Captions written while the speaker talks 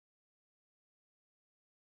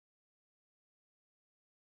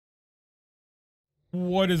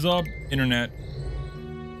What is up, internet?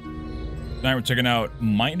 Tonight we're checking out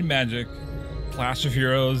Might and Magic Clash of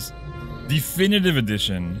Heroes Definitive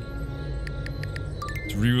Edition.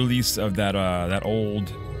 It's a re-release of that old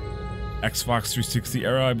Xbox 360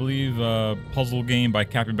 era, I believe, puzzle game by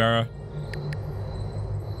Capybara.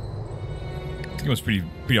 I think it was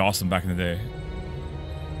pretty awesome back in the day.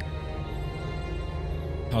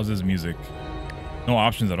 How's this music? No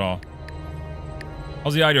options at all.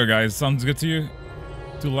 How's the audio, guys? Sounds good to you?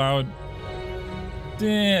 Too loud?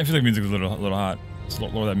 Damn, I feel like music's a little hot. Let's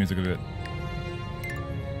lower that music a bit.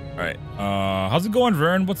 Alright, how's it going,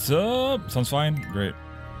 Vern? What's up? Sounds fine? Great.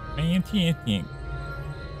 Have you played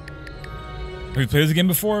this game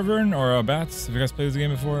before, Vern? Or Bats? Have you guys played this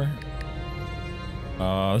game before?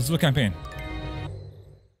 This is a campaign. I'm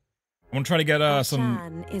gonna try to get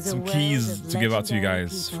some keys to give out to you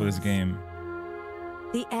guys for this game.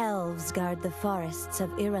 The elves guard the forests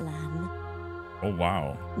of Irulan. Oh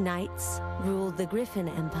wow. Knights ruled the Griffin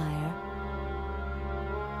Empire.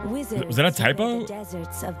 Wizards was that a typo? The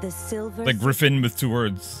deserts of the Silver like Griffin with 2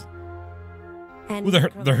 words. And ooh,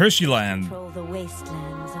 the Hershey land. Control the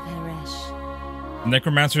wastelands of Heresh.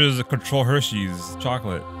 Necromancers control Hershey's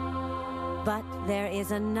chocolate. But there is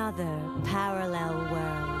another parallel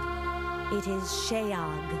world. It is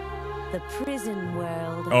Sheog, the prison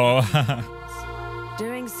world. Oh.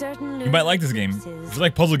 During certain you might like this game. If you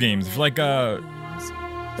like puzzle games, if you like the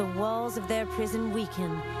walls of their prison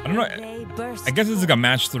weaken. I don't know. I guess it's like a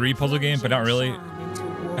match 3 puzzle game, but not really.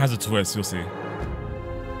 It has a twist, you'll see.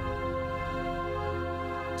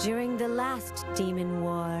 During the last Demon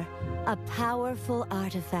War, a powerful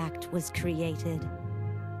artifact was created.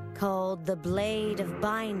 Called the Blade of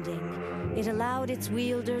Binding, it allowed its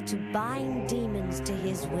wielder to bind demons to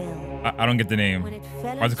his will. I don't get the name. When it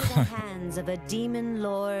fell into the hands of a demon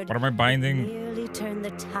lord, what am I binding? Nearly turned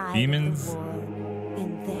the tide demons? of the war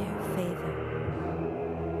in their favor.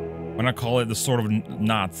 Why not call it the Sword of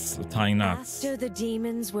Knots, tying knots? After the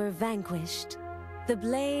demons were vanquished, the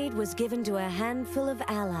blade was given to a handful of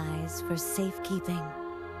allies for safekeeping.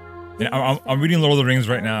 Yeah, I'm reading Lord of the Rings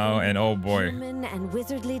right now, and oh boy, human and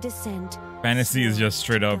wizardly descent, fantasy is just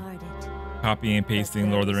straight up copying and pasting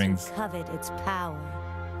Lord of the Rings. Covet its power,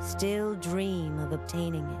 still dream of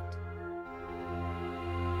obtaining it.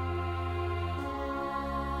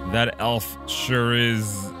 That elf sure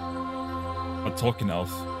is a Tolkien elf.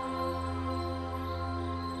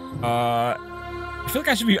 I feel like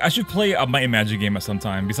I should play a Might and Magic game at some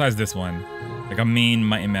time besides this one, like a main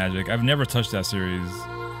Might and Magic. I've never touched that series.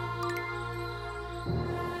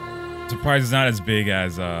 Surprised it's not as big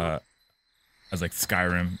as like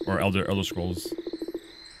Skyrim or Elder Scrolls.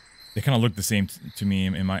 They kind of look the same to me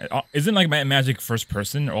in my. Isn't like Might and Magic first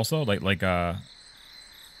person also like a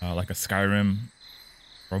Skyrim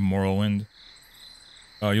or Morrowind?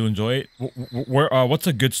 You'll enjoy it. What's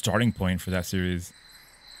a good starting point for that series?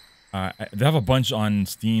 They have a bunch on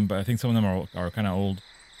Steam, but I think some of them are kind of old.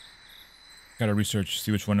 Gotta research,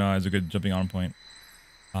 see which one is a good jumping on point.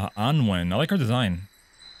 Anwen, I like her design.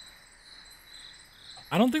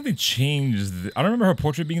 I don't think they changed. I don't remember her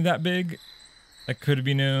portrait being that big. That could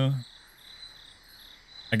be new.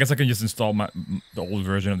 I guess I can just install the old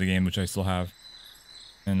version of the game, which I still have,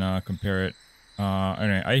 and compare it.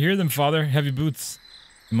 Anyway, I hear them, Father. Heavy boots.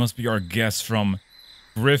 It must be our guests from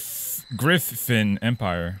Griffin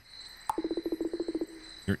Empire.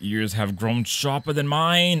 Your ears have grown sharper than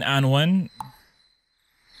mine, Anwen.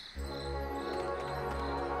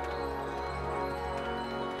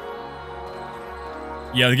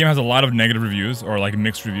 Yeah, the game has a lot of negative reviews, or like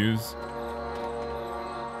mixed reviews.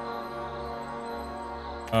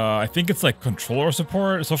 I think it's like controller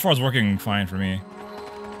support. So far it's working fine for me.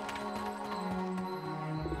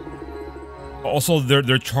 Also,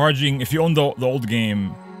 they're charging, if you own the old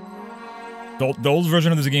game, the old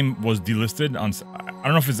version of this game was delisted on, I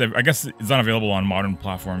don't know if it's, I guess it's not available on modern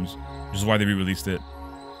platforms, which is why they re-released it.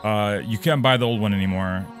 You can't buy the old one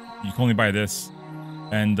anymore. You can only buy this.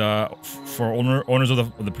 And for owners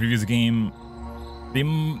of the previous game,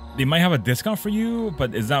 they might have a discount for you,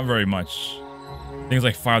 but it's not very much. I think it's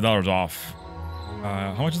like $5 off.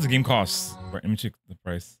 How much does the game cost? Right, let me check the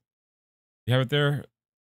price. You have it there?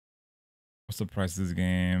 What's the price of this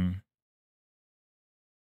game?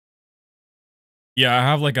 Yeah, I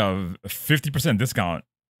have like a 50% discount.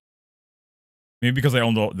 Maybe because I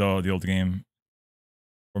own the old game.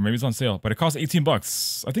 Or maybe it's on sale, but it costs 18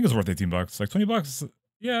 bucks. I think it's worth 18 bucks. Like 20 bucks.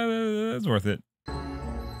 Yeah, it's worth it.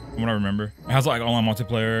 From what I remember. It has like online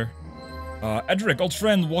multiplayer. Edric, old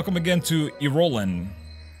friend, welcome again to Irulan.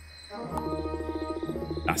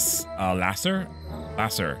 Lasser?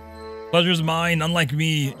 Pleasure's mine. Unlike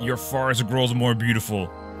me, your forest grows more beautiful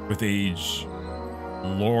with age.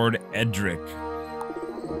 Lord Edric.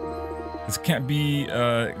 This can't be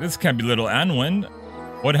little Anwen.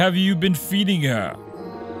 What have you been feeding her?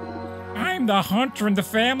 I'm the hunter in the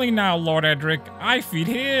family now, Lord Edric. I feed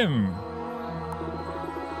him.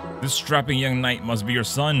 This strapping young knight must be your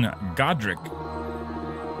son, Godric.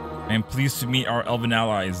 I am pleased to meet our elven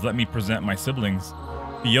allies. Let me present my siblings.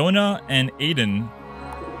 Fiona and Aiden.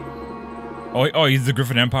 Oh, he's the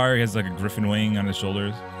Griffin Empire. He has like a griffin wing on his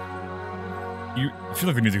shoulders. I feel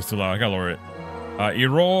like the music's too loud. I gotta lower it.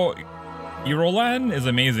 Irolan is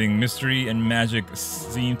amazing. Mystery and magic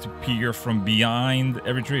seem to peer from behind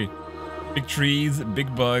every tree. Big trees,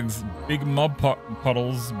 big bugs, big mud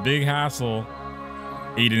puddles, big hassle.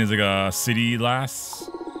 Aiden is like a city lass.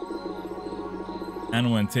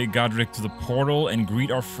 Anwen, take Godric to the portal and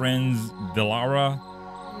greet our friends Delara,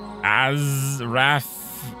 Azraf,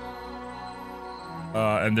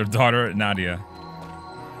 and their daughter Nadia.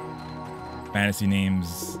 Fantasy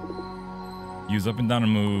names. Use up and down to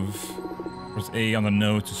move. Press A on the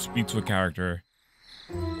note to speak to a character.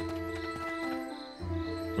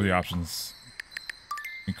 What are the options?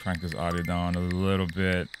 Let me crank this audio down a little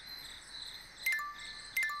bit.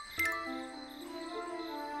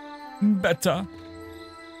 Better.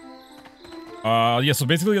 Yeah, so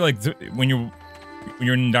basically like when you're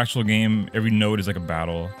in the actual game, every node is like a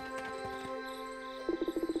battle.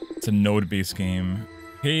 It's a node-based game.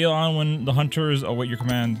 Hail on when the hunters await your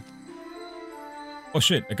command. Oh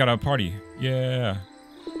shit, I got a party. Yeah.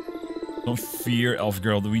 Don't fear, elf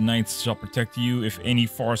girl. The we knights shall protect you if any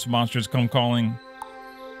forest monsters come calling.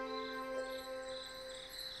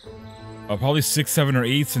 Probably 6, 7, or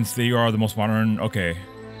 8 since they are the most modern. Okay.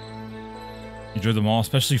 Enjoy them all,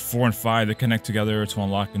 especially 4 and 5 that connect together to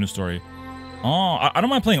unlock a new story. Oh, I don't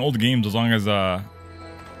mind playing old games as long as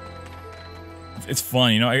it's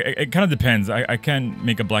fun, you know. It kind of depends. I can't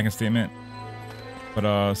make a blanket statement,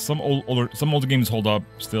 but some older games hold up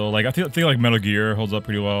still. Like I think like Metal Gear holds up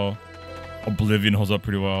pretty well. Oblivion holds up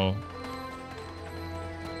pretty well.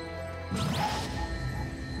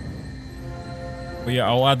 But yeah,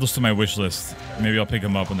 I'll add those to my wish list. Maybe I'll pick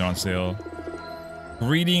them up when they're on sale.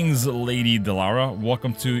 Greetings, Lady Delara.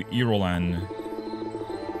 Welcome to Irolan.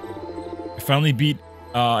 I finally beat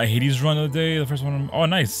a Hades run the other day. The first one. Oh,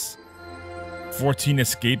 nice. 14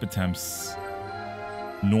 escape attempts.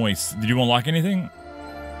 Nice. Did you unlock anything?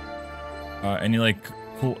 Any like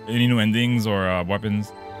cool, any new endings or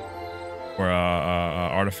weapons or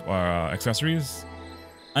accessories?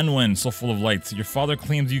 Anwen, so full of lights. Your father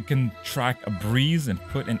claims you can track a breeze and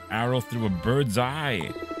put an arrow through a bird's eye.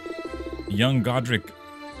 Young Godric,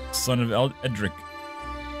 son of Edric.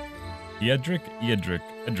 Edric.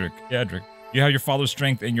 You have your father's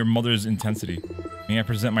strength and your mother's intensity. May I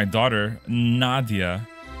present my daughter, Nadia.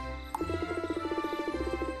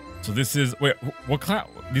 So this is, wait, what class?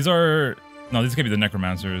 These are, no, these could be the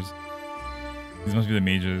necromancers. These must be the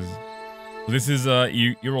mages. So this is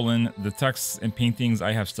Irolan. The texts and paintings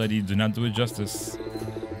I have studied do not do it justice.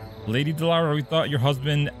 Lady Delara, we thought your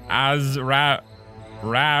husband Rafir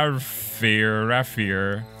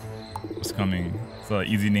was coming. It's an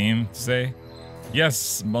easy name to say.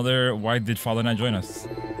 Yes, mother, why did father not join us?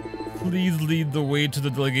 Please lead the way to the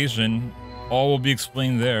delegation. All will be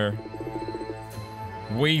explained there.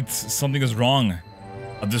 Wait, something is wrong.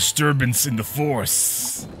 A disturbance in the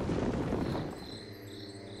force.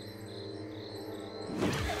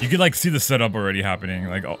 You can like see the setup already happening.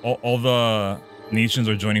 Like all the nations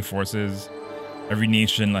are joining forces. Every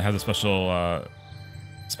nation like, has a special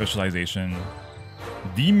specialization.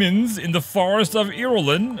 Demons in the forest of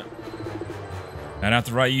Irolan. And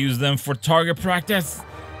after I use them for target practice.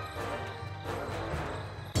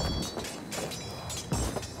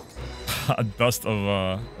 A dust in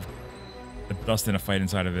a fight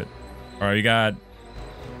inside of it. All right, we got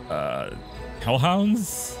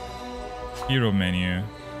Hellhounds. Hero menu.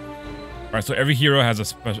 All right, so every hero has a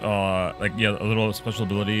special, a little special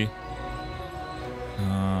ability.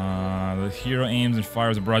 The hero aims and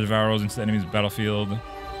fires a barrage of arrows into the enemy's battlefield.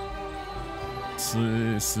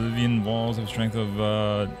 Sylvan walls have strength of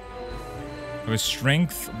a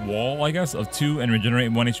strength wall, I guess, of 2 and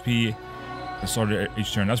regenerate 1 HP at the start of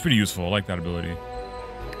each turn. That's pretty useful. I like that ability.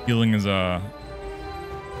 Healing is kind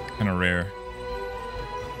of rare.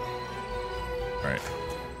 All right.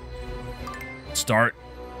 Start.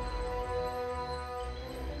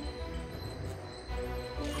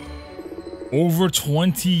 Over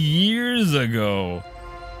 20 years ago.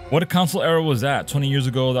 What console era was that? 20 years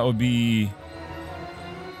ago, that would be...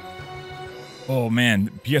 Oh man,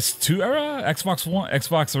 PS2 era? Xbox One?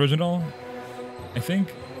 Xbox original? I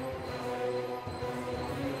think?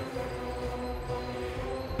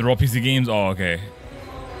 They're all PC games? Oh, okay.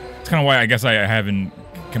 That's kind of why I guess I haven't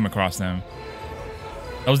come across them.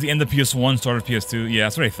 That was the end of PS1, start of PS2. Yeah,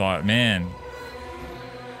 that's what I thought. Man.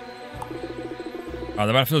 The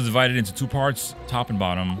battlefield is divided into two parts, top and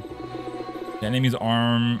bottom. The enemy's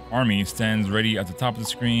army stands ready at the top of the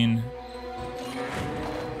screen.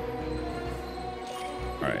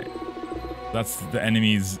 Alright. That's the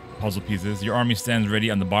enemy's puzzle pieces. Your army stands ready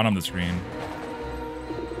on the bottom of the screen.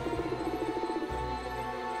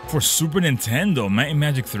 For Super Nintendo, Might and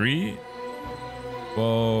Magic 3?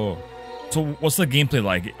 Whoa. So what's the gameplay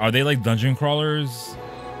like? Are they like dungeon crawlers?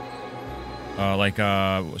 Like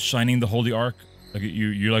Shining the Holy Ark? Like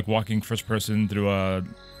you're like walking first person through a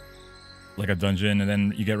dungeon, and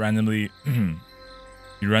then you get randomly you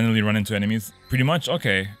randomly run into enemies. Pretty much,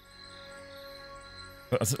 okay.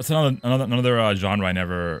 That's another genre I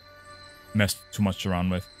never messed too much around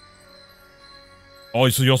with. Oh,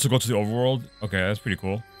 so you also go to the overworld? Okay, that's pretty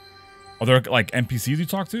cool. Are there like NPCs you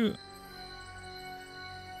talk to?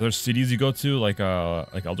 There's cities you go to, like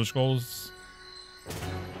Elder Scrolls.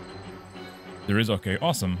 There is. Okay,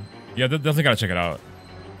 awesome. Yeah, definitely gotta check it out.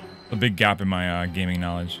 A big gap in my gaming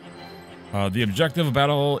knowledge. The objective of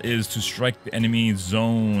battle is to strike the enemy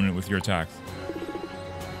zone with your attacks.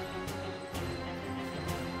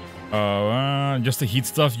 Just the heat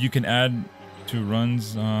stuff you can add to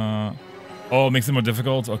runs. Oh, it makes it more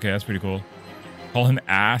difficult. Okay, that's pretty cool. Call him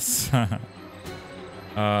ass.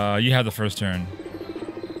 You have the first turn.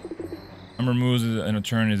 Number of moves in a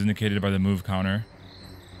turn is indicated by the move counter.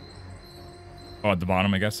 Oh, at the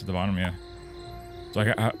bottom, I guess. At the bottom, yeah. So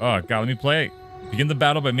oh, God, let me play. Begin the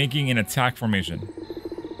battle by making an attack formation.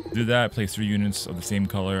 To do that, place 3 units of the same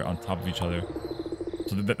color on top of each other.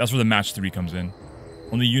 So that's where the match 3 comes in.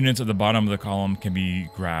 Only units at the bottom of the column can be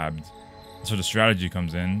grabbed. So the strategy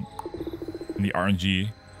comes in the RNG.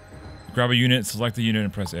 Grab a unit, select the unit,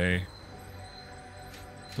 and press A.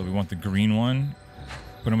 So we want the green one.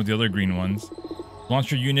 Put them with the other green ones.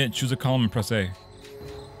 Launch your unit, choose a column, and press A.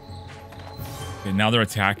 Okay, now they're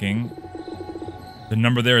attacking. The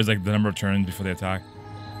number there is like the number of turns before they attack.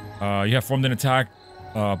 You have formed an attack,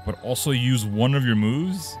 but also use one of your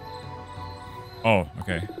moves. Oh,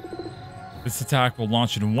 okay. This attack will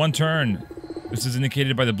launch in 1 turn. This is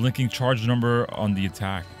indicated by the blinking charge number on the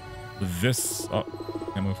attack. With this... Oh,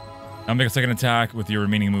 can't move. Now make a second attack with your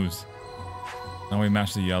remaining moves. Now we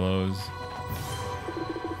match the yellows.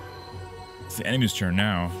 It's the enemy's turn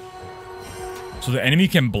now. So the enemy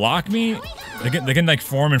can block me? They can like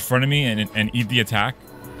form in front of me and eat the attack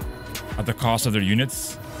at the cost of their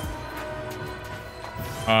units.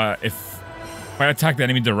 If I attack the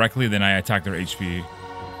enemy directly, then I attack their HP.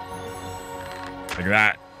 Like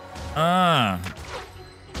that.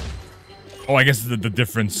 Oh, I guess the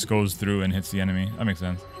difference goes through and hits the enemy. That makes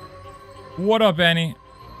sense. What up, Annie?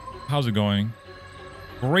 How's it going?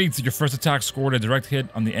 Great, your first attack scored a direct hit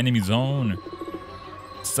on the enemy zone.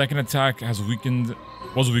 Second attack was weakened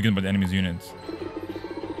by the enemy's units.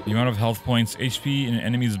 The amount of health points, HP in an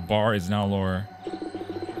enemy's bar is now lower.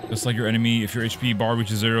 Just like your enemy, if your HP bar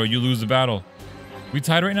reaches 0, you lose the battle. We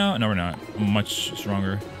tied right now? No, we're not. I'm much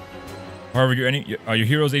stronger. However, your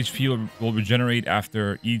hero's HP will regenerate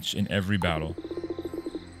after each and every battle.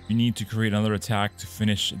 You need to create another attack to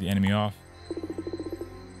finish the enemy off.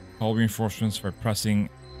 Call reinforcements by pressing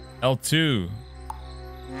L2.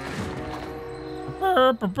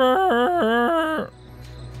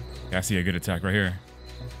 Okay, I see a good attack right here.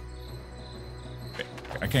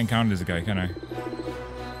 I can't count this guy, can I?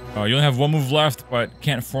 Oh, you only have 1 move left, but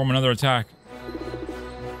can't form another attack.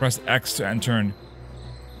 Press X to end turn.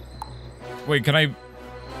 Wait, can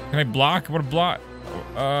I block? What a block?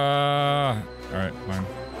 Alright, fine.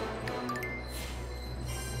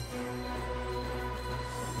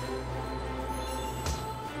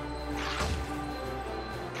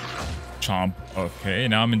 Chomp. Okay,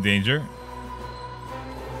 now I'm in danger.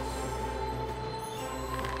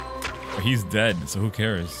 But he's dead, so who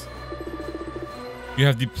cares? You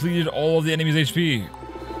have depleted all of the enemy's HP.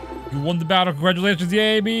 You won the battle. Congratulations,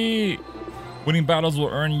 yay me! Winning battles will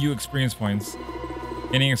earn you experience points.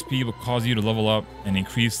 Gaining XP will cause you to level up and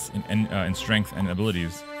increase in strength and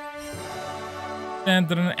abilities.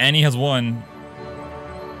 And Annie has won.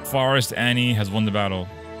 Forest Annie has won the battle.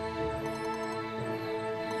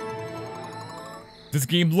 This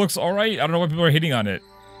game looks alright. I don't know why people are hating on it.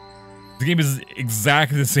 The game is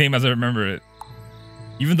exactly the same as I remember it.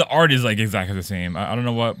 Even the art is like exactly the same. I don't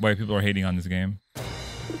know why people are hating on this game.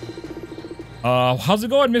 How's it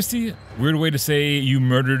going, Misty? Weird way to say you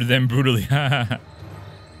murdered them brutally. Hey,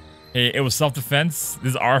 it was self-defense.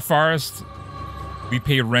 This is our forest. We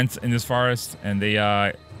pay rent in this forest, and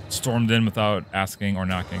they stormed in without asking or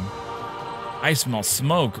knocking. I smell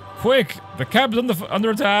smoke. Quick! The cab's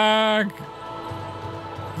under attack!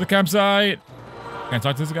 The campsite! Can I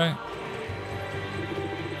talk to this guy?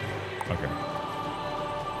 Okay.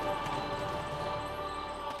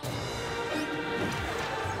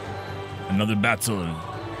 Another battle.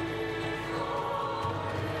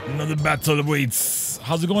 Another battle awaits.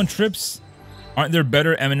 How's it going, Trips? Aren't there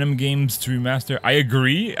better M&M games to remaster? I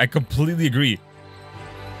agree. I completely agree.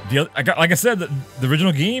 Like I said, the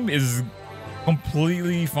original game is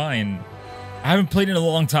completely fine. I haven't played it in a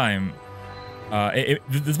long time.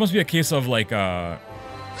 This must be a case of like some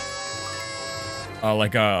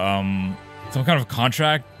kind of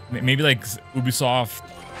contract. Maybe like Ubisoft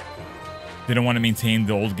didn't want to maintain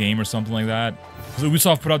the old game or something like that. Because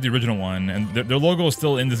Ubisoft put out the original one, and their logo is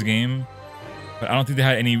still in this game, but I don't think they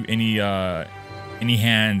had any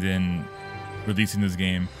hand in releasing this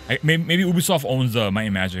game. Maybe Ubisoft owns the Might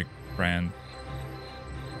and Magic brand,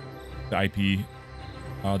 the IP.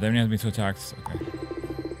 The enemy has been two attacks. Okay.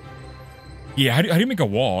 Yeah, how do you make a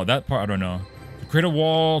wall? That part I don't know. To create a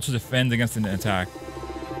wall to defend against an attack.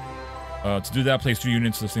 To do that, place 3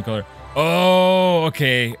 units of the same color. Oh,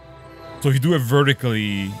 okay. So if you do it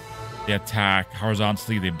vertically, they attack.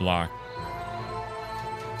 Horizontally, they block.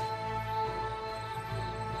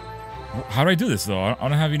 How do I do this though? I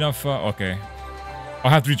don't have enough. Okay,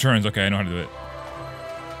 I'll have 3 turns. Okay, I know how to do it.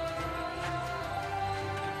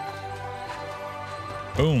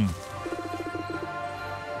 Boom.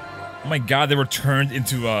 Oh my god, they were turned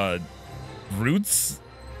into roots.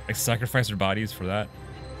 I sacrificed their bodies for that.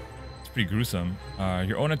 It's pretty gruesome.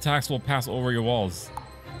 Your own attacks will pass over your walls.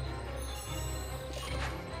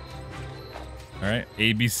 Alright,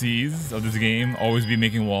 ABCs of this game, always be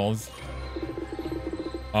making walls.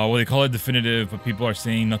 Well, they call it definitive, but people are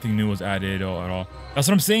saying nothing new was added at all. That's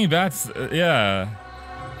what I'm saying, Bats. Yeah.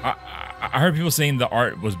 I heard people saying the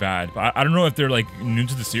art was bad, but I don't know if they're like new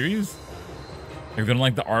to the series. Like they don't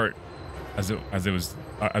like the art as it was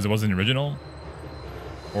in the original,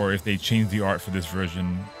 or if they changed the art for this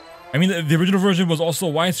version. I mean, the original version was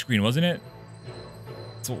also widescreen, wasn't it?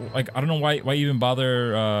 So like I don't know why even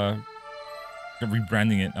bother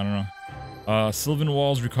rebranding it. I don't know. Sylvan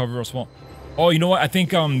walls recover a small. Oh, you know what? I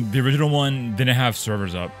think the original one didn't have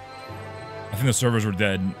servers up. I think the servers were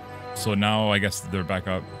dead, so now I guess they're back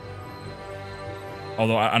up.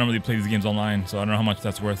 Although I don't really play these games online, so I don't know how much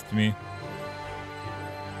that's worth to me.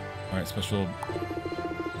 All right, special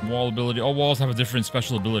wall ability. All walls have a different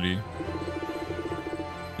special ability.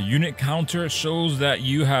 The unit counter shows that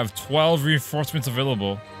you have 12 reinforcements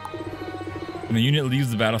available. When the unit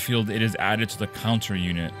leaves the battlefield, it is added to the counter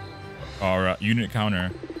unit, or unit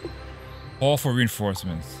counter. Call for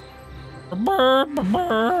reinforcements. Come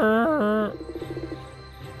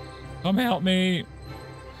help me.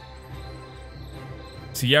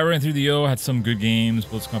 Sierra and 3DO had some good games.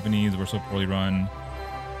 Both companies were so poorly run.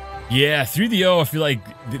 Yeah, 3DO, I feel like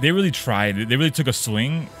they really tried. They really took a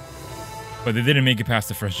swing, but they didn't make it past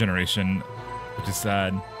the first generation, which is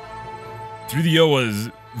sad. 3DO was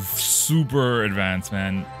super advanced,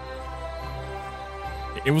 man.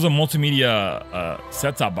 It was a multimedia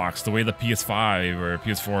set-top box, the way the PS5 or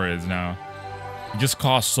PS4 is now. It just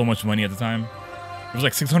cost so much money at the time. It was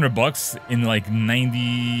like $600 in like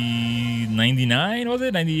 99, was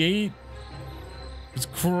it? 98? It was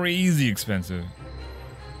crazy expensive.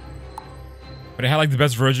 But it had like the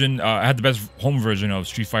best version, I had the best home version of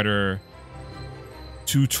Street Fighter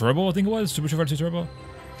 2 Turbo, I think it was, Super Street Fighter 2 Turbo.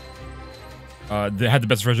 They had the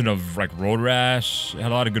best version of like Road Rash. It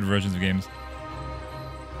had a lot of good versions of games.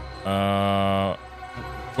 What are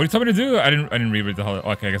you telling me to do? I didn't read the whole.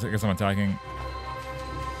 Okay, I guess I'm attacking.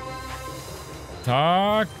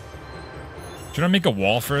 Attack. Should I make a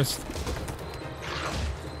wall first?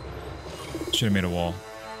 Should have made a wall.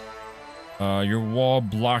 Your wall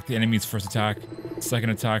blocked the enemy's first attack.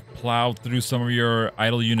 Second attack plowed through some of your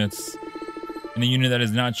idle units. And a unit that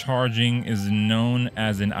is not charging is known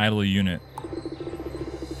as an idle unit.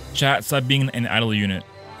 Chat, stop being an idle unit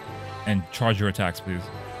and charge your attacks, please.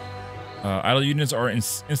 Idle units are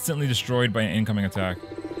instantly destroyed by an incoming attack.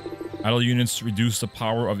 Idle units reduce the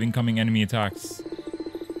power of incoming enemy attacks.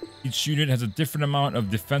 Each unit has a different amount of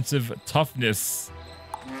defensive toughness.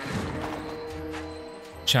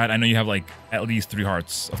 Chad, I know you have like at least 3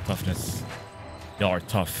 hearts of toughness. Y'all are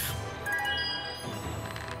tough.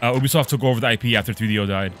 Ubisoft took over the IP after 3DO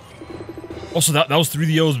died. Also, that was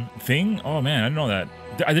 3DO's thing? Oh man, I didn't know that.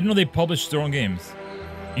 I didn't know they published their own games.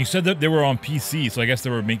 You said that they were on PC, so I guess they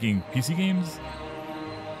were making PC games?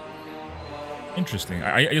 Interesting.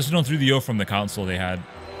 I just know 3DO from the console they had.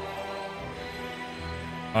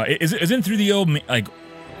 Isn't 3DO like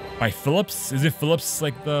By Philips? Is it Philips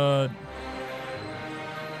like the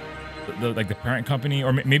like the parent company,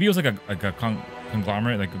 or maybe it was like a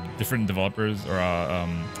conglomerate, like different developers or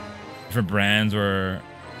different brands were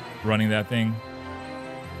running that thing.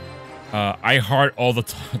 I heart all the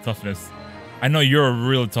toughness. I know you're a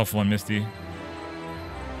real tough one, Misty.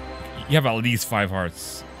 You have at least 5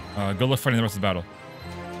 hearts. Good luck fighting the rest of the battle.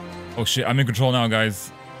 Oh shit, I'm in control now,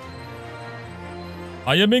 guys.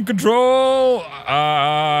 I am in control.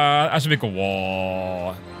 I should make a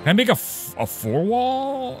wall. Can I make a 4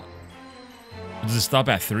 wall? Or does it stop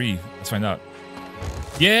at 3? Let's find out.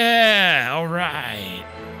 Yeah, all right.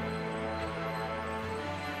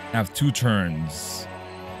 I have 2 turns.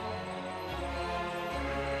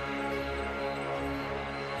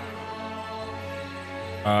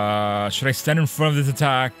 Should I stand in front of this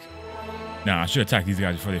attack? Nah, I should attack these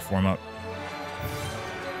guys before they form up.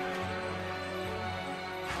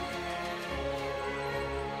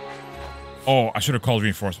 Oh, I should have called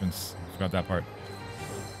reinforcements. Forgot that part.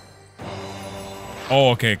 Oh,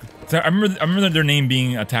 okay. So I remember their name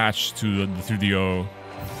being attached to the 3DO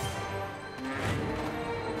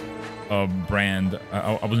brand.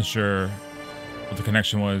 I wasn't sure what the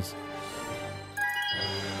connection was.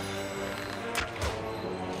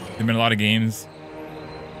 There've been a lot of games.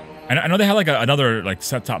 I know they had like another like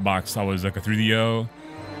set-top box that was like a 3DO.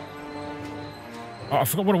 Oh, I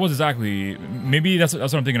forgot what it was exactly. Maybe that's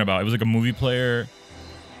what I'm thinking about. It was like a movie player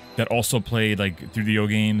that also played like 3DO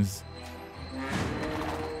games.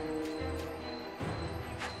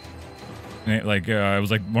 And it was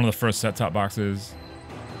like one of the first set-top boxes.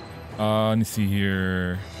 Let me see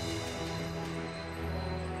here.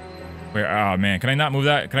 Wait, oh man, can I not move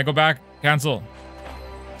that? Can I go back? Cancel.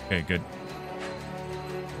 Okay, good.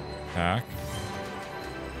 Back.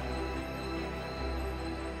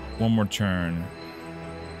 One more turn.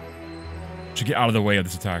 Should get out of the way of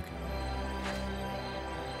this attack.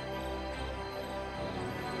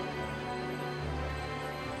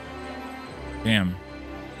 Damn.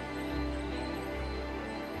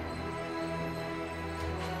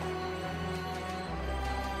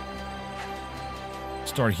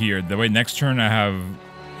 Start here. The way next turn I have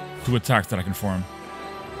 2 attacks that I can form.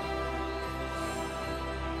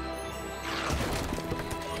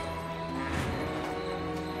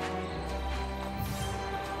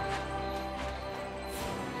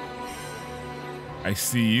 I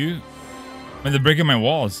see you. Man, they're breaking my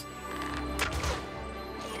walls.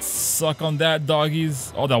 Suck on that,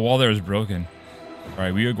 doggies. Oh, that wall there is broken.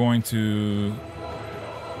 Alright, we are going to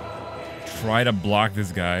try to block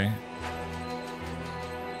this guy.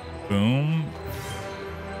 Boom.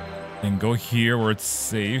 And go here where it's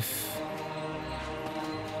safe.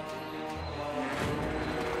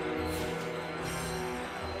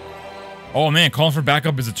 Oh man, calling for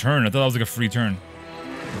backup is a turn. I thought that was like a free turn.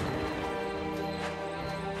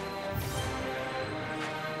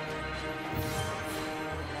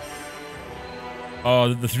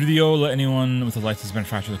 The 3DO let anyone with a license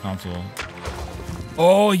manufacture the console.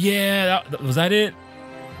 Oh yeah, was that it?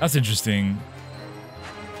 That's interesting.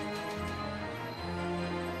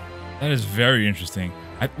 That is very interesting.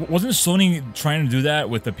 Wasn't Sony trying to do that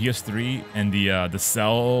with the PS3 and the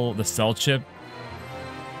cell chip?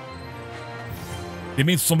 They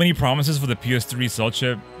made so many promises for the PS3 cell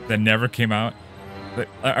chip that never came out. But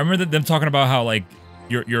I remember them talking about how like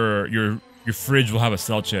your fridge will have a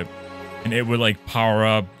cell chip, and it would like power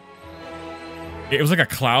up. It was like a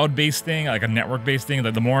cloud-based thing, like a network-based thing.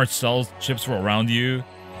 Like the more cell chips were around you,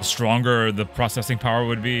 the stronger the processing power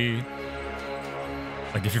would be.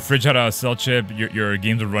 Like if your fridge had a cell chip, your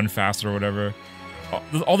games would run faster or whatever.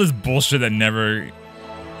 All this bullshit that never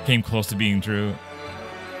came close to being true.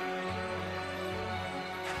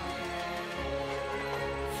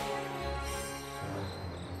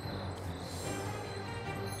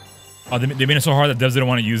 Oh, they made it so hard that devs didn't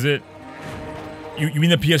want to use it. You mean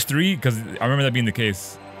the PS3? Because I remember that being the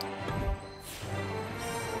case.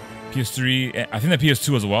 PS3, I think the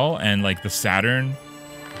PS2 as well, and like the Saturn,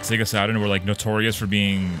 Sega Saturn were like notorious for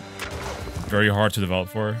being very hard to develop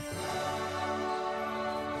for.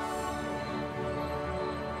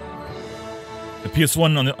 The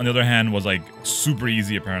PS1 on the other hand was like super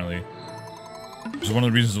easy apparently. Which is one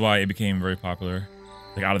of the reasons why it became very popular.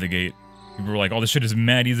 Like out of the gate. People were like, oh, this shit is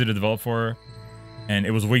mad easy to develop for. And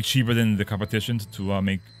it was way cheaper than the competition to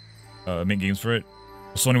make games for it.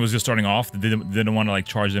 Sony was just starting off. They didn't want to like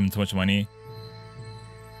charge them too much money.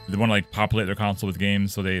 They want to like populate their console with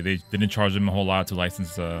games, so they didn't charge them a whole lot to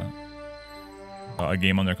license a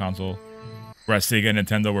game on their console. Whereas Sega and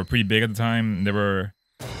Nintendo were pretty big at the time. They were,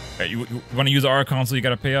 hey, you want to use our console, you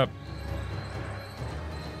gotta pay up.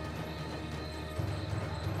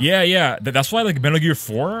 Yeah. That's why like Metal Gear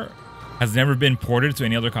 4 has never been ported to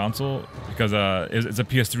any other console, because it's a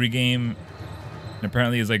PS3 game, and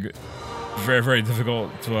apparently it's like very, very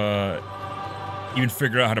difficult to even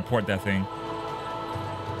figure out how to port that thing.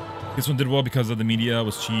 This one did well because of the media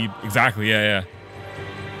was cheap. Exactly. Yeah.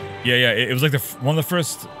 It was like one of the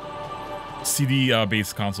first CD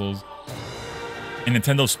based consoles, and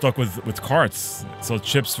Nintendo stuck with carts, so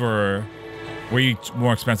chips were way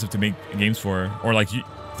more expensive to make games for, or like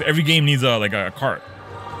every game needs a cart,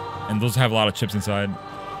 and those have a lot of chips inside.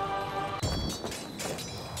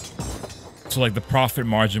 So like the profit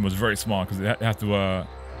margin was very small because they have to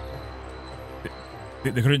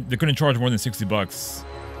they couldn't charge more than $60,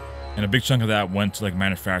 and a big chunk of that went to like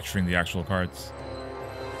manufacturing the actual carts.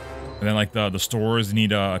 And then like the stores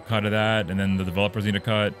need a cut of that, and then the developers need a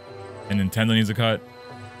cut, and Nintendo needs a cut.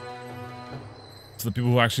 So the people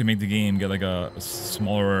who actually make the game get like a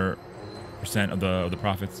smaller percent of the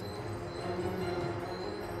profits.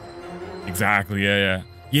 Exactly. Yeah.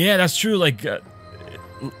 That's true. Like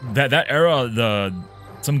that era,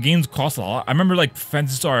 some games cost a lot. I remember like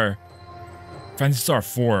Phantasy Star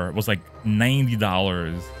 4 was like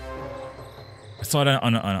 $90. I saw it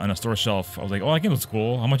on a store shelf. I was like, oh, that game looks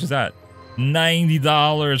cool. How much is that?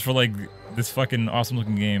 $90 for like this fucking awesome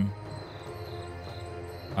looking game.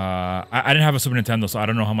 I didn't have a Super Nintendo, so I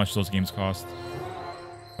don't know how much those games cost.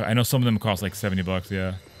 But I know some of them cost like $70,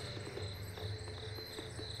 yeah.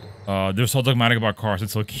 They're so dogmatic about cars.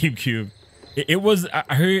 It's so cube. It was,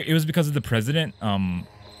 I heard it was because of the president.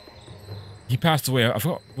 He passed away. I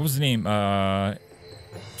forgot, what was his name? I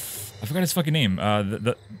forgot his fucking name.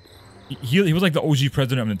 He was like the OG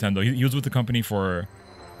president of Nintendo. He was with the company for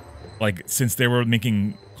like since they were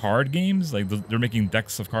making card games. Like they're making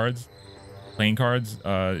decks of cards, playing cards.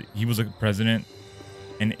 He was a president,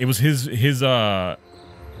 and it was his what's the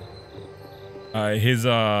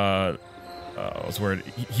word?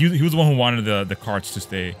 He was the one who wanted the carts to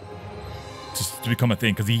stay, to become a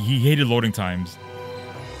thing, because he hated loading times.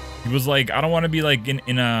 He was like, I don't want to be like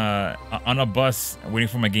on a bus waiting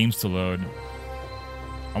for my games to load.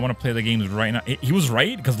 I want to play the games right now. He was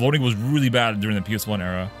right, because loading was really bad during the PS1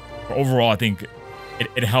 era. But overall, I think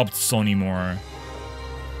it helped Sony more.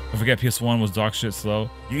 I forget PS1 was dog shit slow.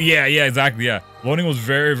 Yeah, exactly, yeah. Loading was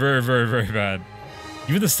very, very, very, very bad.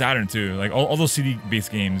 Even the Saturn too. Like all those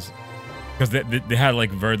CD-based games, because they had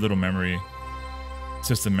like very little memory,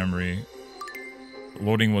 system memory.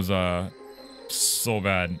 Loading was so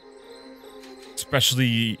bad,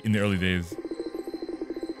 especially in the early days.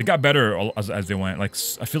 It got better as they went. Like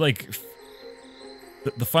I feel like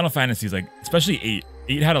the Final Fantasies, like especially 8.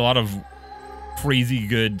 8 had a lot of crazy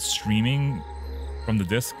good streaming from the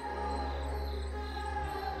disc.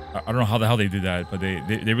 I don't know how the hell they did that, but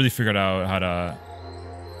they really figured out how to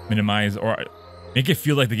minimize or make it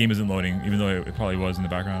feel like the game isn't loading, even though it probably was in the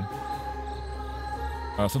background.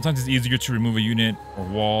 Sometimes it's easier to remove a unit or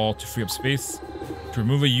wall to free up space. To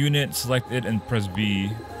remove a unit, select it and press B.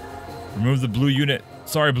 Remove the blue unit.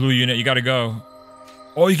 Sorry, blue unit, you gotta go.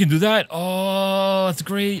 Oh, you can do that? Oh, that's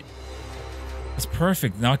great. That's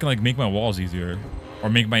perfect. Now I can like make my walls easier, or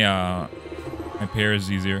make my my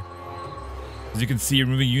pairs easier. As you can see,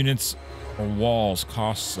 removing units or walls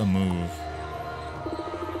costs a move.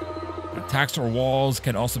 Attacks or walls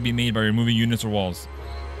can also be made by removing units or walls.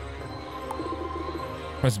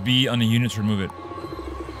 Press B on the unit to remove it.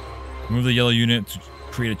 Remove the yellow unit to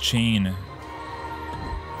create a chain.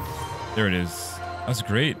 There it is. That's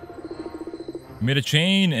great. You made a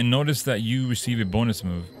chain and notice that you receive a bonus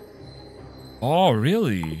move. Oh,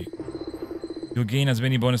 really? You'll gain as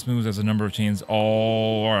many bonus moves as the number of chains.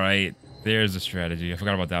 Oh, alright. There's the strategy. I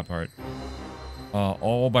forgot about that part.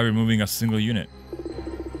 All by removing a single unit.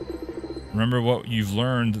 Remember what you've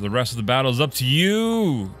learned. The rest of the battle is up to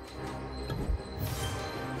you.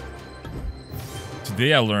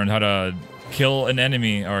 Today I learned how to kill an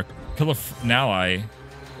enemy or kill an ally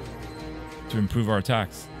to improve our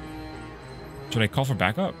attacks. Should I call for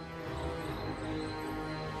backup?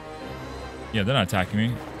 Yeah, they're not attacking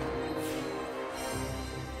me.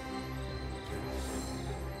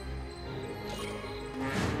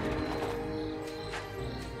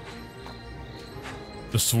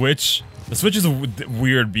 The Switch is a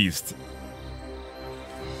weird beast.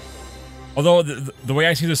 Although the way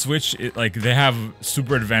I see the Switch, like they have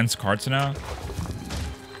super advanced carts now.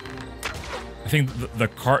 I think the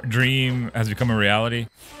cart dream has become a reality.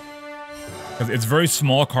 Cause it's a very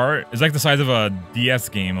small cart. It's like the size of a DS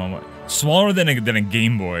game, almost. Smaller than a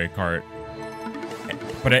Game Boy cart.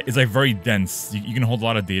 But it's like very dense. You can hold a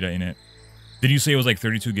lot of data in it. Did you say it was like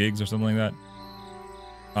 32 gigs or something like that?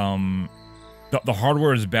 The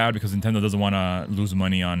hardware is bad because Nintendo doesn't want to lose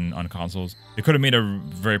money on consoles. They could have made a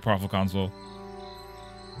very powerful console,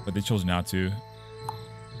 but they chose not to.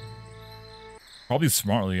 Probably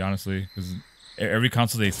smartly, honestly, because every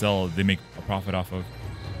console they sell, they make a profit off of.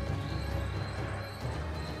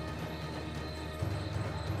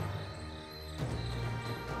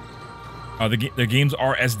 The games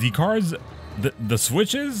are SD cards. The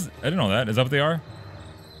Switches? I didn't know that. Is that what they are?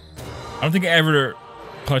 I don't think I ever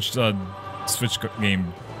touched a Switch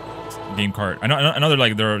game cart. I know they're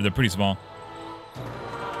like they're pretty small.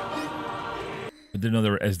 I didn't know they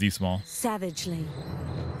were SD small. Savagely,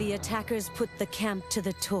 the attackers put the camp to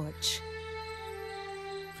the torch.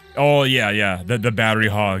 Oh yeah. The battery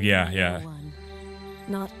hog. Yeah. No one,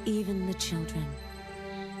 not even the children.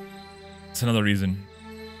 That's another reason.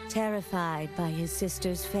 Terrified by his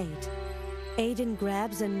sister's fate, Aiden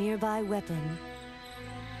grabs a nearby weapon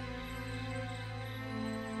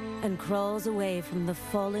and crawls away from the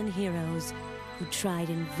fallen heroes who tried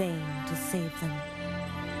in vain to save them.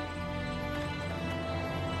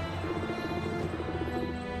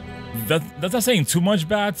 That's not saying too much,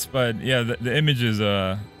 Bats, but yeah, the image is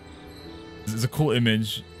a cool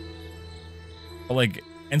image. But like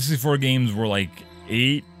N64 games were like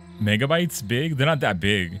 8 megabytes big. They're not that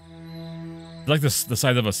big. They're like the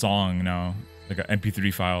size of a song now, like an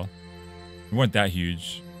MP3 file. They weren't that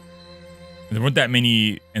huge. There weren't that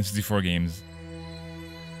many N64 games.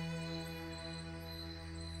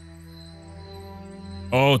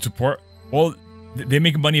 Oh, to port. Well, they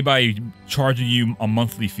make money by charging you a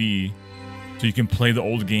monthly fee, so you can play the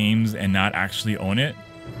old games and not actually own it.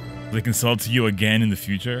 They can sell it to you again in the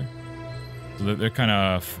future. So they're kind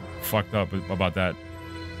of fucked up about that.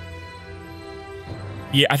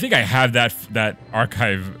 Yeah, I think I have that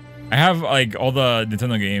archive. I have like all the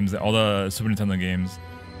Nintendo games, all the Super Nintendo games.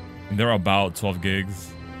 And they're about 12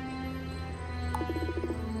 gigs.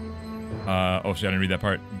 Oh shit, I didn't read that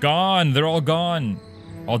part. Gone! They're all gone!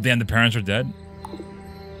 Oh damn, the parents are dead.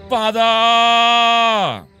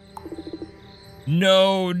 Father!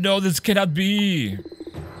 No, this cannot be.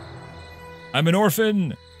 I'm an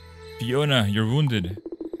orphan. Fiona, you're wounded.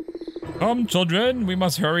 Come, children, we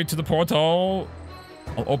must hurry to the portal.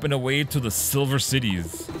 I'll open a way to the Silver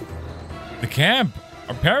Cities. The camp?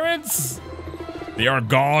 Our parents? They are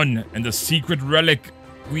gone, and the secret relic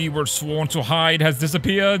we were sworn to hide has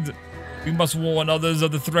disappeared. We must warn others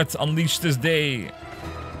of the threats unleashed this day.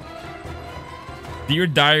 Dear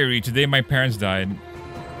diary, today my parents died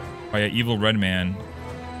by an evil red man.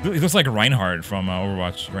 He looks like Reinhardt from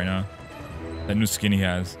Overwatch right now. That new skin he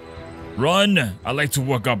has. Run! I like to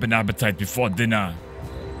work up an appetite before dinner.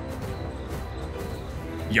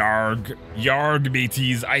 Yarg, yarg,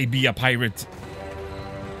 mateys, I be a pirate.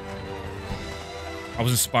 I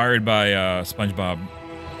was inspired by SpongeBob.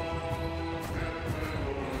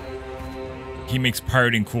 He makes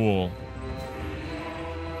pirating cool.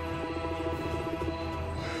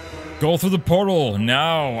 Go through the portal.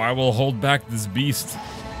 Now I will hold back this beast.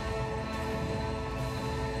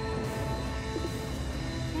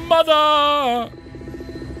 Mother!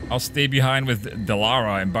 I'll stay behind with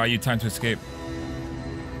Delara and buy you time to escape.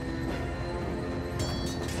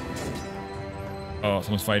 Oh,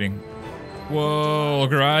 someone's fighting. Whoa,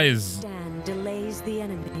 look at her eyes. Stand delays the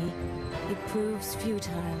enemy. It proves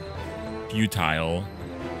futile. Futile.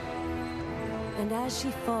 And as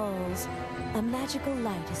she falls, a magical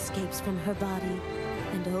light escapes from her body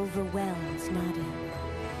and overwhelms Nadia.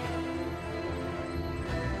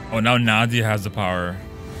 Oh, now Nadia has the power.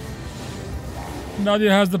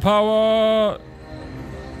 Nadia has the power.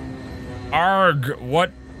 Arg,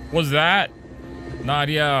 what was that?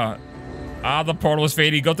 Nadia. Ah, the portal is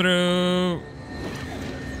fading. Go through.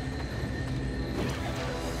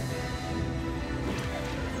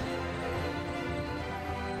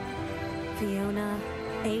 Fiona,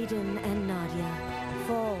 Aiden, and Nadia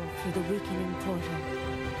fall through the weakening portal.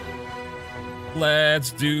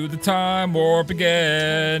 Let's do the time warp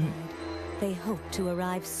again. They hope to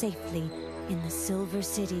arrive safely in the Silver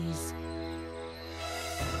Cities.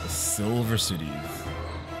 The Silver Cities.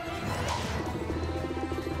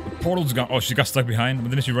 Portal's gone. Oh, she got stuck behind.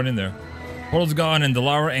 But then she run in there. Portal's gone, and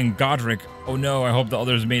Delara and Godric. Oh no, I hope the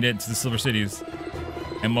others made it to the Silver Cities.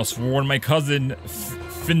 I must warn my cousin,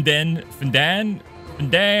 Findan.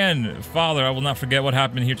 Father, I will not forget what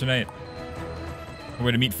happened here tonight. We're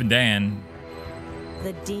going to meet Findan.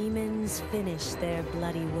 The demons finish their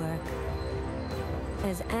bloody work.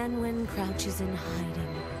 As Anwen crouches in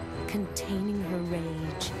hiding, containing her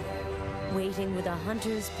rage. Waiting with a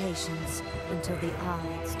hunter's patience until the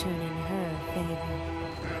odds turn in her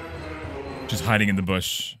favor. Just hiding in the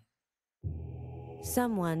bush.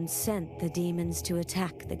 Someone sent the demons to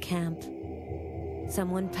attack the camp.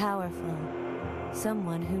 Someone powerful.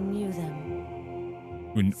 Someone who knew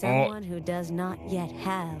them. Someone who does not yet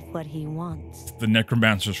have what he wants. The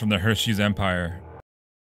necromancers from the Hershey's Empire.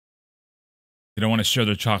 They don't want to share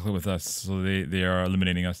their chocolate with us, so they are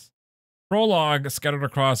eliminating us. Prologue, scattered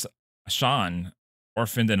across Ashan,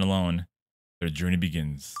 orphaned and alone. Their journey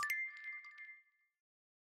begins.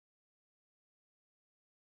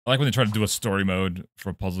 I like when they try to do a story mode for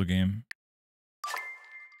a puzzle game.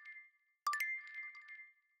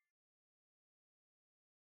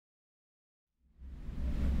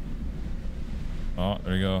 Oh,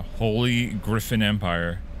 there you go. Holy Griffin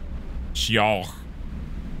Empire. Xiao.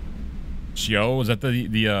 Xiao? Is that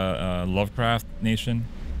the Lovecraft nation?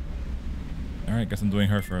 Alright, guess I'm doing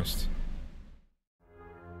her first.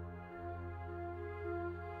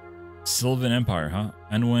 Sylvan Empire, huh?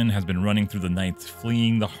 Anwen has been running through the night,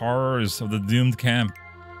 fleeing the horrors of the doomed camp.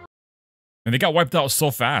 And they got wiped out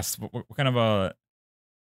so fast. What kind of a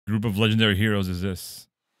group of legendary heroes is this?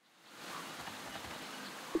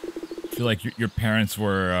 I feel like your parents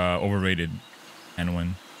were overrated,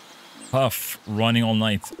 Anwen. Huff, running all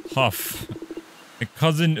night. Huff. A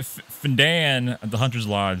cousin Findan at the Hunter's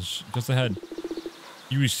Lodge, just ahead.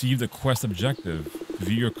 You received a quest objective. To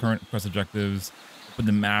view your current quest objectives, open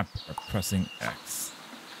the map or pressing X.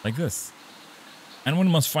 Like this. Anwen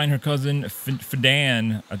must find her cousin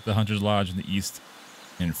Findan at the Hunter's Lodge in the east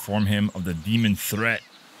and inform him of the demon threat.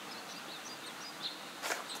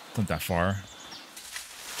 It's not that far.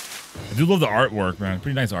 I do love the artwork, man.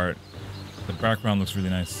 Pretty nice art. The background looks really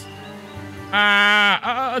nice.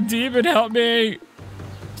 Demon, help me!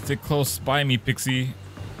 Stick close by me, Pixie.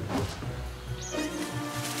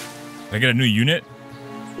 Did I get a new unit?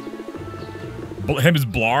 Him is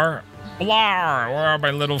Blar? Blar! Where are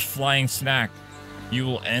my little flying snack? You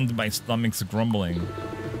will end my stomach's grumbling.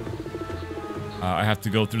 I have to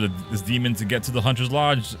go through this demon to get to the Hunter's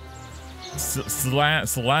Lodge.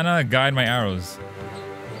 Solana, guide my arrows.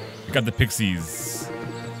 We got the pixies.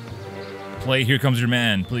 Play Here Comes Your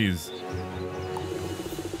Man, please.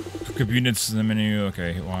 Equip units in the menu.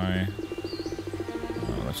 Okay, hit Y.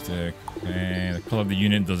 Left stick. Okay, the color of the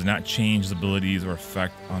unit does not change the abilities or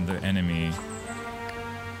effect on the enemy.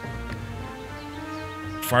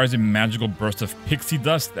 Fires a magical burst of pixie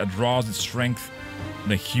dust that draws its strength from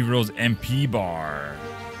the hero's MP bar.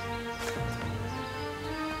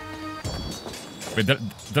 Wait,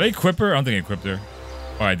 did I equip her? I don't think I equipped her.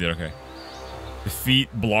 Oh, I did, okay. Defeat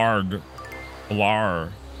Blarg.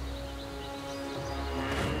 Blar.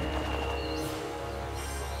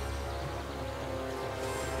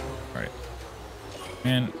 Alright.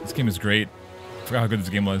 Man, this game is great. I forgot how good this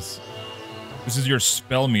game was. This is your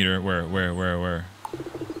spell meter. Where?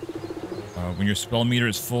 When your spell meter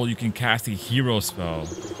is full, you can cast a hero spell.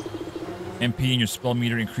 MP in your spell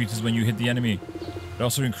meter increases when you hit the enemy. It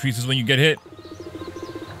also increases when you get hit.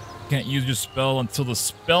 You can't use your spell until the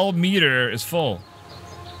spell meter is full.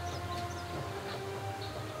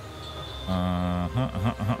 Let's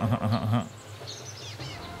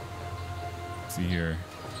see here.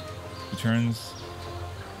 2 turns.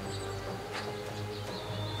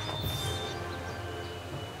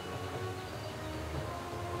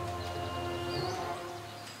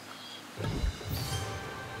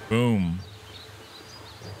 Boom.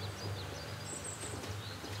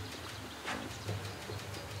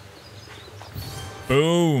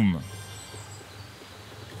 Boom.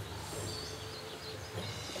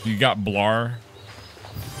 You got Blar.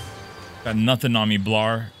 Got nothing on me,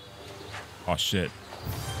 Blar. Oh shit.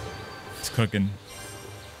 It's cooking.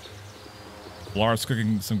 Blar's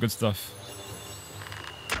cooking some good stuff.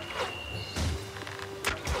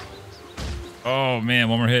 Oh man,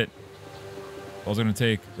 one more hit. What was it gonna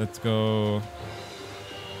take? Let's go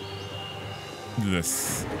do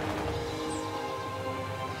this.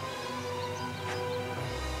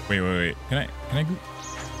 Wait. Can I go?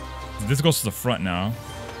 This goes to the front now.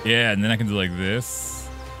 Yeah, and then I can do like this.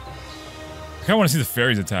 I kinda wanna see the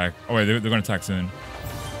fairies attack. Oh wait, they're gonna attack soon.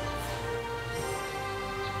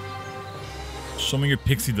 Show me your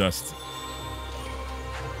pixie dust.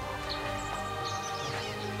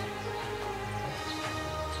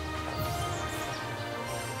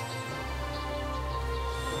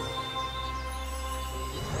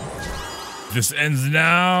 This ends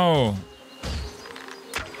now.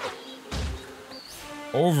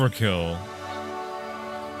 Overkill.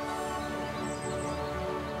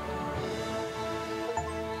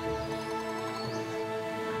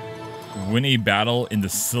 Win a battle in the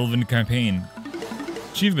Sylvan campaign.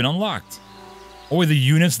 Achievement unlocked. Oh, wait, the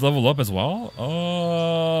units level up as well?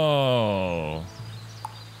 Oh.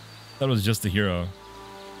 That was just a hero.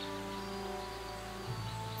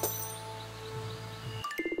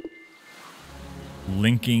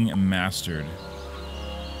 Linking mastered.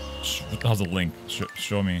 What the hell's a link?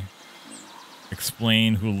 Show me.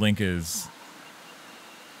 Explain who Link is.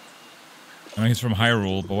 I know he's from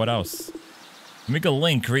Hyrule, but what else? Make a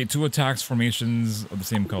link. Create 2 attacks formations of the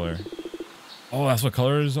same color. Oh, that's what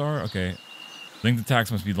colors are? Okay. Linked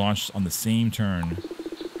attacks must be launched on the same turn.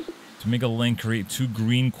 To make a link, create 2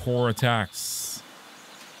 green core attacks.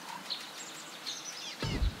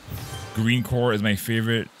 Green core is my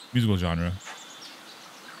favorite musical genre.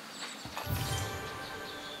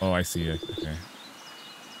 Oh, I see it. Okay.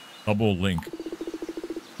 Double link.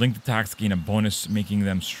 Linked attacks gain a bonus, making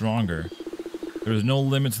them stronger. There is no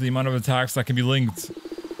limit to the amount of attacks that can be linked.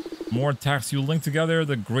 The more attacks you link together,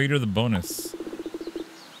 the greater the bonus.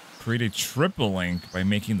 Create a triple link by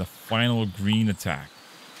making the final green attack.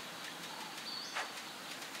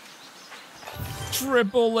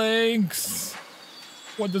 Triple links!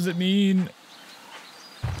 What does it mean?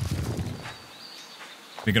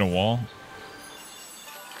 Making a wall?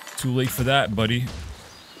 Too late for that, buddy.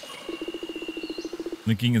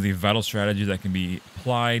 Linking is a vital strategy that can be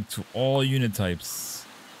applied to all unit types.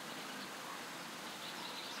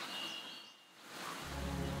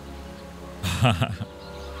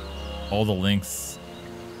 All the links.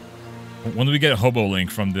 When do we get a Hobo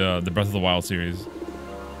Link from the Breath of the Wild series?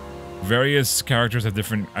 Various characters have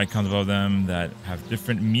different icons above them that have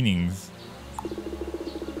different meanings.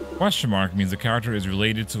 Question mark means the character is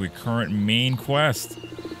related to a current main quest.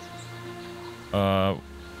 Why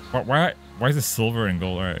is it silver and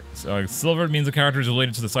gold? Alright. Silver means the character is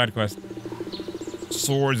related to the side quest.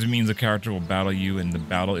 Swords means the character will battle you and the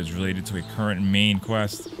battle is related to a current main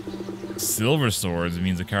quest. Silver swords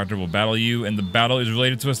means the character will battle you and the battle is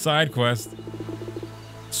related to a side quest.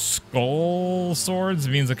 Skull swords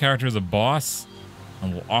means the character is a boss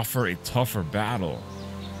and will offer a tougher battle.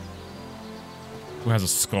 Who has a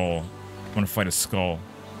skull? I want to fight a skull.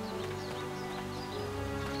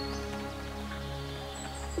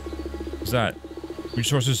 What's that?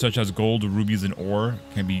 Resources such as gold, rubies, and ore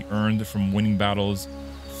can be earned from winning battles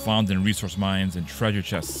found in resource mines and treasure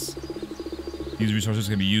chests. These resources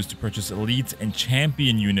can be used to purchase elite and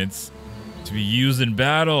champion units to be used in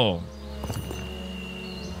battle.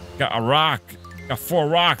 Got a rock. Got 4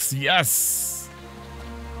 rocks. Yes!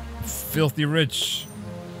 Filthy rich.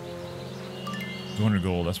 200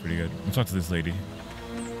 gold. That's pretty good. We'll talk to this lady.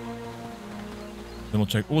 Then we'll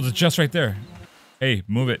check. Oh, there's a chest right there. Hey,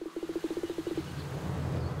 move it.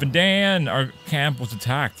 Vandan, our camp was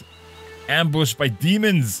attacked. Ambushed by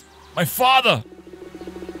demons. My father!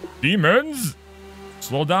 Demons?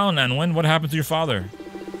 Slow down, Anwen. What happened to your father?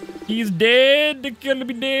 He's dead. They're gonna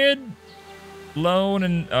be dead. Alone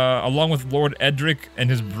and along with Lord Edric and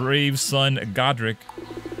his brave son Godric.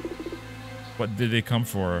 What did they come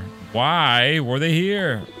for? Why were they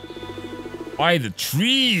here? Why the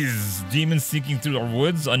trees? Demons sneaking through our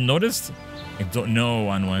woods unnoticed? I don't know,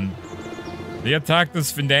 Anwen. They attacked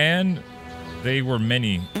us, Findan. They were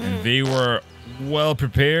many, and they were well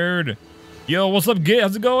prepared. Yo, what's up, Git?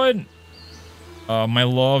 How's it going? My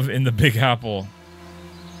love in the Big Apple.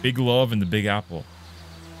 Big love in the Big Apple.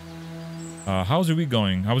 How's your week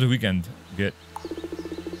going? How was your weekend, Git?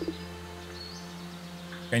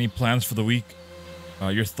 Any plans for the week?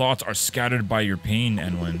 Your thoughts are scattered by your pain,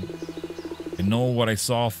 Anwen. I know what I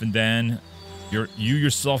saw, Findan. You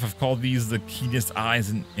yourself have called these the keenest eyes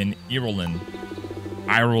in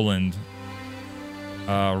Ireland.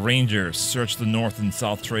 Ranger, search the north and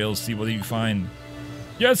south trails, see what you find.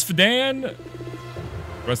 Yes, Findan!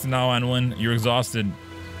 Rest now, Anwen. You're exhausted.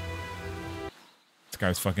 This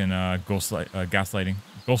guy's fucking gaslighting.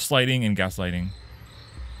 Ghostlighting and gaslighting.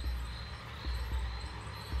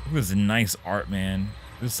 Look at this nice art, man.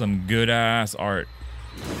 This is some good ass art.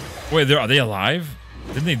 Wait, are they alive?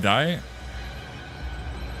 Didn't they die?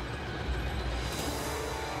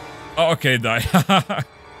 Oh, okay, die.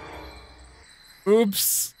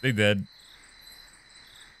 Oops, they dead.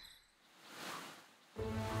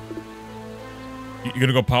 You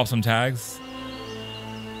gonna go pop some tags?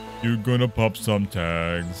 You're gonna pop some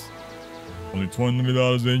tags. Only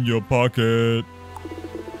 $20 in your pocket.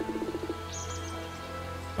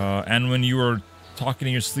 And when you were talking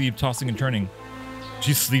in your sleep, tossing and turning.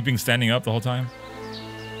 She's sleeping, standing up the whole time.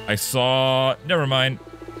 I saw. Never mind.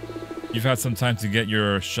 You've had some time to get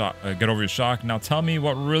your shock, get over your shock. Now tell me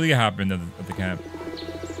what really happened at the camp.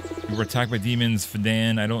 You were attacked by demons,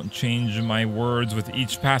 Findan. I don't change my words with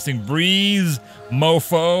each passing breeze,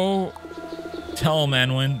 mofo. Tell him,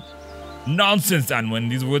 Anwen. Nonsense, Anwen.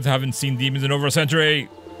 These woods haven't seen demons in over a century.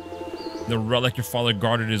 The relic your father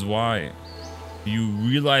guarded is why. Do you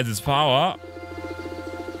realize its power?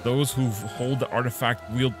 Those who hold the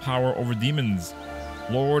artifact wield power over demons.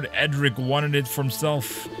 Lord Edric wanted it for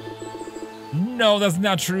himself. No, that's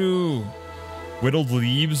not true. Whittled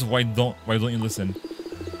leaves? Why don't you listen?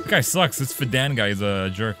 That guy sucks. This Fidan guy is a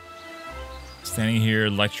jerk. Standing here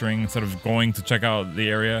lecturing instead of going to check out the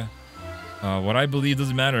area. What I believe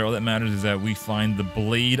doesn't matter. All that matters is that we find the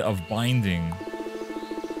Blade of Binding.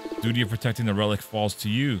 Duty of protecting the relic falls to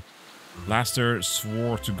you. Laster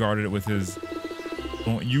swore to guard it with his...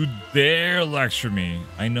 Don't you dare lecture me.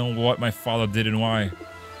 I know what my father did and why.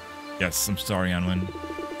 Yes, I'm sorry, Anwin.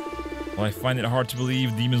 While I find it hard to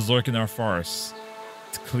believe demons lurk in our forests,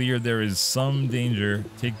 it's clear there is some danger.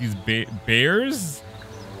 Take these bears?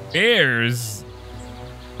 Bears?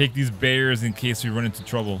 Take these bears in case we run into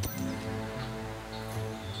trouble.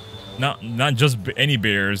 Not just any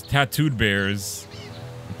bears, tattooed bears.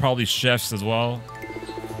 Probably chefs as well.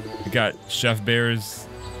 We got chef bears.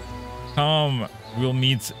 Come, we'll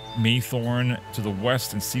meet Maythorn to the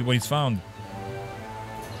west and see what he's found.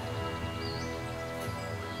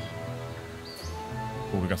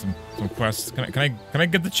 Oh, we got some quests. Can I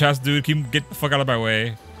get the chest, dude? Can you get the fuck out of my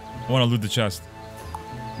way? I want to loot the chest.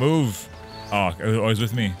 Move. Oh, he's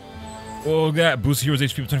with me. Oh, look at that. Boost heroes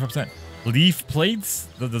HP by 25%. Leaf plates?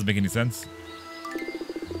 That doesn't make any sense.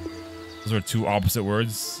 Those are two opposite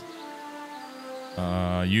words.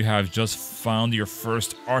 You have just found your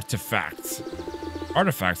first artifact.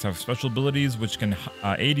 Artifacts have special abilities which can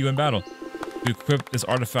aid you in battle. To equip this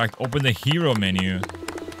artifact, open the hero menu.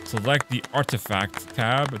 Select the artifact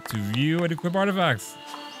tab to view and equip artifacts.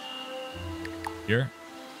 Here.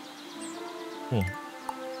 Cool.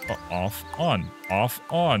 Off, on, off,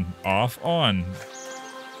 on, off, on.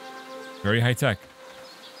 Very high tech.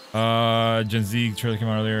 Gen Z trailer came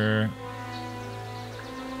out earlier.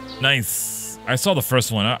 Nice. I saw the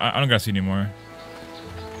first one. I don't gotta see anymore.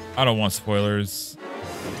 I don't want spoilers.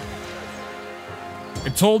 I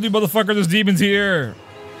told you, motherfucker, there's demons here.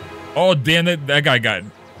 Oh, damn it. That guy got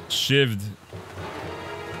shivved.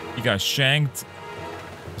 He got shanked.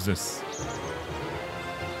 What's this?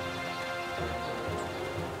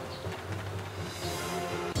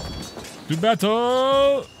 To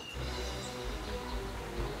battle!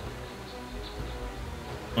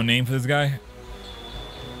 No name for this guy?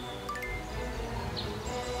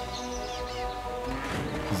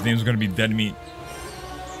 His name's gonna be Dead Meat.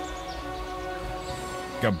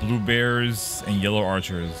 Got blue bears and yellow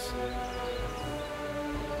archers.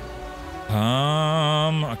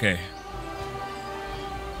 Okay.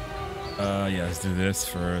 Yeah, let's do this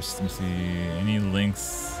first. Let me see. Any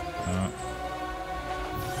links? Do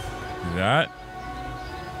that.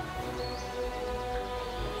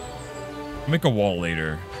 Make a wall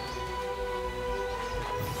later.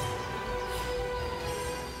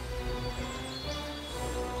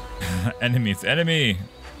 Enemy, it's enemy.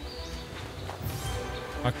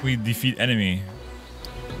 How can we defeat enemy?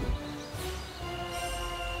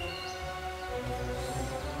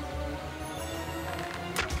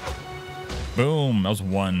 Boom, that was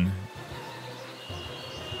one.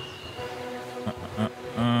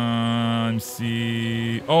 Let's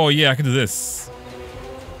see. Oh yeah, I can do this.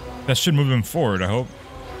 That should move him forward, I hope.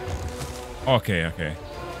 Okay, okay.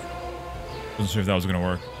 Wasn't sure if that was gonna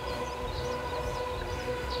work.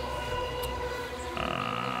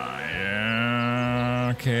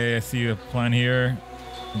 Yeah. Okay, I see a plan here.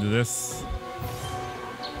 Do this.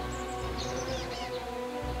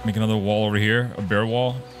 Make another wall over here, a bear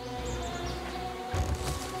wall.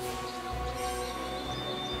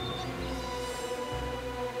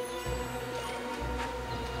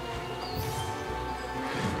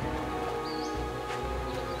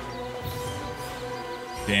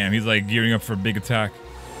 Damn, he's like gearing up for a big attack.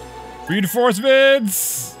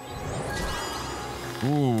 Reinforcements!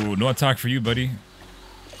 Ooh, no attack for you, buddy.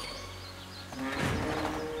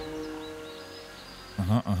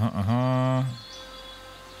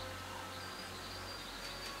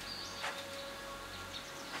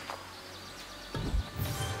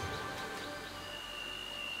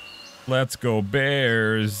 Let's go,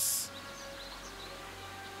 bears.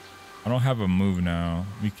 I don't have a move now.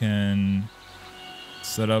 We can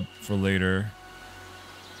set up for later.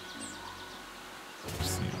 Let's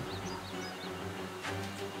see.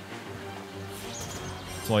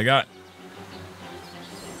 That's all I got.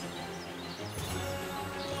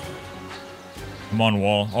 I'm on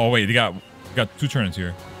wall. Oh wait, they got two turns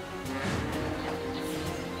here.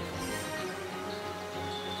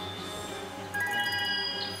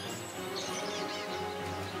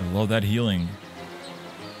 I love that healing.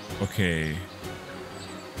 Okay.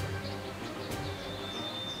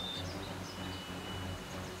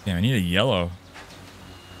 Damn, I need a yellow.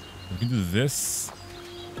 We can do this.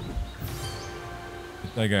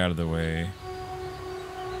 Get that guy out of the way.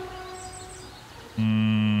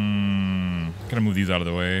 Gotta move these out of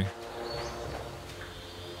the way.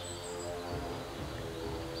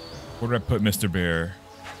 Where did I put Mr. Bear?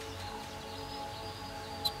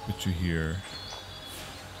 Let's put you here.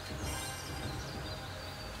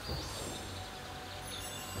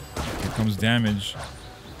 Here comes damage.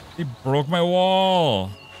 He broke my wall.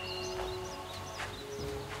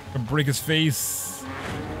 I'm gonna break his face.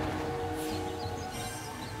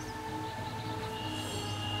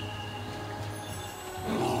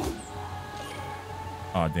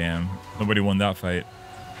 Aw, damn. Nobody won that fight.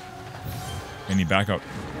 I need backup.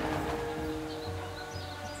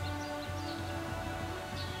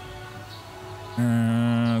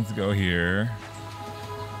 Let's go here.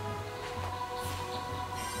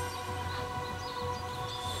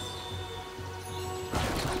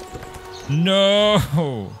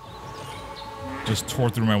 No! Just tore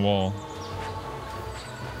through my wall.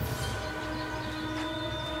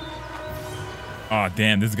 Aw,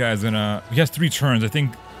 damn, this guy's gonna... He has 3 turns. I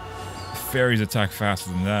think fairies attack faster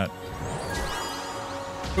than that.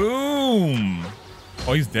 Boom!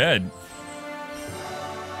 Oh, he's dead.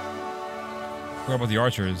 What about the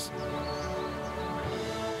archers?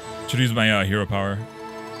 Should use my hero power.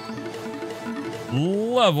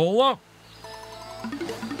 Level up!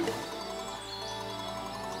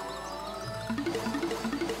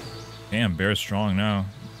 Damn, Bear's strong now.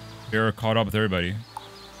 Bear caught up with everybody.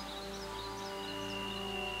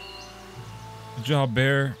 Good job,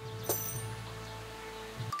 Bear.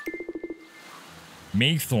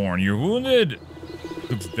 Maythorn, you're wounded.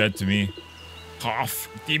 Looks dead to me. Cough.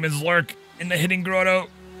 Demons lurk in the hidden grotto.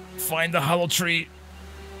 Find the hollow tree.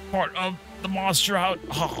 Part of the monster out.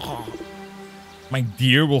 My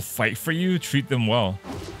deer will fight for you. Treat them well.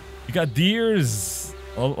 You got deers.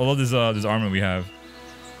 I love this armor we have.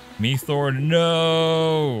 Maythorn,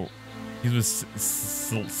 no. He's with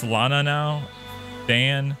Solana now.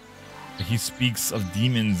 Dan. He speaks of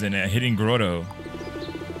demons in a hidden grotto.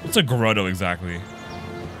 What's a grotto exactly?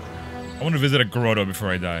 I want to visit a grotto before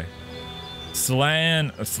I die.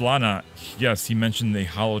 Solana, yes, he mentioned the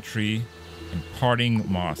hollow tree and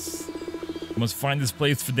parting moss. I must find this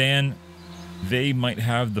place for Dan. They might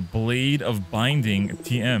have the blade of binding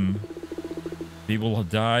TM. They will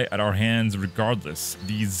die at our hands regardless.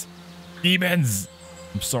 These demons.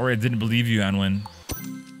 I'm sorry I didn't believe you, Anwen.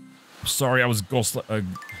 I'm sorry I was I'm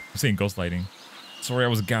saying ghostlighting. Sorry I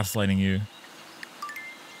was gaslighting you.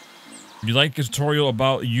 Would you like a tutorial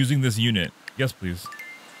about using this unit? Yes, please.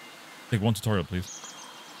 Take one tutorial, please.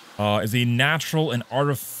 Is a natural and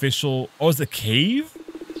artificial... Oh, it's a cave?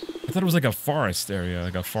 I thought it was like a forest area,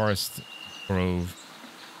 like a forest grove.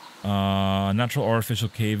 Natural artificial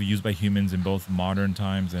cave used by humans in both modern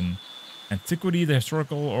times and antiquity, the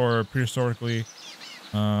historical or prehistorically.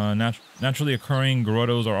 Naturally occurring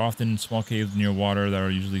grottos are often small caves near water that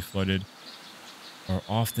are usually flooded or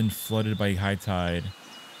often flooded by high tide.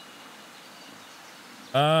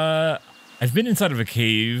 I've been inside of a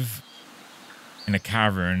cave in a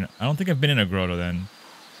cavern. I don't think I've been in a grotto then.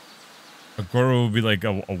 A grotto would be like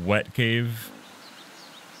a wet cave.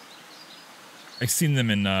 I've seen them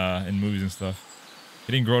in movies and stuff.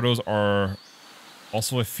 Hidden grottos are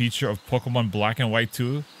also a feature of Pokemon Black and White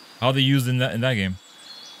 2. How are they used in that game?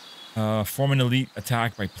 Form an elite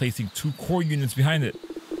attack by placing 2 core units behind it.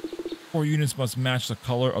 Core units must match the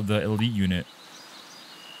color of the elite unit.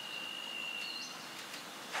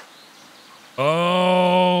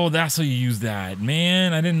 Oh, that's how you use that.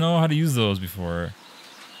 Man, I didn't know how to use those before.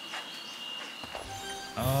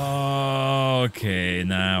 Oh, okay,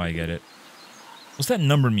 now I get it. What's that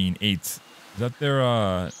number mean? 8. Is that their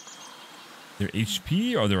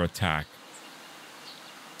HP or their attack?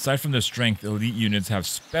 Aside from their strength, elite units have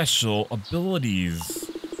special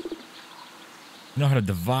abilities. You know how to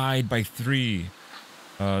divide by 3.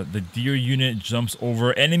 The deer unit jumps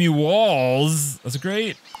over enemy walls. That's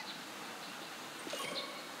great.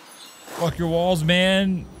 Fuck your walls,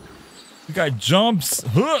 man. We got jumps.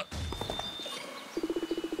 Huh.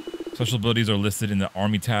 Special abilities are listed in the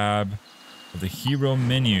army tab of the hero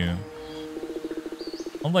menu.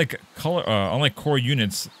 Unlike core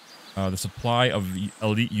units, the supply of the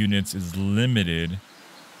elite units is limited.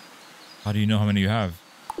 How do you know how many you have?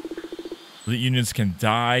 Elite units can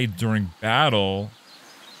die during battle.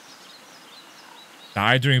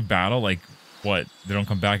 Die during battle? Like, what? They don't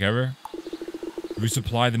come back ever?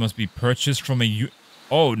 Resupply, they must be purchased from a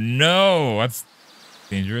Oh, no! That's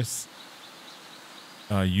dangerous.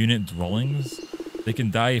 Unit dwellings. They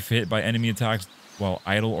can die if hit by enemy attacks while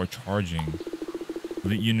idle or charging.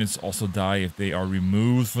 Elite units also die if they are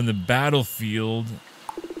removed from the battlefield.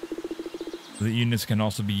 Elite units can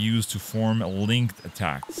also be used to form linked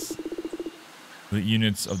attacks. The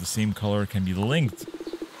units of the same color can be linked.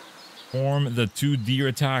 Form the 2 deer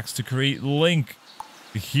attacks to create Link,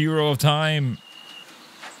 the hero of time.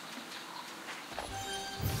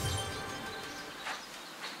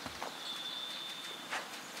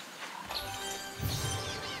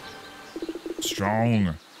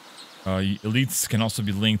 Strong. Elites can also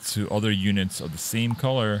be linked to other units of the same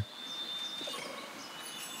color.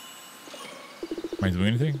 Am I doing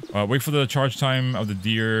anything? Wait for the charge time of the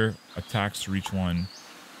deer attacks to reach 1.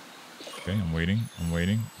 Okay, I'm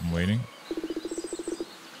waiting.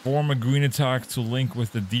 Form a green attack to link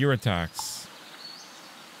with the deer attacks.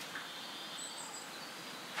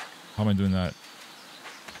 How am I doing that?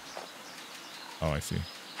 Oh, I see.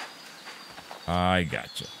 I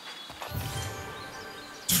gotcha.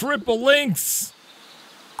 Triple links!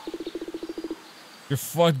 You're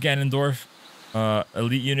fucked, Ganondorf.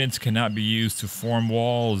 Elite units cannot be used to form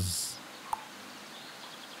walls.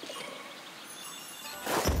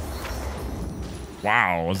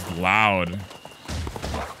 Wow, it was loud.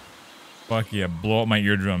 Fuck yeah, blow up my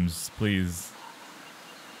eardrums, please.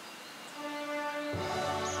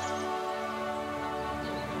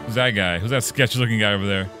 Who's that guy? Who's that sketchy looking guy over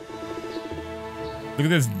there? Look at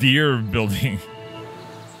this deer building.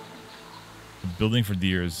 Building for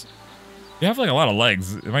deers. They have like a lot of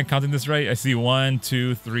legs. Am I counting this right? I see 1,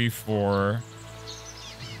 2, 3, 4.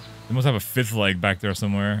 They must have a 5th leg back there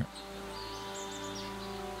somewhere.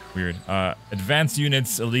 Weird. Advanced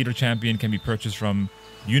units, elite or champion, can be purchased from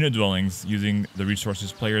unit dwellings using the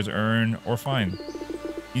resources players earn or find.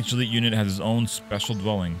 Each elite unit has its own special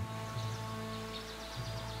dwelling.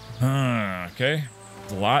 Okay.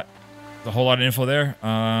 It's a lot. There's a whole lot of info there.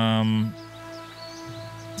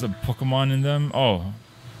 There's a Pokemon in them. Oh.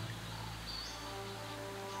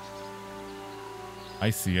 I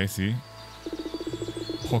see.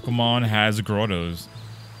 Pokemon has grottos.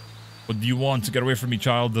 What do you want to get away from me,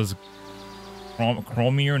 child? Does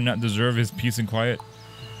Chromir not deserve his peace and quiet?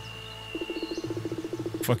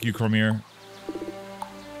 Fuck you, Chromir.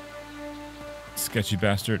 Sketchy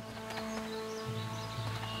bastard.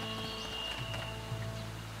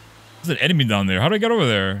 There's an enemy down there. How do I get over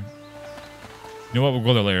there? You know what? We'll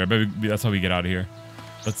go there later. I bet that's how we get out of here.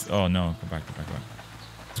 Let's... Oh, no. Go back.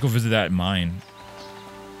 Let's go visit that mine.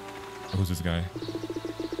 Oh, who's this guy?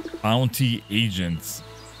 Bounty agents.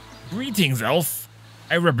 Greetings, elf.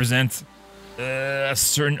 I represent a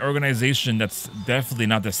certain organization that's definitely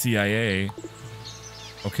not the CIA.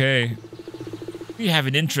 Okay. We have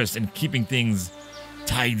an interest in keeping things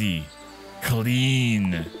tidy,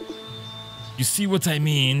 clean. You see what I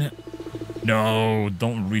mean? No,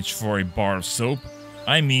 don't reach for a bar of soap.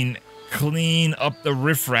 I mean, clean up the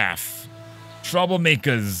riffraff.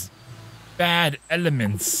 Troublemakers. Bad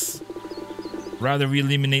elements. Rather, we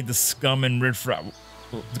eliminate the scum and riffraff.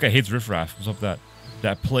 This guy hates riffraff. What's up with that?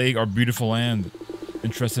 That plague our beautiful land.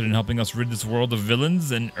 Interested in helping us rid this world of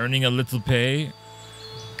villains and earning a little pay?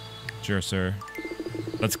 Sure, sir.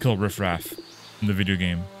 Let's kill riffraff in the video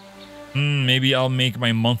game. Maybe I'll make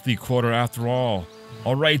my monthly quota after all.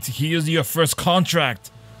 Alright, here's your first contract,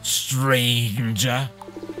 stranger.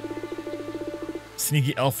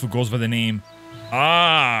 Sneaky elf who goes by the name...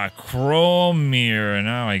 Chromir.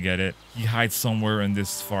 Now I get it. He hides somewhere in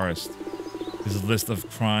this forest. His list of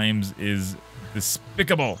crimes is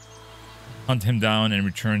despicable. Hunt him down and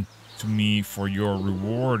return to me for your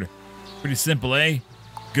reward. Pretty simple, eh?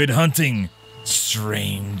 Good hunting,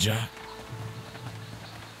 stranger.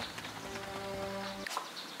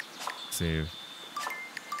 Save.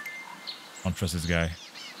 I don't trust this guy.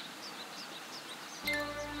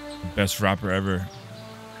 The best rapper ever.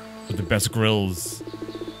 With the best grills.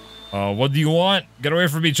 What do you want? Get away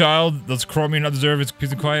from me, child. Does Chromia not deserve its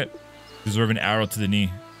peace and quiet? Deserve an arrow to the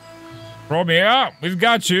knee. Chromia, we've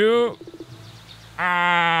got you.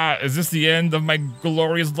 Is this the end of my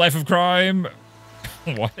glorious life of crime?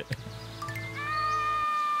 What?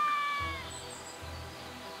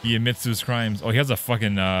 He admits to his crimes. Oh, he has a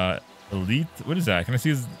fucking elite? What is that? Can I see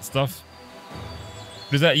his stuff?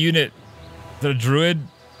 What is that unit? Is that a druid?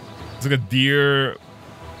 It's like a deer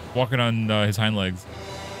walking on his hind legs.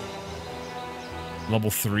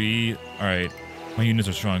 Level 3. Alright. My units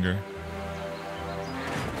are stronger.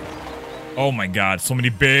 Oh my god. So many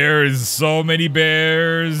bears. So many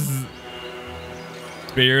bears.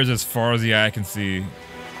 Bears as far as the eye can see.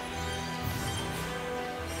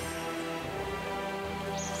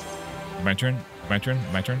 My turn? My turn?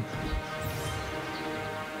 My turn?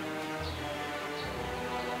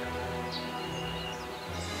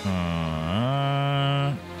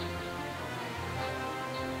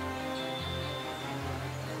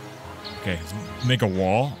 Okay, let's make a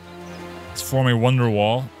wall. Let's form a wonder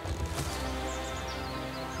wall.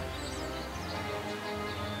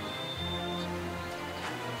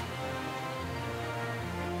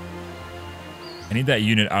 I need that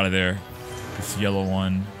unit out of there. This yellow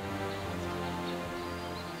one.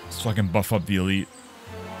 So I can buff up the elite.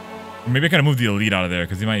 Maybe I gotta move the elite out of there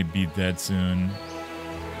because he might be dead soon.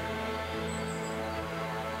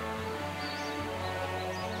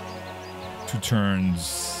 Two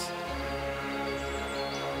turns.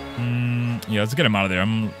 Yeah, let's get him out of there.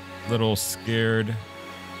 I'm a little scared.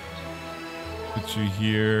 Put you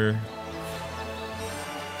here.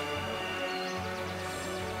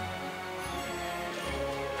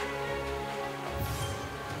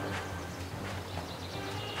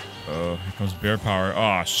 Oh, here comes bear power.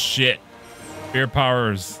 Oh, shit. Bear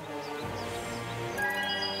powers.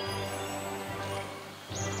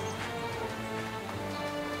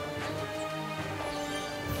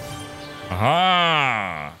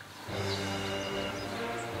 Aha!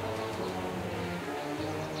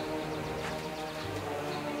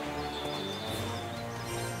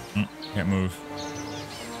 Can't move.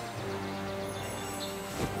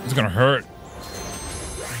 It's gonna hurt.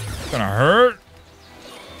 It's gonna hurt.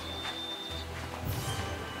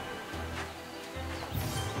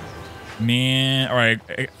 Man, all right.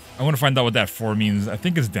 I want to find out what that 4 means. I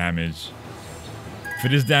think it's damage. If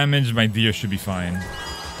it is damage, my deer should be fine.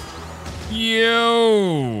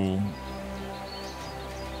 Yo!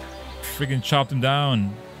 Freaking chopped him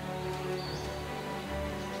down.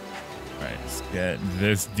 Alright, let's get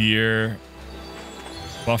this deer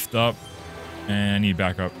buffed up. And I need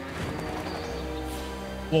backup.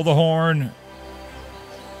 Blow the horn.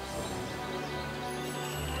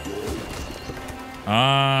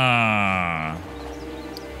 Ah.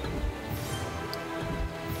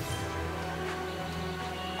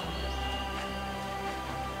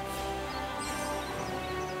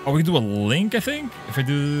 Oh, we can do a link, I think? If I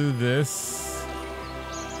do this.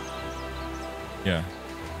 Yeah.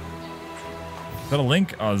 Is that a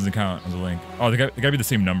link? Oh, it doesn't count as a link. Oh, they gotta be the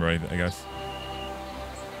same number, I guess.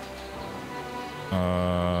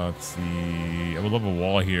 Let's see. I would love a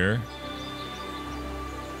wall here.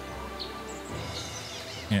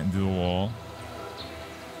 Can't do a wall.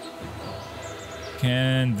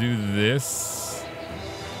 Can do this.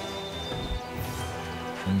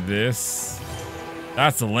 And this.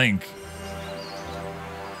 That's a link.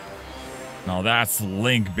 No, that's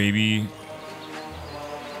link, baby.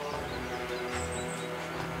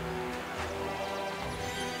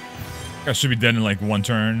 I should be dead in like 1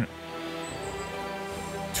 turn.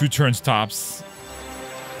 2 turns tops.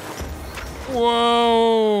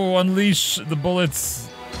 Whoa! Unleash the bullets.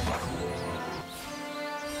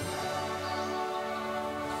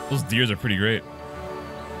 Those deers are pretty great.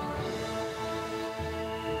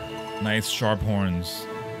 Nice sharp horns.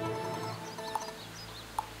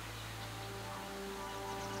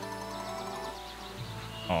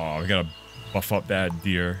 Oh, we gotta buff up that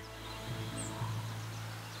deer.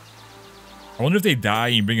 I wonder if they die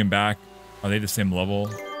and you bring them back. Are they the same level?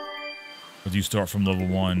 Or do you start from level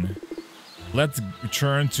 1? Let's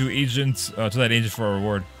return to that agent for a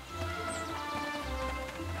reward.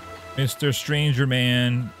 Mr. Stranger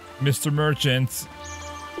Man, Mr. Merchant.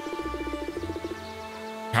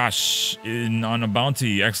 Gosh, on a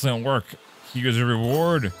bounty. Excellent work. Here's a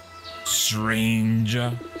reward. Strange.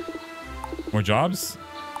 More jobs?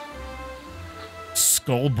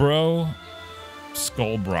 Skullbro.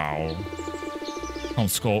 Skullbrow. Oh,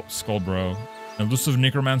 Skullbro. Elusive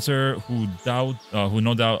necromancer who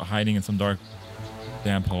no doubt hiding in some dark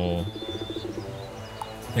damp hole.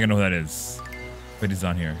 I think I know who that is. But he's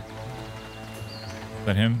on here. Is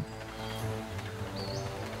that him?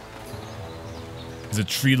 Is a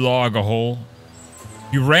tree log a hole?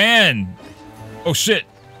 He ran! Oh shit!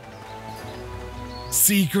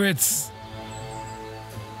 Secrets!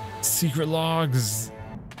 Secret logs!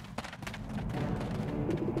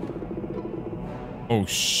 Oh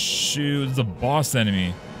shoot, it's a boss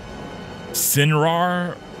enemy.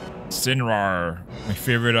 Sinrar? Sinrar. My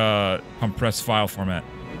favorite compressed file format.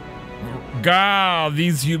 God,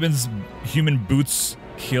 these human boots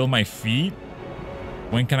kill my feet?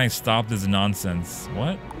 When can I stop this nonsense?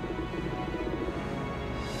 What?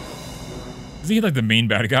 Is he like the main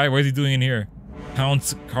bad guy? What is he doing in here?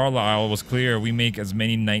 Count Carlisle was clear. We make as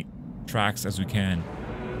many night tracks as we can.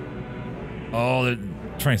 Oh, they're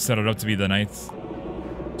trying to set it up to be the knights.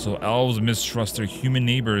 So elves mistrust their human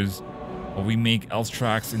neighbors, while we make elf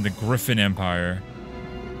tracks in the Griffin Empire.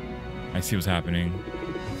 I see what's happening.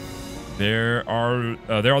 There are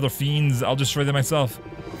the fiends. I'll destroy them myself.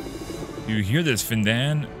 You hear this,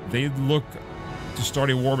 Findan? They look to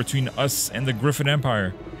start a war between us and the Griffin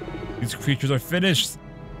Empire. These creatures are finished.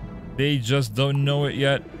 They just don't know it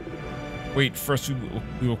yet. Wait, first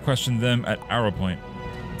we will question them at Arrow Point.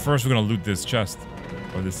 First, we're gonna loot this chest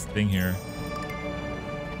or this thing here.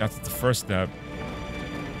 That's the first step.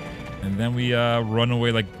 And then we run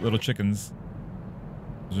away like little chickens.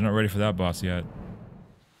 We're not ready for that boss yet.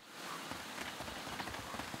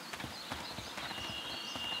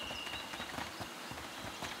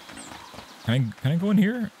 Can I go in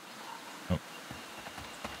here? Oh.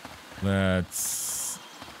 Let's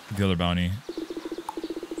the other bounty.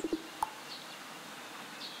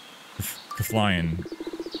 Flying.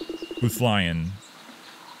 Who's flying?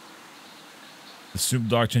 The Soup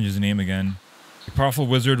Dog changes his name again. A powerful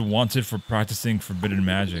wizard wanted for practicing forbidden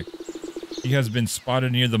magic. He has been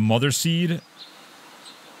spotted near the Mother Seed,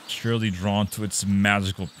 surely drawn to its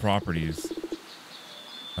magical properties.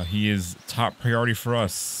 He is top priority for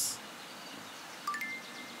us.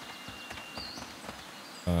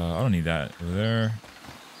 I don't need that over there.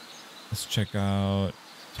 Let's check out.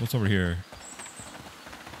 So what's over here?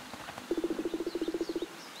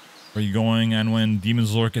 Where are you going, Anwen?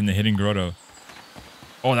 Demons lurk in the hidden grotto.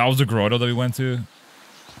 Oh, that was the grotto that we went to?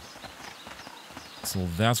 So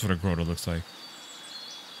that's what a grotto looks like.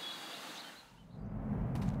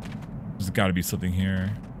 There's got to be something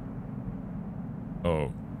here.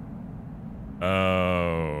 Oh.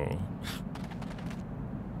 Oh.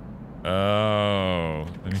 Oh.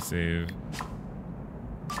 Let me save.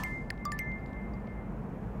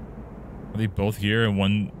 Are they both here in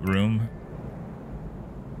one room?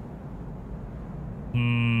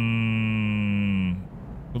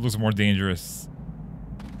 Who looks more dangerous?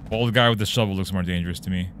 Well, the guy with the shovel looks more dangerous to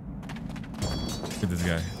me. Look at this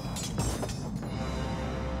guy.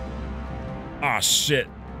 Ah, shit.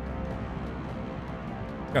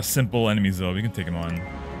 Got simple enemies though. We can take him on.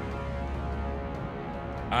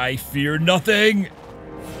 I fear nothing.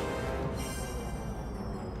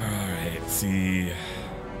 All right, let's see.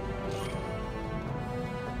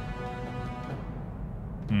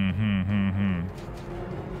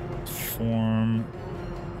 Form.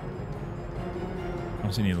 I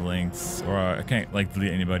don't see any links, or I can't like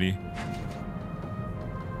delete anybody.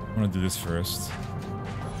 I'm gonna do this first.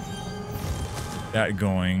 That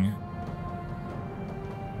going.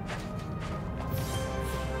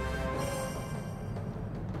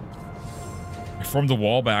 I formed the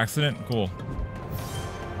wall by accident. Cool.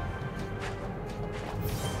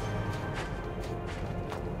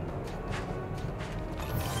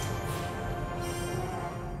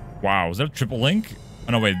 Wow, was that a triple link?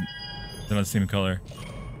 Oh no, wait. They're not the same color.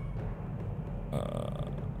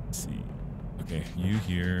 Let's see. Okay, you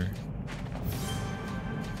here.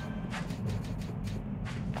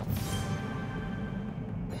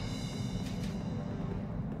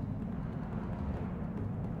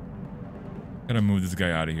 Gotta move this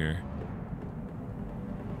guy out of here.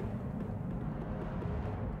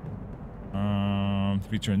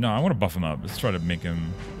 Feature. No, I want to buff him up. Let's try to make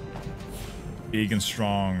him big and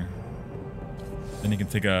strong. Then he can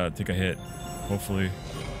take a hit, hopefully.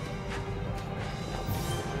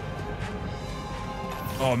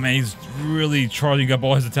 Oh man, he's really charging up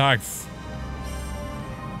all his attacks.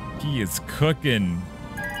 He is cooking.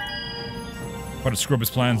 About to screw up his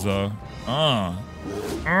plans though.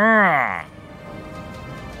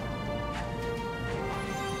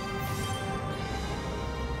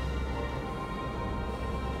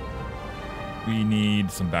 We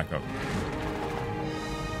need some backup.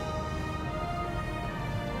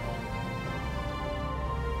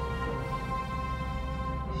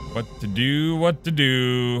 What to do, what to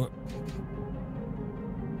do.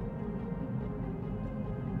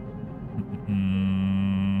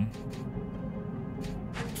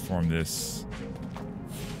 Form this.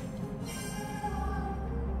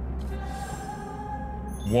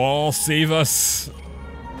 Wall, save us.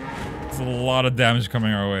 There's a lot of damage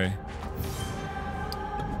coming our way.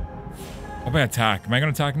 How about attack? Am I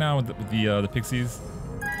gonna attack now with the pixies?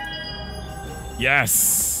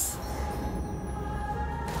 Yes!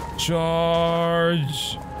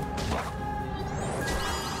 Charge!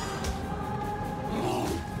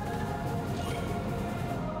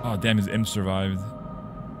 Oh damn, his imp survived.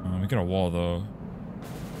 We got a wall though.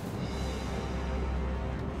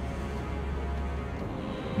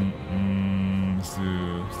 Let's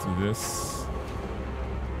do this.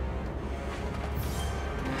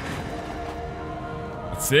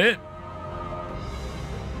 That's it.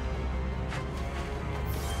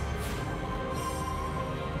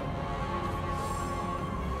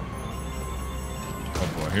 Oh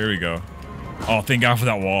boy, here we go. Oh, thank God for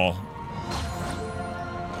that wall.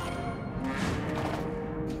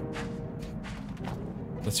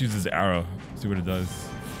 Let's use this arrow. See what it does.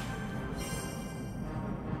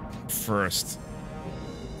 First.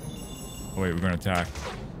 Oh wait, we're gonna attack.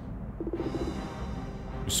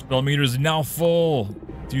 Your spell meter is now full.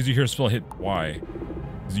 To use your spell, hit Y.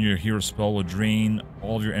 Using your hero spell will drain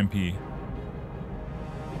all of your MP.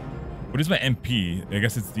 What is my MP? I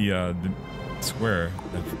guess it's the square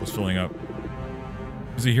that was filling up.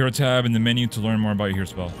 Use the hero tab in the menu to learn more about your hero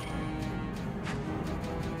spell.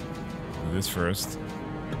 Do this first.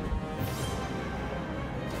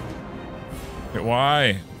 Wait,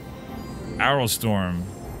 why? Arrow Storm.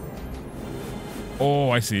 Oh,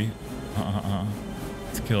 I see.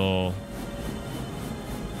 Let's kill.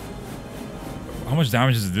 How much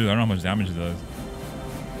damage does it do? I don't know how much damage it does.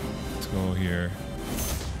 Let's go here.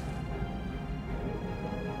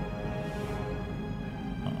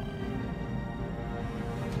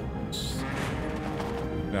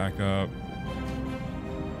 Back up.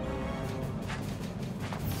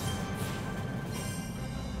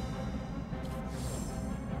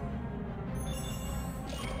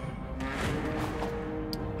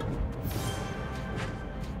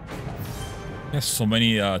 Yes, so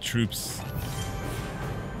many troops.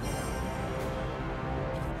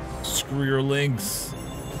 Screw your links.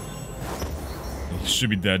 He should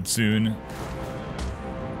be dead soon.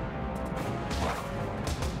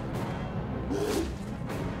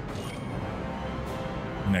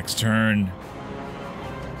 Next turn.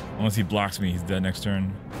 Unless he blocks me, he's dead next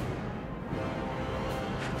turn.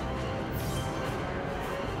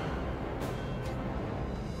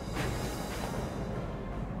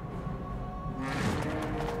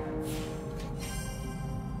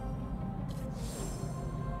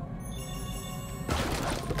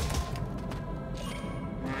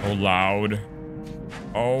 Oh, loud.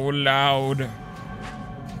 Oh, loud.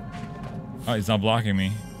 Oh, he's not blocking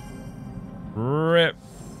me. Rip.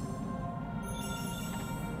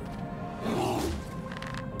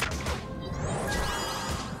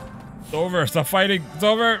 It's over. Stop fighting. It's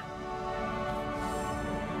over.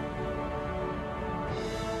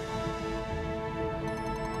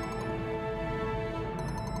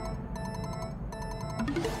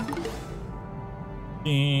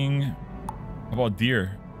 Ding. How about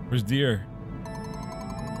deer? Where's deer?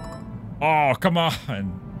 Oh, come on.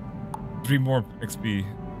 3 more XP.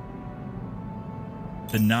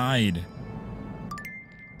 Denied.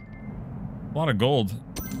 A lot of gold.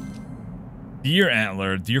 Deer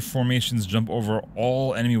antler. Deer formations jump over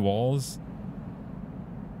all enemy walls.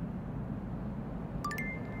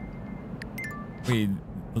 Wait,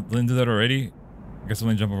 didn't do that already? I guess I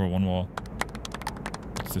only jump over one wall.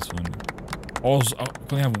 What's this one? Oh, so I can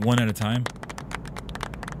only have one at a time.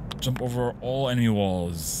 Jump over all enemy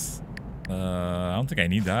walls. I don't think I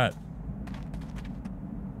need that.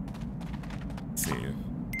 Let's see.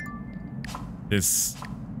 This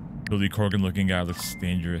Billy Corgan looking guy looks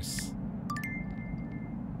dangerous.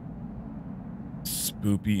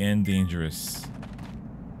 Spoopy and dangerous.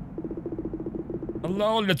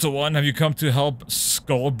 Hello, little one. Have you come to help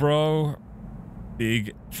Skullbro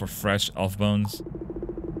dig for fresh elf bones?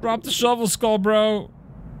 Drop the shovel, Skullbro.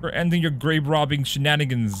 We're ending your grave robbing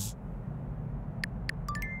shenanigans.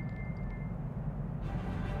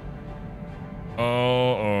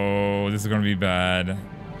 Oh, this is gonna be bad.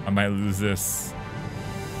 I might lose this.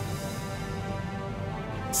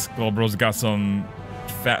 Skullbro's got some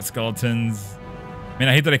fat skeletons. Man,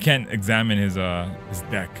 I hate that I can't examine his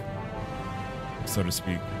deck, so to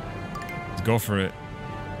speak. Let's go for it.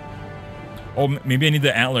 Oh, maybe I need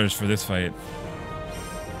the antlers for this fight.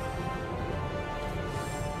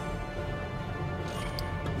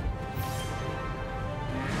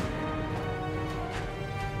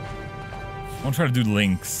 I want to try to do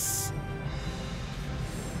links.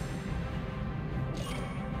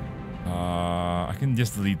 I can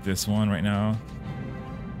just delete this one right now.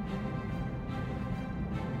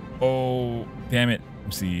 Oh, damn it.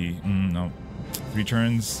 Let's see. No. 3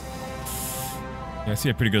 turns. Yeah, I see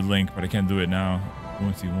a pretty good link, but I can't do it now.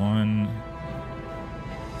 Let's see. 1,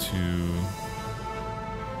 2.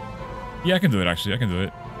 Yeah, I can do it actually. I can do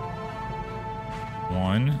it.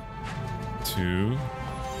 1, 2,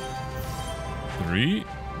 3.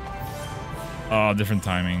 Oh, different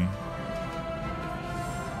timing.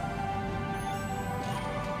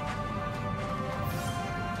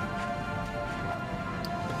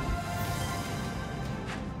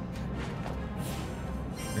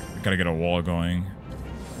 Gotta get a wall going.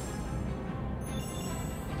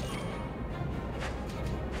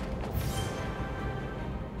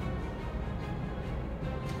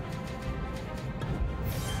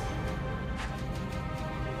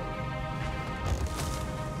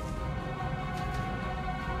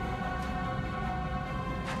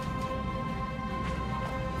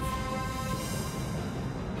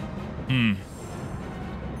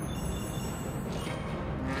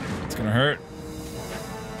 It's gonna hurt.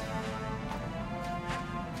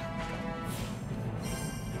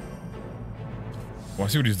 Oh, I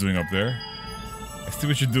see what he's doing up there. I see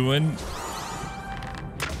what you're doing.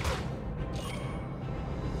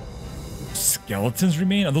 Skeletons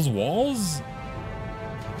remain on those walls?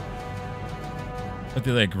 But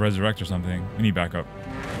they like resurrect or something. We need backup.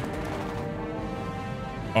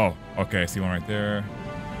 Oh, okay. I see one right there.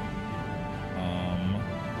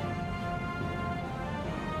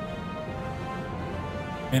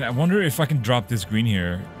 And I wonder if I can drop this green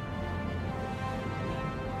here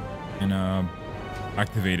and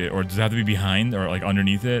activate it, or does it have to be behind or like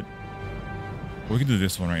underneath it? We can do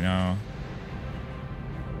this one right now.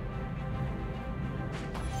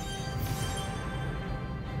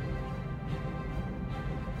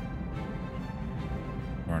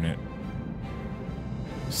 Darn it.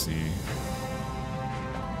 Let's see.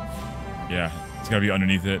 Yeah, it's gotta be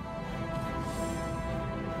underneath it.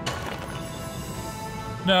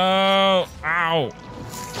 No! Ow!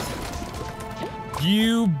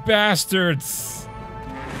 You bastards!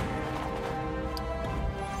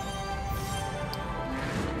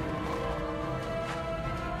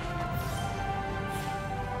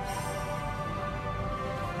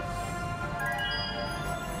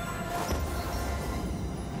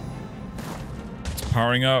 It's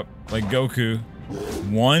powering up like Goku.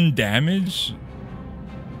 1 damage?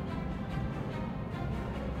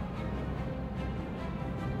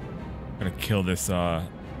 Gotta kill this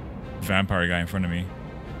vampire guy in front of me.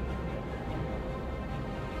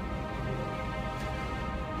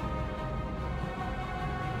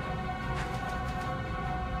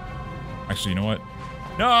 Actually, you know what?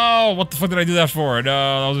 No! What the fuck did I do that for? No,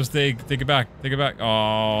 I'll just take it back. Take it back.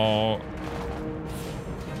 Oh.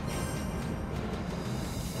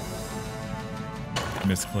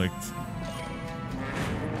 Misclicked.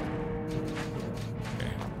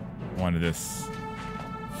 Okay. Wanted this.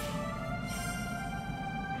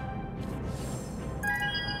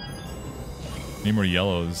 Need more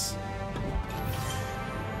yellows.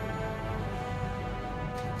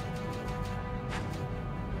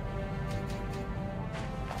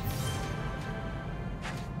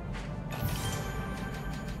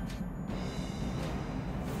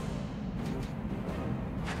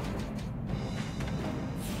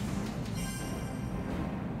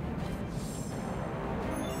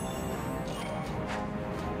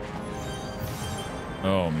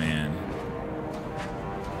 Oh man.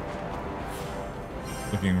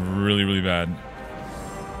 Looking really, really bad.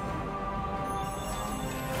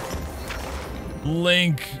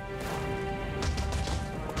 Link.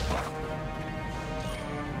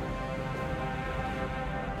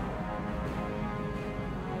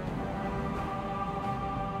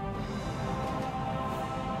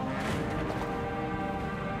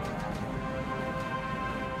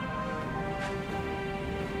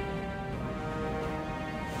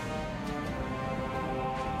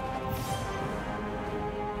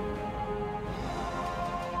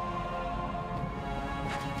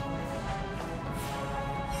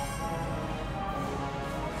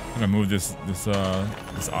 I'm gonna move this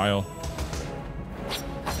aisle.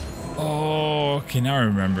 Oh, okay, now I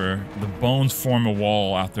remember. The bones form a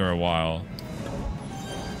wall after a while.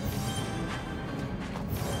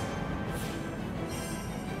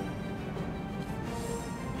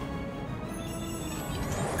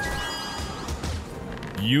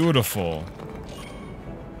 Beautiful.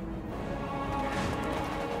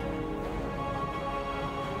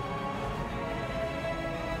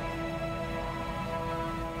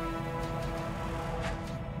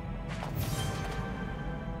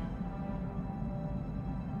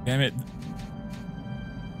 Damn it.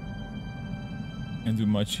 Can't do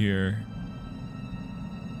much here.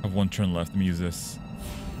 I have 1 turn left. Let me use this.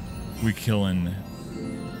 We killing.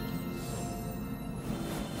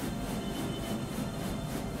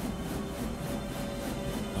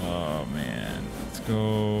 Oh man. Let's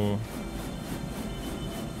go.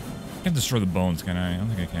 I can't destroy the bones, can I? I don't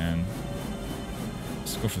think I can.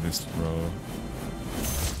 Let's go for this row.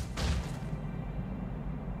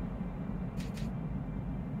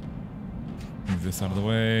 Move this out of the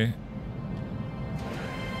way.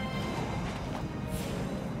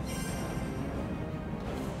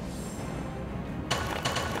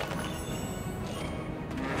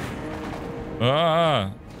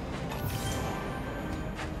 Ah!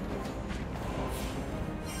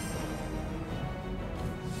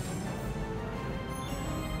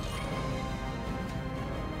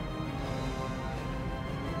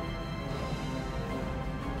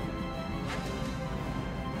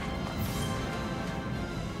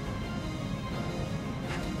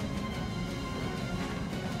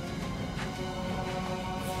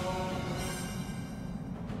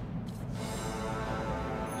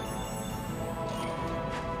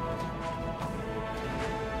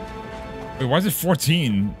 Wait, why is it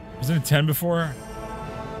 14? Wasn't it 10 before?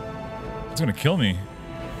 It's gonna kill me.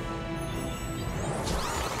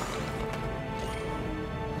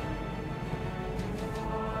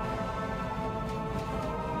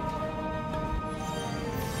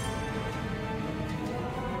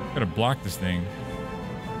 Gotta block this thing.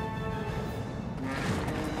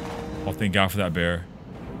 Oh, thank God for that bear.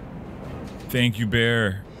 Thank you,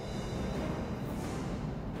 bear.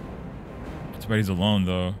 Too bad he's alone,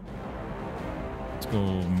 though. Let's go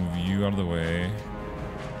move you out of the way.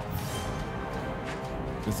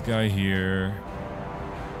 This guy here.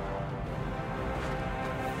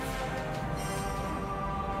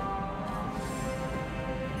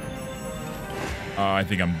 I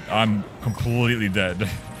think I'm completely dead.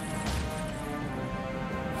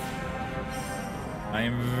 I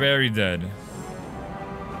am very dead.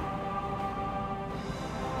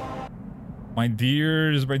 My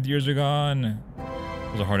deers are gone.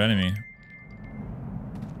 That was a hard enemy.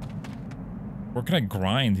 Where can I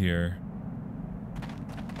grind here?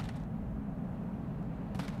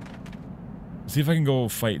 See if I can go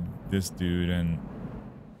fight this dude and...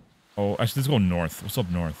 Oh, actually, let's go north. What's up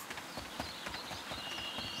north?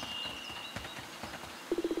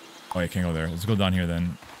 Oh, I can't go there. Let's go down here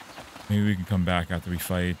then. Maybe we can come back after we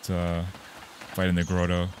fight in the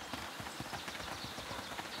grotto.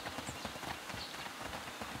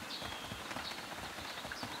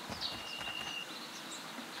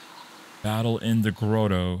 Battle in the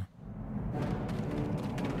grotto.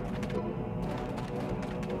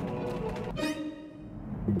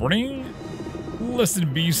 Bring.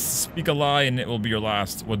 Listen, beast, speak a lie and it will be your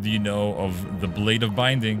last. What do you know of the Blade of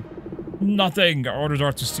Binding? Nothing. Our orders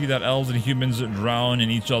are to see that elves and humans drown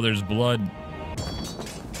in each other's blood.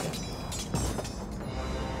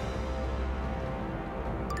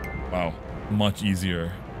 Wow. Much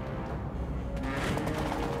easier.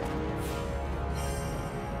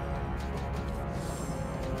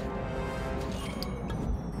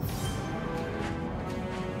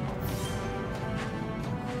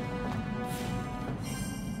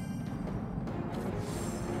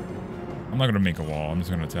 I'm not gonna make a wall. I'm just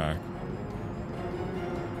gonna attack.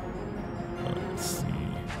 Let's see.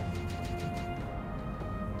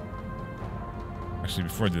 Actually,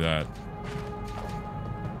 before I do that,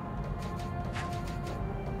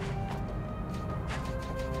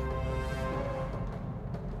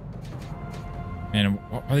 man,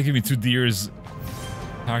 why are they giving me two deers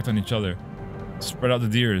packed on each other? Spread out the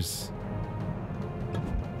deers.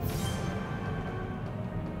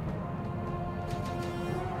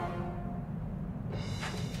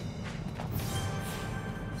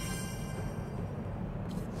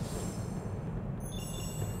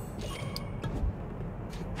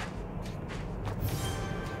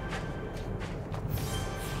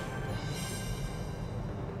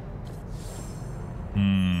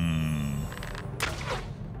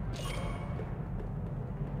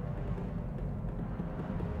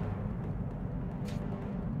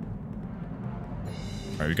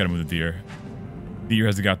 Alright, we gotta move the deer. Deer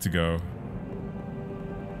has got to go.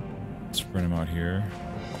 Spread him out here.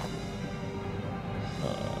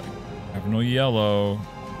 I have no yellow.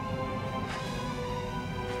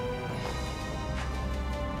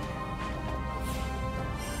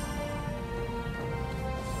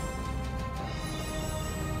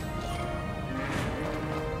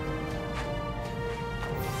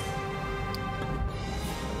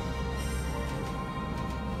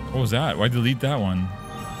 What was that? Why delete that one?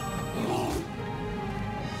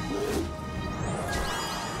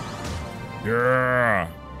 Yeah.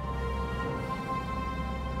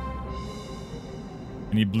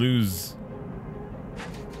 I need blues.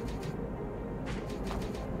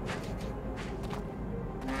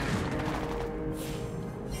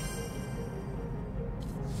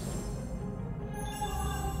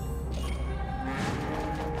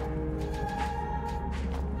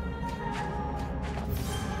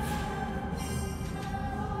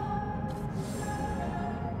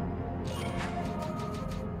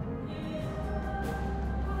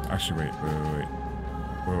 Actually, wait.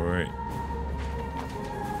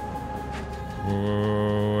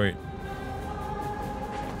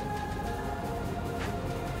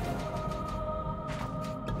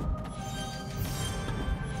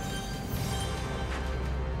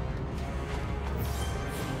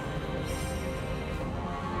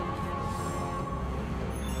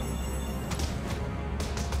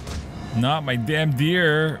 Not my damn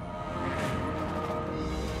deer.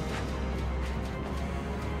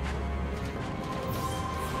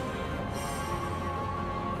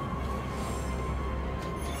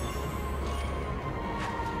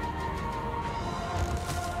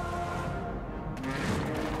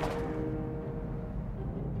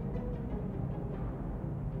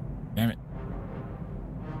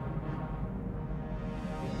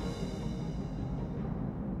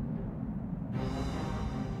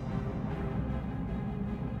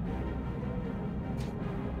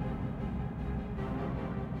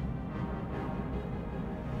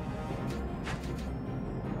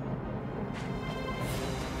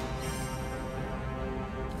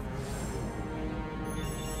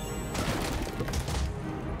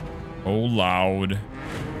 Oh, loud.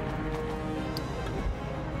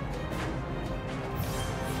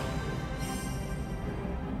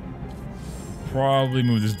 Probably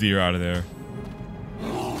move this deer out of there.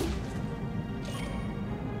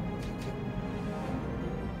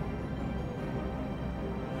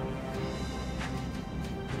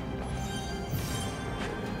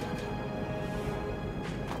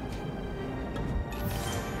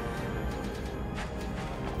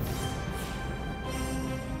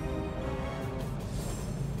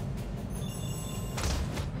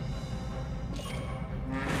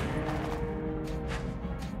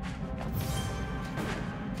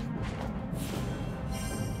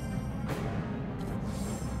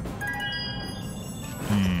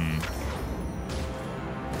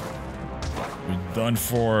 Done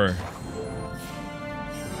for.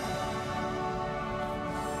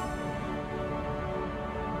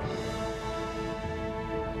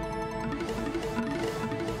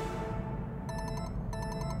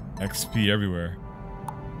 XP everywhere.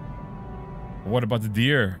 What about the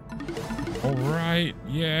deer? All right,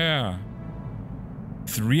 yeah.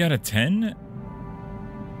 3 out of 10?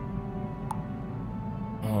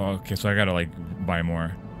 Oh, okay, so I gotta like buy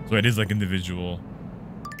more. So it is like individual.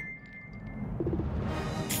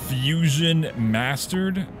 Fusion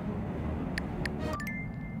mastered?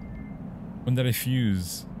 When did I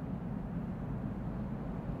fuse?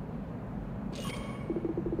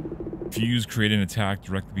 Fuse, create an attack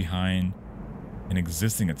directly behind an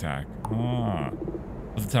existing attack. Ah.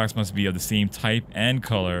 Both attacks must be of the same type and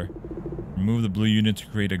color. Remove the blue unit to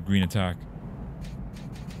create a green attack.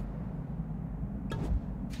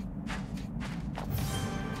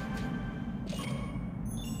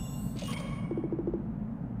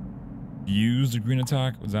 Use the green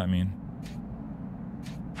attack? What does that mean?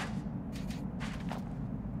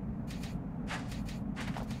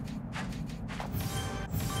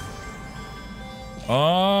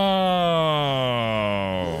 Oh.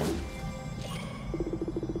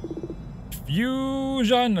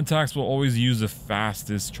 Fusion attacks will always use the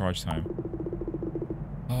fastest charge time.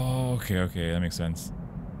 Oh, okay, that makes sense.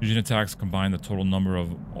 Fusion attacks combine the total number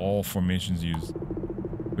of all formations used.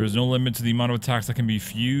 There is no limit to the amount of attacks that can be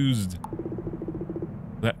fused.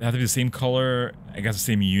 That have to be the same color, I guess the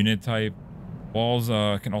same unit type. Walls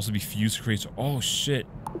can also be fused to create. Oh shit!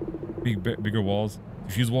 Bigger walls.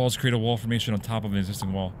 Fuse walls create a wall formation on top of an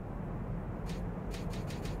existing wall.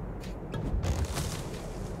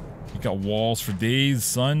 You got walls for days,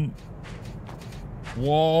 son.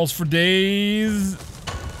 Walls for days.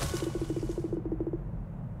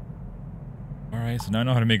 All right, so now I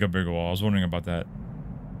know how to make a bigger wall. I was wondering about that.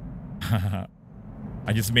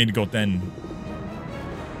 I just made Gotenks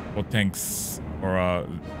or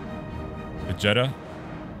Vegeta.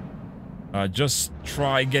 Just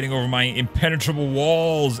try getting over my impenetrable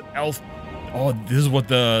walls, elf. Oh, this is what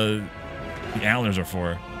the antlers are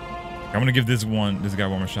for. I'm gonna give this guy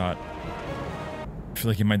one more shot. I feel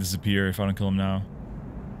like he might disappear if I don't kill him now.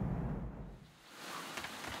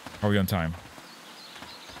 Are we on time?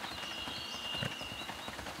 Right.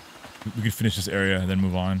 We could finish this area and then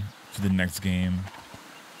move on to the next game.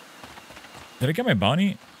 Did I get my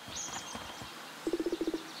bounty?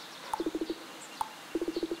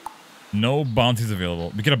 No bounties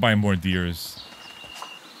available. We gotta buy more deers.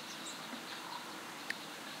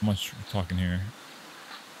 How much we're talking here?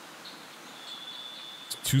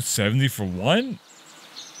 It's 270 for one?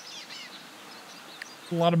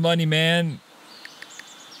 A lot of money, man.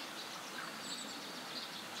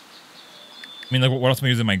 I mean, like, what else am I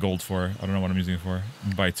using my gold for? I don't know what I'm using it for. I'm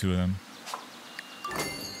gonna buy 2 of them.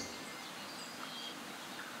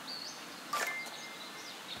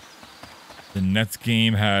 The next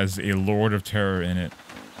game has a Lord of Terror in it.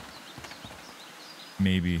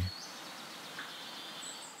 Maybe.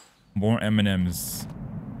 More M&Ms.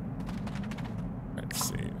 Let's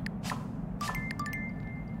save.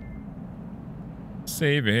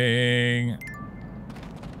 Saving.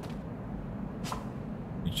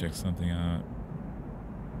 Let me check something out.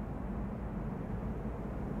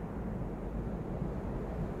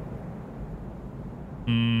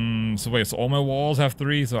 So wait, so all my walls have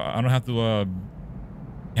 3, so I don't have to,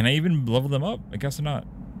 can I even level them up? I guess not.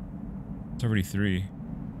 It's already 3.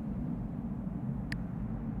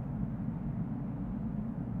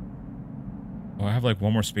 Oh, I have like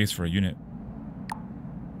 1 more space for a unit.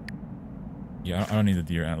 Yeah, I don't need the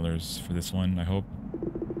deer antlers for this one, I hope.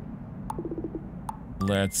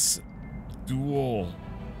 Let's duel.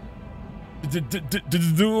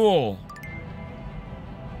 Duel.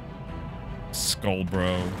 Skull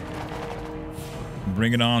bro.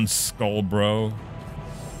 Bring it on, skull bro.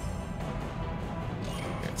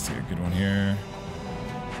 Okay, let's see a good one here.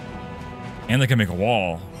 And they can make a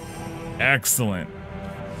wall. Excellent.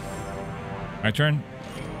 My turn?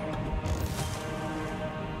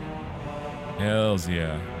 Hells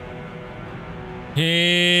yeah.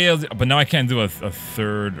 Hells yeah. But now I can't do a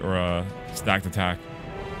third or a stacked attack.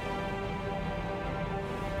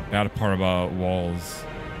 Bad part about walls.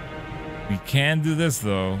 We can do this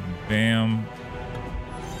though. Bam.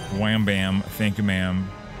 Wham bam. Thank you, ma'am.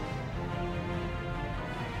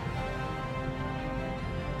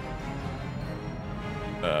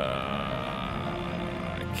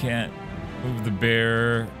 I can't move the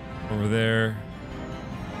bear over there.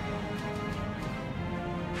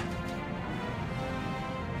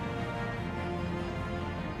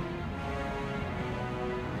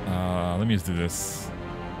 Let me just do this.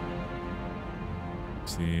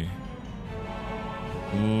 Let's see.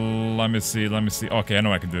 Let me see. Let me see. Okay, I know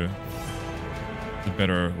what I can do. It's a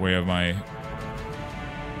better way of my...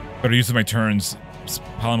 better use of my turns. Just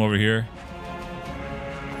pile them over here.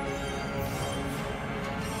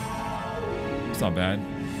 It's not bad.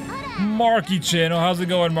 Marky Channel, how's it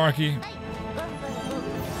going, Marky?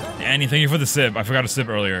 Annie, thank you for the sip. I forgot to sip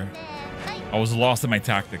earlier. I was lost in my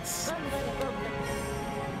tactics.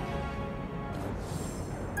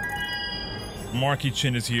 Marky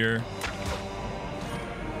Chin is here.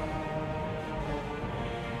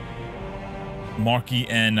 Marky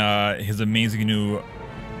and his amazing new...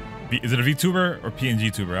 Is it a VTuber or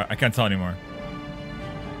PNG tuber? I can't tell anymore.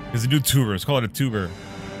 It's a new tuber. Let's call it a tuber.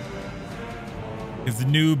 It's the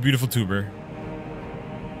new beautiful tuber.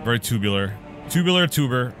 Very tubular. Tubular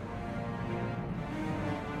tuber.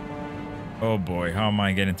 Oh boy, how am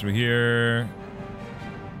I getting through here?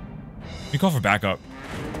 You call for backup.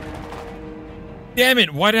 Damn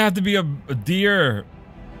it, why'd it have to be a deer?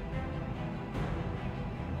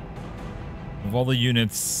 Of all the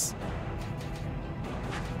units,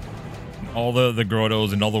 all the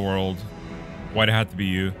grottos in all the world, why'd it have to be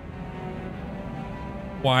you?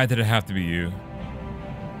 Why did it have to be you?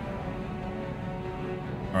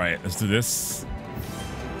 Alright, let's do this.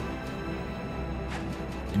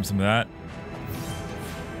 Give me some of that.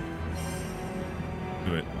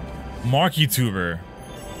 Do it. Marky Tuber.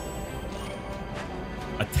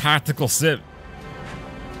 A tactical sip.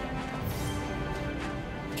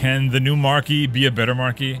 Can the new Marky be a better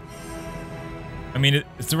Marky? I mean,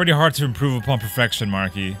 it's already hard to improve upon perfection,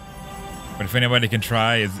 Marky. But if anybody can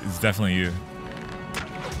try, it's definitely you.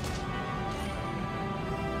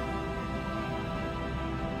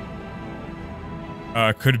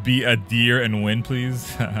 Could be a deer and win,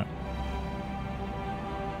 please.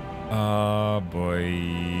 Oh,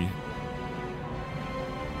 boy.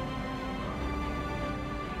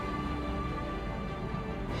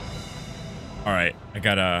 Alright, I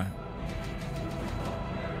got a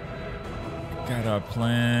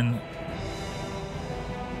plan.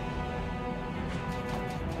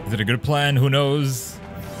 Is it a good plan? Who knows?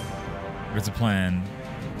 But it's a plan.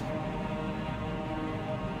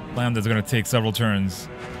 Plan that's gonna take several turns.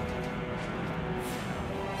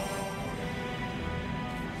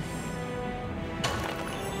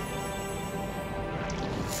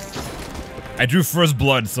 I drew first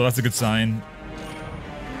blood, so that's a good sign.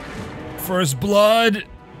 First blood!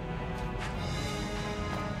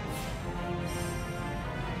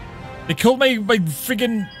 They killed my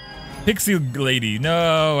freaking pixie lady.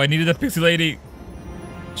 No, I needed a pixie lady.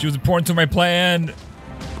 She was important to my plan.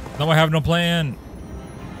 Now I have no plan.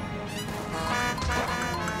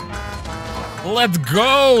 Let's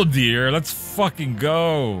go, dear. Let's fucking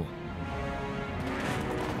go.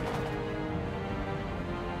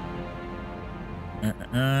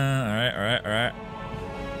 Alright.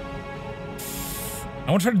 I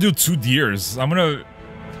want to try to do 2 deers. I'm gonna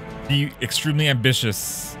be extremely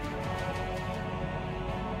ambitious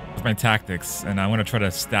with my tactics, and I'm gonna try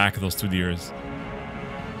to stack those 2 deers.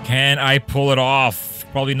 Can I pull it off?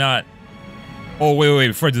 Probably not. Oh, wait.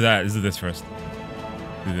 Before I do that, let's do this first.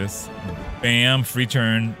 Do this. Bam, free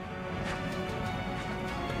turn.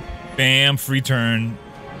 Bam, free turn.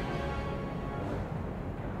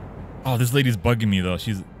 Oh, this lady's bugging me, though.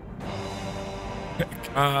 She's...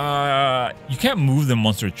 you can't move them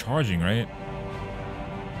once they're charging, right?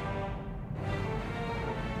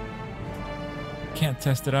 Can't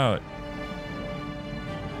test it out.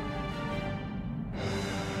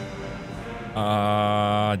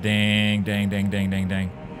 Dang.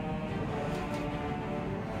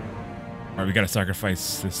 Alright, we gotta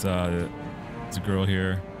sacrifice this girl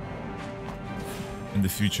here in the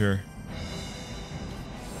future.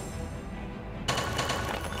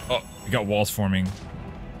 Oh, we got walls forming.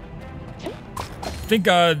 I think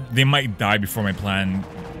they might die before my plan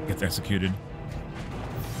gets executed.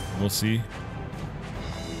 We'll see.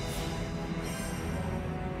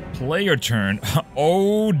 Player turn.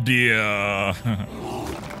 Oh dear.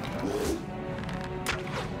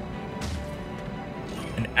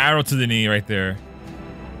 An arrow to the knee right there.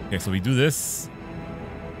 Okay, so we do this.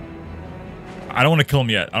 I don't want to kill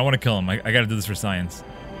him yet. I don't want to kill him. I gotta do this for science.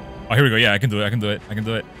 Oh, here we go. Yeah, I can do it. I can do it. I can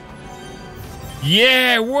do it.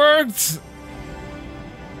 Yeah, it worked!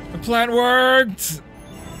 The plan worked!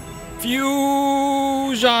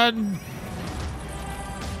 Fusion!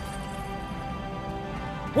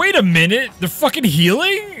 Wait a minute! They're fucking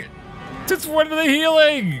healing? Since when are they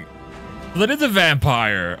healing? That is a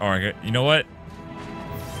vampire. Alright, you know what?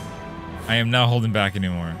 I am not holding back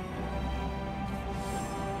anymore.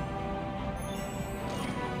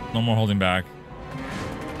 No more holding back.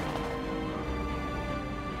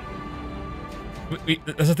 Wait,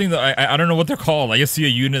 that's the thing that I don't know what they're called. I just see a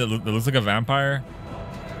unit that looks like a vampire,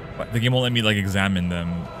 but the game won't let me like examine them.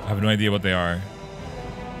 I have no idea what they are.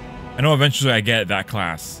 I know eventually I get that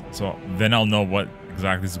class, so then I'll know what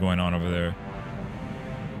exactly is going on over there.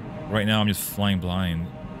 Right now I'm just flying blind.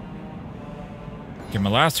 Okay, my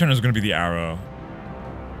last turn is going to be the arrow.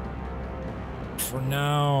 For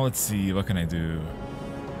now, let's see, what can I do?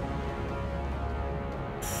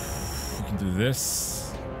 We can do this.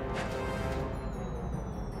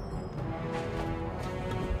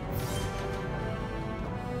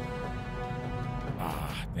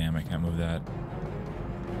 Damn, I can't move that.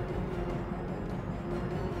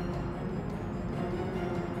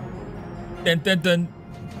 Dun dun dun.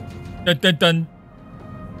 Dun dun dun.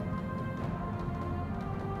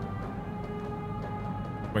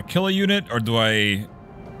 Do I kill a unit or do I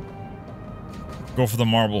go for the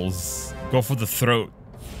marbles? Go for the throat.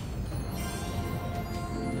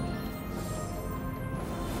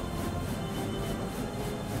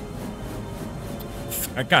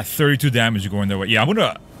 I got 32 damage going that way. Yeah, I'm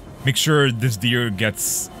gonna make sure this deer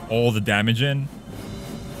gets all the damage in.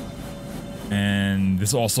 And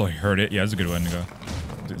this also hurt it. Yeah, it's a good one to go.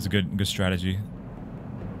 It's a good strategy.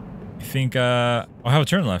 I think I'll have a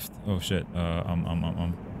turn left. Oh shit.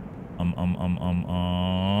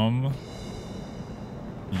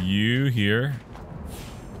 You here.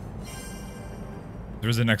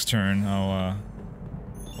 There's the next turn. I'll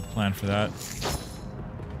plan for that.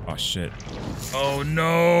 Oh shit. Oh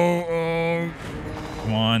no! Oh.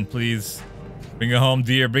 Come on, please. Bring it home,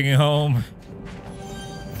 dear. Bring it home.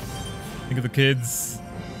 Think of the kids.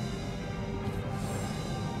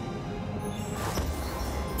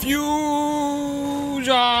 Fusion!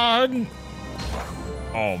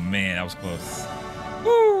 Oh man, that was close.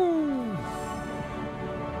 Woo!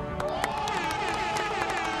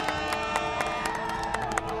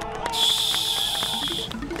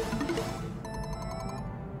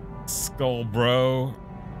 Skull, bro.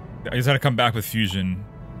 I just had to come back with fusion.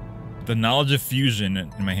 The knowledge of fusion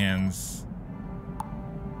in my hands.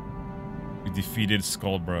 We defeated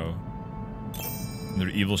Skull, bro. And their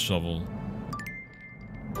evil shovel.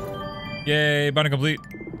 Yay, bounty complete.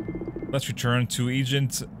 Let's return to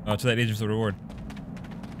agent, to that agent for the reward.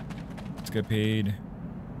 Let's get paid.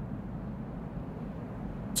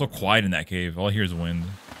 It's so quiet in that cave. All I hear is wind.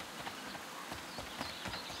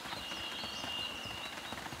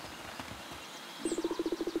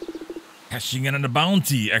 Cashing in on the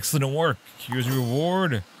bounty. Excellent work. Here's your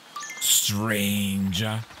reward. Strange.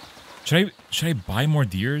 Should I buy more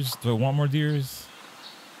deers? Do I want more deers?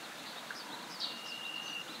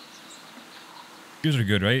 Deers are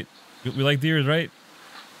good, right? We like deers, right?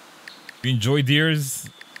 We enjoy deers.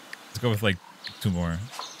 Let's go with like 2 more.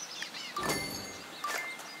 I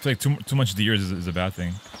feel like too much deers is a bad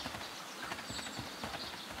thing.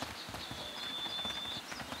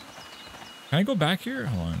 Can I go back here?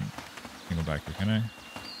 Hold on. I can go back here, can I?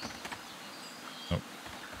 Oh.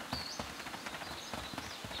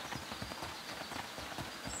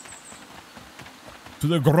 To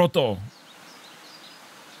the grotto.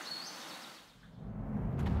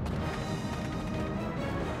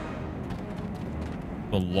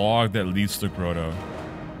 The log that leads to the grotto.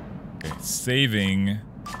 Okay, saving.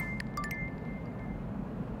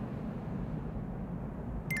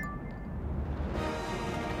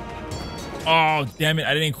 Oh, damn it.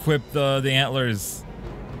 I didn't equip the antlers.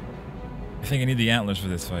 I think I need the antlers for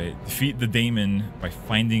this fight. Defeat the daemon by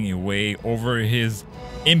finding a way over his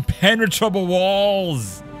impenetrable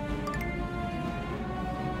walls.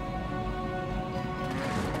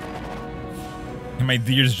 Can my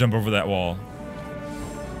deers jump over that wall?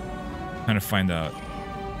 Trying to find out.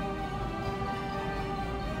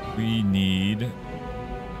 We need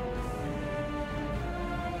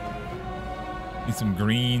some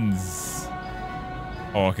greens.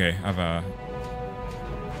 Oh, okay. I have a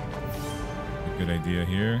good idea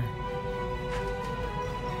here.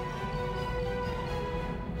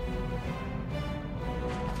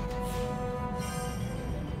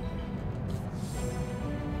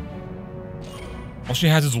 All she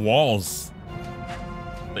has is walls.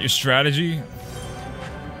 Is that your strategy?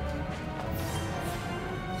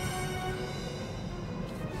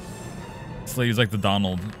 This lady's like the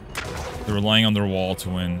Donald. They're relying on their wall to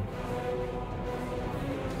win.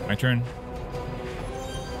 My turn.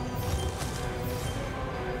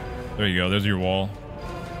 There you go. There's your wall.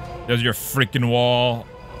 There's your freaking wall.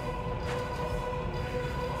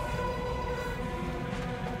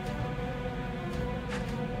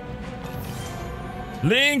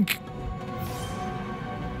 Link!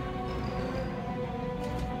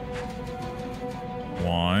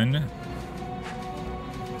 One.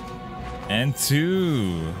 And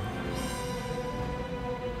two.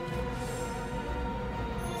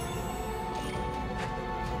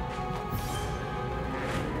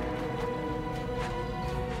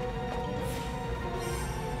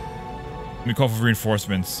 Let me call for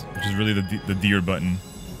reinforcements, which is really the deer button.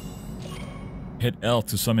 Hit L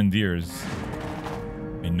to summon deers.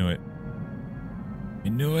 I knew it. I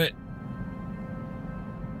knew it.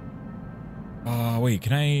 Wait,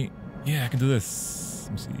 can I? Yeah, I can do this.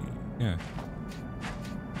 Let me see. Yeah.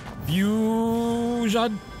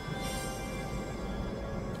 Fusion.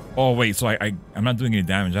 Oh wait, so I'm not doing any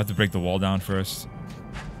damage. I have to break the wall down first.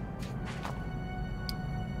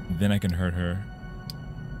 Then I can hurt her.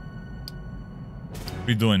 What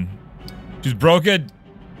are you doing? She's broken.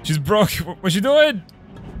 She's broke. What's she doing?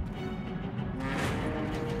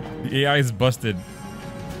 The AI is busted.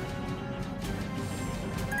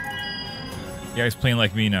 The AI is playing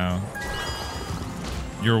like me now.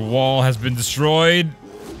 Your wall has been destroyed.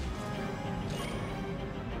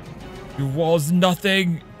 Your wall is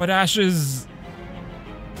nothing but ashes.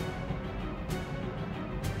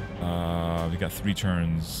 We got 3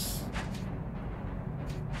 turns.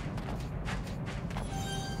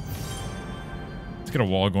 Let's get a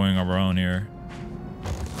wall going of our own here.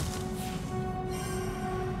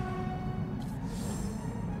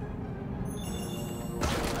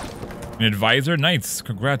 An advisor? Nice.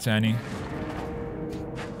 Congrats, Annie.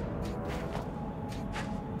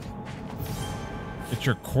 Get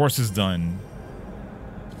your courses done.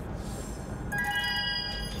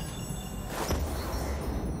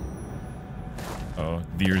 Oh,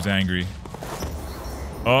 deer's angry.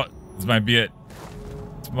 Oh, this might be it.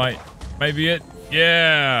 This might be it.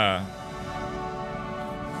 Yeah.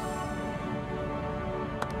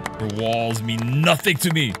 Your walls mean nothing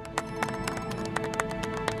to me.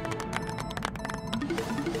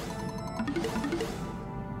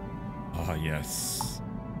 Ah, yes.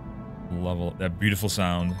 Level that beautiful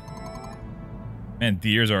sound. Man,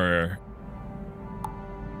 deers are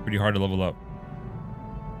pretty hard to level up.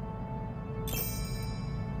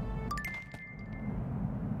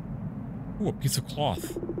 Ooh, a piece of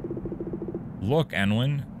cloth. Look,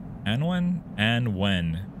 Anwen.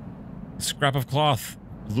 Anwen. A scrap of cloth.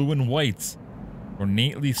 Blue and white.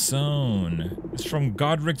 Ornately sewn. It's from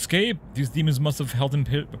Godric's Cape. These demons must have held him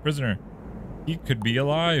a prisoner. He could be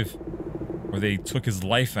alive. Or they took his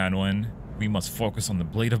life, Anwen. We must focus on the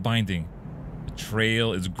Blade of Binding. The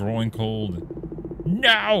trail is growing cold.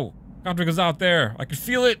 Now! Godric is out there. I can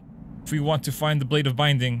feel it. If we want to find the Blade of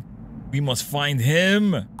Binding, we must find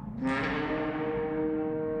him.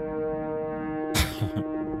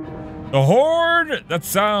 The horn! That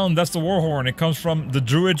sound, that's the war horn. It comes from the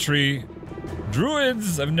druid tree.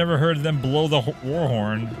 Druids? I've never heard them blow the war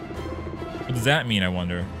horn. What does that mean, I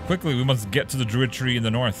wonder? Quickly, we must get to the druid tree in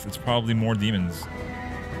the north. It's probably more demons.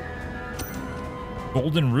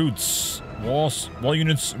 Golden roots. Wall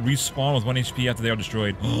units respawn with 1 HP after they are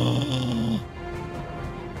destroyed. It's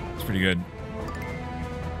pretty good.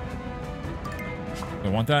 Do I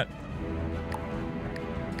want that?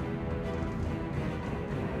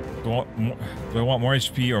 Do I want more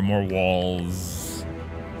HP or more walls?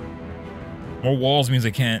 More walls means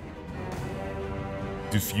I can't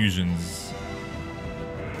do fusions.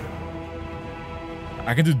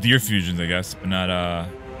 I can do deer fusions, I guess, but not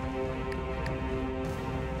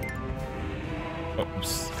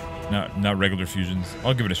oops. Not regular fusions.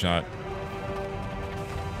 I'll give it a shot.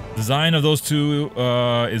 Design of those two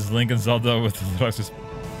is Link and Zelda with the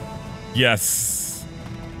yes.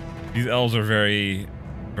 These elves are very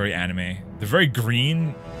anime. They're very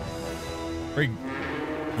green. Very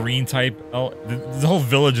green type. The whole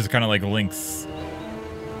village is kind of like Link's.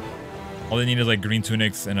 All they need is like green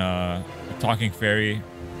tunics and a talking fairy.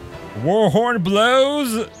 Warhorn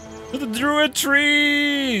blows to the druid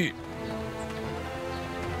tree.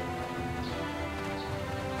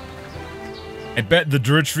 I bet the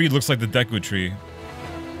druid tree looks like the Deku tree.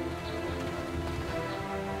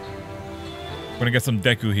 We're gonna get some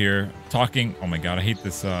Deku here. Talking. Oh my god, I hate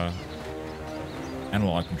this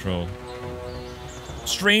analog control.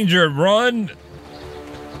 Stranger, run!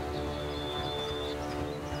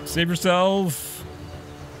 Save yourself.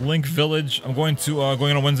 Link Village. I'm going to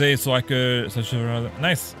going on Wednesday, so I could.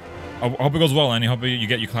 Nice. I hope it goes well, Annie. I hope you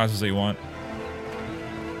get your classes that you want.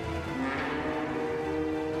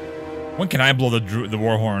 When can I blow the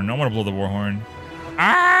war horn? I want to blow the war horn.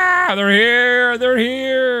 Ah! They're here! They're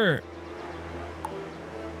here!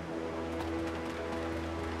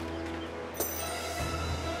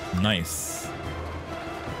 Nice.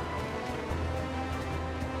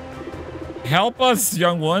 Help us,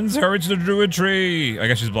 young ones! Hurry to the druid tree! I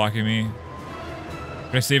guess she's blocking me.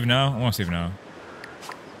 Can I save now? I want to save now.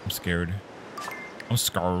 I'm scared. I'm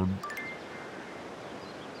scared.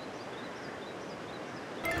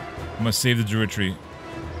 I'm gonna save the druid tree.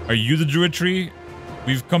 Are you the druid tree?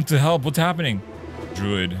 We've come to help. What's happening?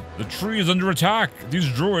 Druid. The tree is under attack.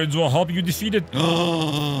 These druids will help you defeat it.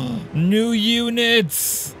 New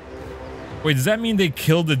units! Wait, does that mean they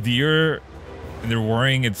killed the deer and they're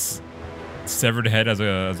wearing its severed head as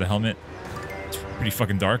a helmet? It's pretty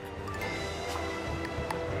fucking dark.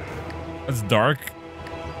 That's dark.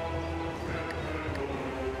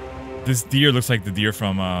 This deer looks like the deer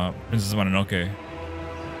from Princess Mononoke.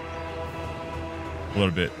 A little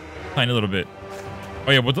bit. Tiny little bit.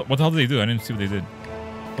 Oh yeah, what the hell did they do? I didn't see what they did.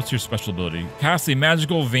 What's your special ability? Cast a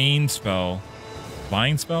magical vein spell.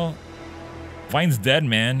 Vine spell? Vine's dead,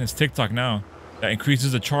 man. It's TikTok now. That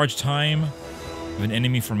increases the charge time of an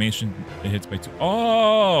enemy formation. It hits by 2.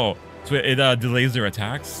 Oh! So it delays their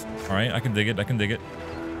attacks. Alright, I can dig it. I can dig it.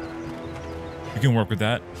 You can work with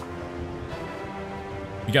that.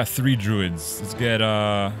 We got 3 druids. Let's get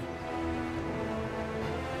 5.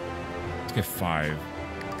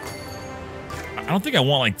 I don't think I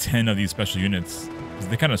want like 10 of these special units.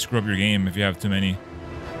 They kind of screw up your game if you have too many.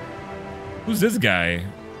 Who's this guy?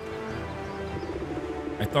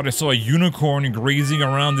 I thought I saw a unicorn grazing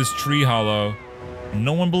around this tree hollow.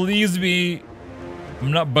 No one believes me.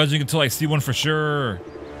 I'm not budging until I see one for sure.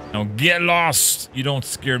 Now get lost. You don't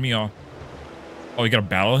scare me off. Oh, you gotta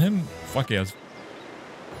battle him? Fuck yeah. Let's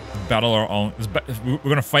battle our own. We're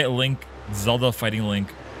gonna fight Link. Zelda fighting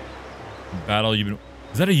Link. Battle you.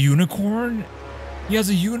 Is that a unicorn? He has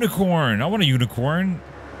a unicorn. I want a unicorn.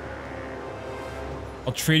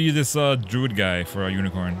 I'll trade you this druid guy for a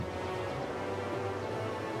unicorn.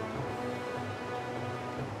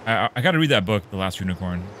 I gotta read that book, The Last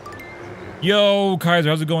Unicorn. Yo, Kaiser,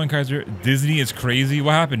 how's it going, Kaiser? Disney is crazy.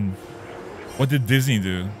 What happened? What did Disney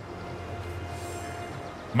do?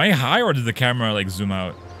 Am I high or did the camera like zoom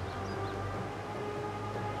out?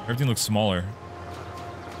 Everything looks smaller.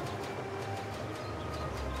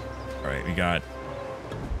 Alright, we got...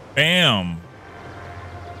 Bam!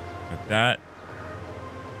 Got that.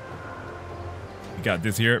 We got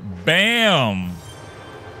this here. Bam!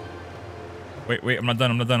 Wait, I'm not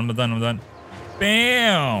done, I'm not done.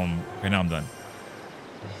 Bam! Okay, now I'm done.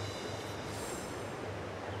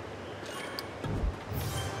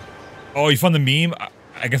 Oh, you found the meme?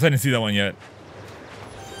 I guess I didn't see that one yet.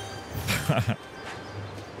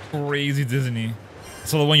 Crazy Disney.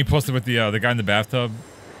 So the one you posted with the guy in the bathtub?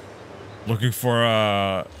 Looking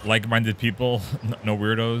for like-minded people, no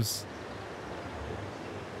weirdos.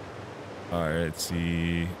 Alright, let's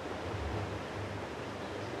see.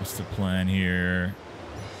 What's the plan here?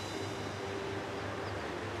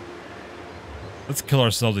 Let's kill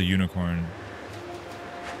ourselves a unicorn.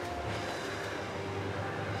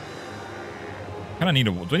 Kinda need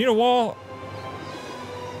a wall. Do I need a wall?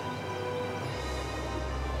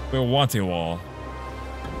 We want a wall.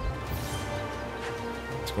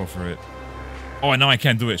 Let's go for it. Oh, now I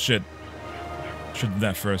can't do it. Shit. Should do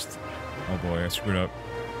that first. Oh boy, I screwed up.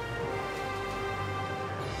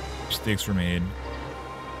 Mistakes were made.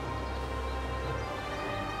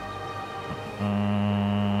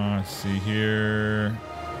 Let's see here.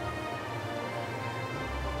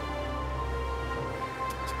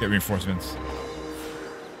 Let's get reinforcements.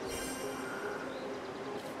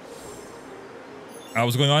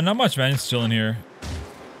 What's going on? Not much, man. Just chilling here.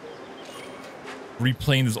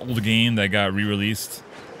 Replaying this old game that got re-released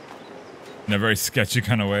in a very sketchy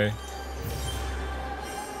kind of way.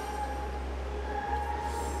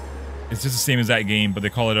 It's just the same as that game, but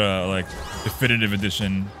they call it a like definitive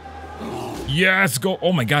edition. Yes, go!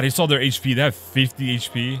 Oh my god, I saw their HP. They have 50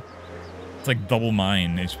 HP. It's like double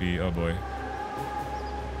mine HP. Oh boy,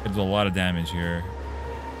 there's a lot of damage here.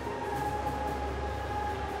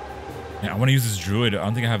 Yeah, I want to use this druid. I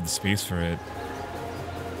don't think I have the space for it.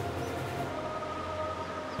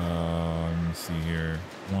 Let me see here.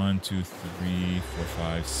 1, 2, 3, 4,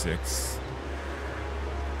 5, 6.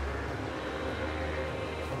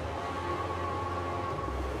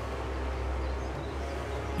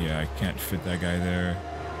 Yeah, I can't fit that guy there.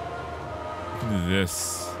 I can do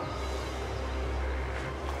this.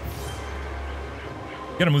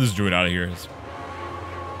 Gotta move this druid out of here. Let's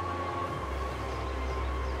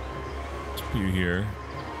put you here.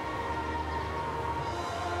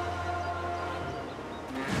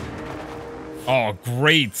 Oh,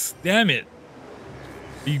 great. Damn it.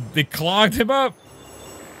 They clogged him up.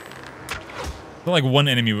 I feel like one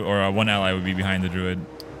enemy or one ally would be behind the druid.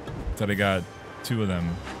 So they got two of them.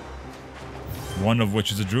 One of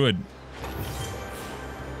which is a druid.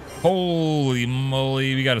 Holy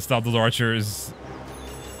moly. We gotta stop those archers.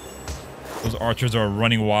 Those archers are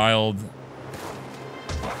running wild.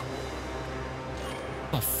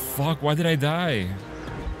 What the fuck? Why did I die?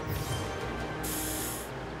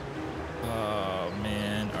 Oh,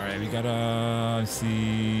 man. Alright, we gotta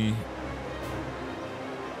see.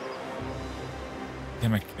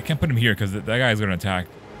 Damn, I can't put him here because that guy's gonna attack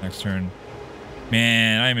next turn.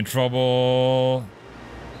 Man, I am in trouble.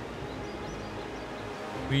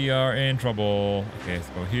 We are in trouble. Okay, let's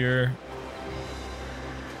go here.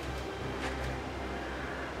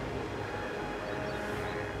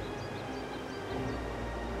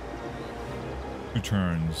 Two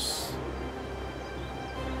turns.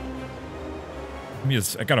 Let me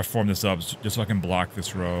just, I gotta form this up just so I can block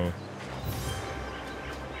this row.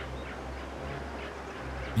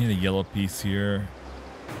 I need a yellow piece here.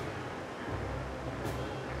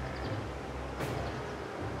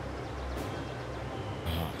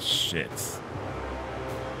 Oh, shit.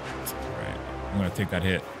 Alright, I'm gonna take that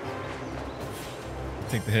hit.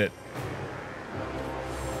 Take the hit.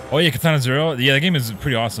 Oh yeah, Katana Zero. Yeah, the game is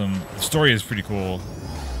pretty awesome. The story is pretty cool.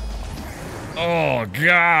 Oh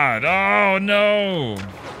god. Oh no.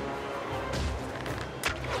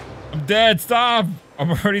 I'm dead. Stop.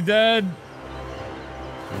 I'm already dead.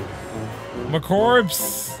 I'm a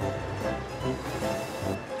corpse.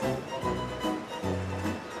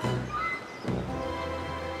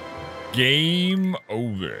 Game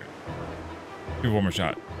over. Give one more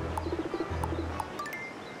shot.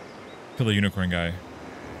 Kill the unicorn guy.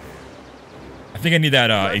 I think I need that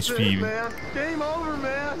HP. It, man. Game over,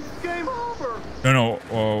 man. Game over.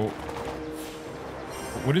 No.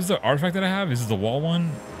 What is the artifact that I have? Is it the wall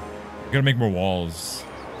one? I gotta make more walls.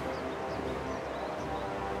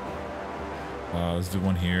 Let's do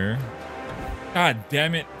one here. God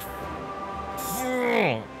damn it.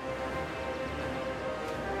 Ugh.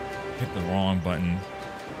 Hit the wrong button.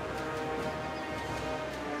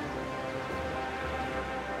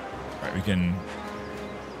 Alright, we can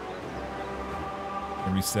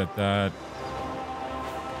reset that.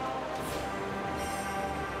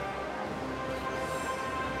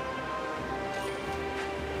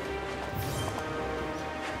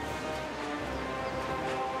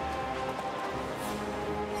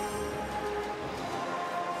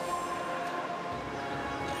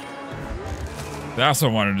 That's what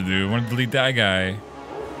I wanted to do. I wanted to delete that guy.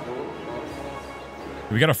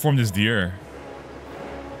 We gotta form this deer.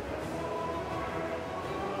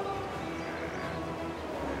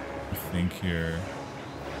 I think here.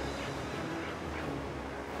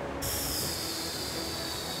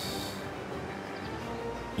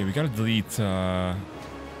 Yeah, we gotta delete. Let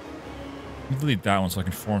me delete that one so I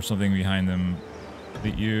can form something behind them.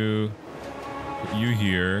 Delete you. Put you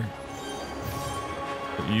here.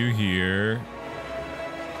 Put you here.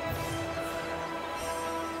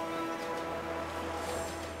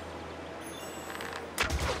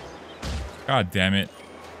 God damn it.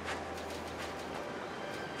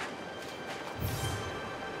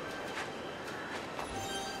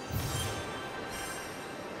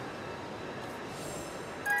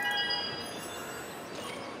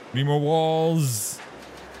 Three more walls.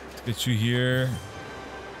 Let's get you here.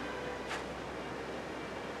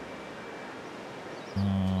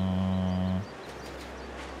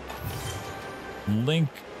 Link.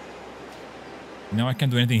 No, I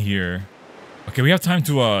can't do anything here. Okay, we have time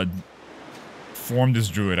to form this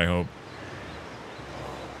druid, I hope.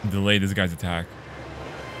 Delay this guy's attack.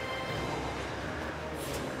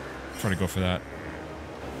 Try to go for that.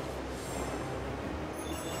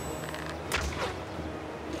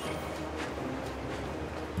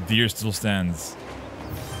 The deer still stands.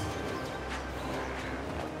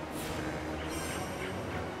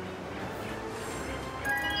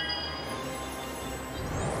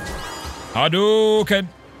 Hadouken!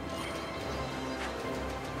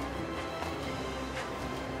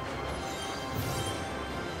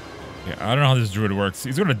 Yeah, I don't know how this druid works.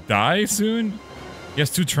 He's gonna die soon? He has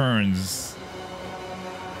 2 turns.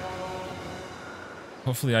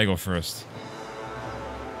 Hopefully I go first.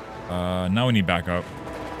 Now we need backup.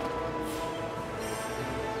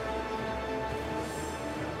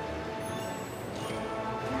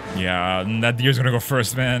 Yeah, that deer's gonna go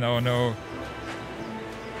first, man. Oh no.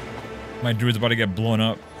 My druid's about to get blown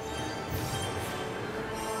up.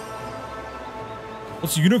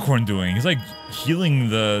 What's the unicorn doing? He's like healing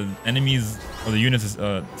the enemies or the units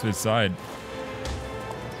to his side.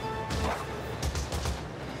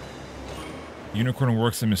 Unicorn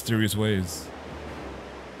works in mysterious ways.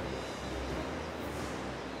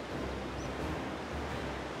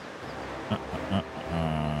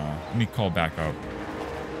 Let me call back up.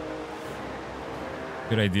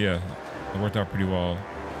 Good idea. It worked out pretty well.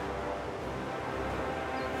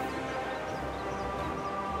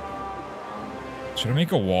 Should I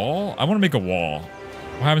make a wall? I want to make a wall.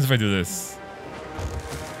 What happens if I do this?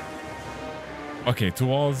 Okay, 2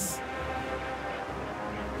 walls.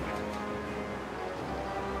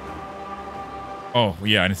 Oh,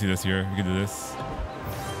 yeah, I didn't see this here. We can do this.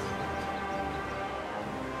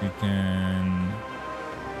 We can...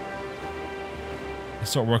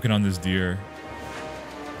 Let's start working on this deer.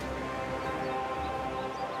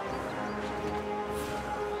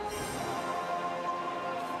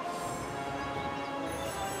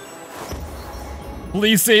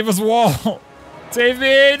 Please save us, wall! Save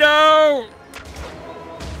me! No!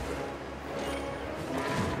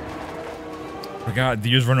 Forgot,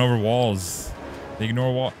 deers run over walls. They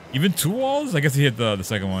ignore wall. Even 2 walls? I guess he hit the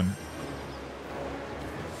second one.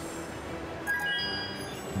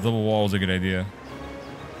 Double wall was a good idea.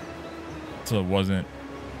 So it wasn't.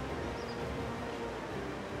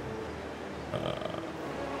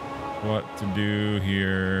 What to do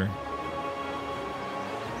here?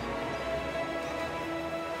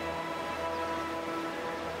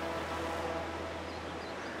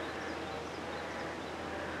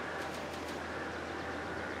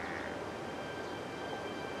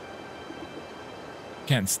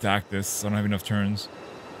 Can't stack this. I don't have enough turns.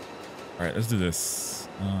 All right, let's do this.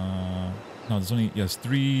 No, there's only, yes,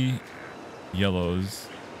 3 yellows.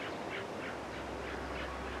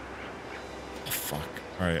 Oh, fuck.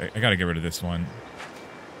 All right, I gotta get rid of this one.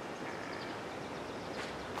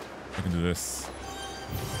 I can do this.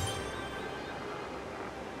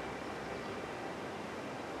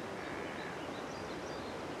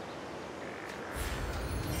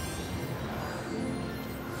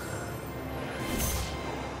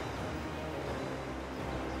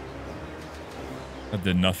 That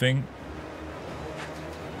did nothing.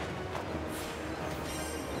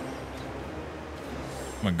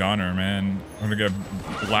 I'm a goner, man. I'm gonna get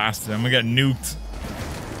blasted. I'm gonna get nuked.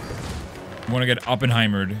 I'm gonna get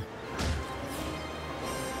Oppenheimered.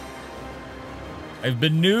 I've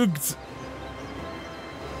been nuked.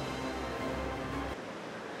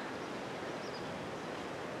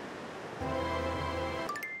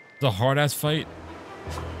 It's a hard-ass fight.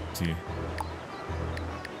 Let's see.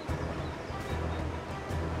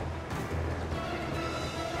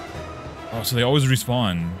 Oh, so they always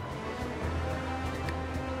respawn.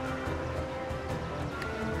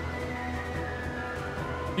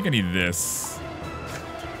 I think I need this.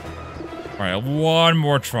 Alright, one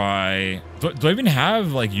more try. Do I even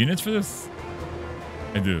have, like, units for this?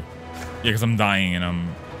 I do. Yeah, because I'm dying and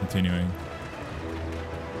I'm continuing.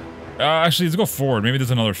 Actually, let's go forward. Maybe there's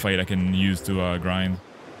another fight I can use to grind.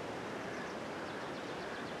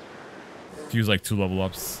 To use, like, 2 level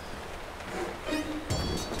ups.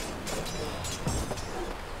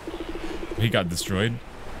 He got destroyed.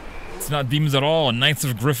 It's not demons at all. Knights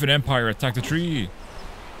of Griffin Empire attack the tree.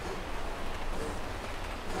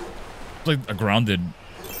 It's like a grounded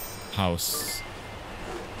house.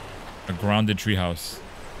 A grounded tree house.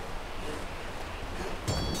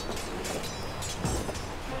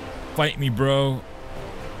 Fight me, bro.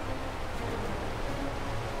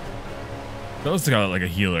 That looks like a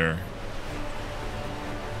healer.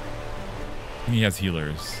 And he has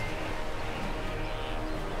healers.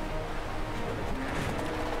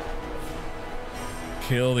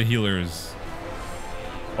 Kill the healers.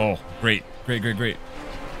 Oh, great. Great, great, great.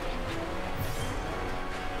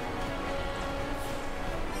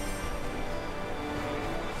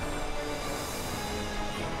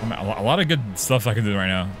 A lot of good stuff I can do right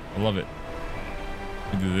now. I love it. I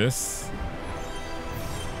can do this.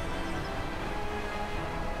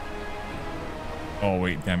 Oh,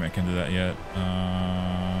 wait. Damn it. I can't do that yet.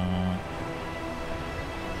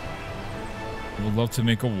 I would love to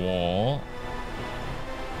make a wall.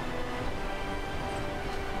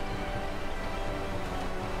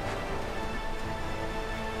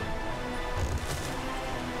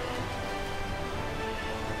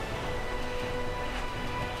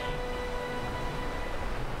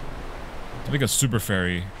 Like a super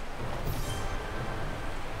fairy.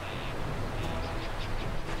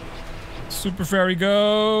 Super fairy,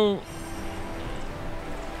 go!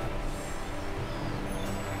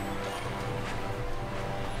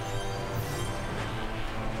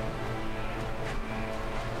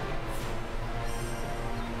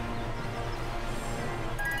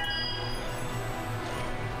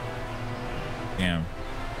 Damn.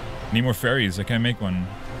 Need more fairies. I can't make one.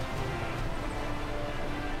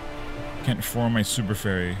 Can't form my super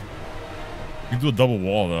fairy. You can do a double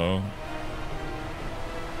wall though.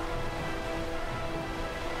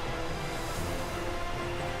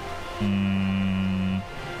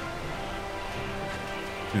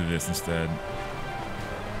 Do this instead.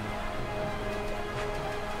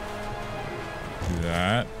 Do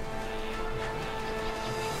that.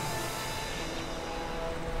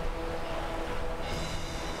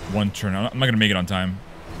 One turn. I'm not gonna make it on time.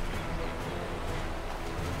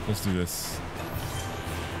 Let's do this.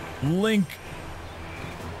 Link.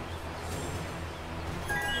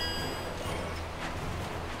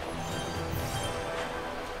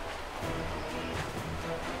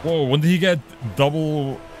 Whoa, when did he get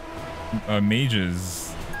double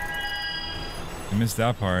mages? I missed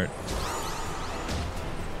that part.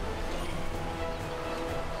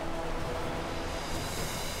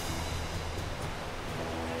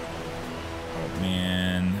 Oh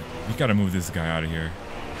man, we gotta move this guy out of here.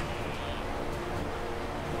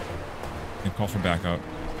 And call for backup.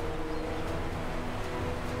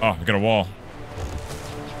 Oh, we got a wall.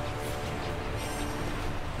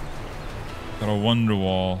 Got a wonder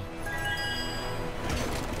wall.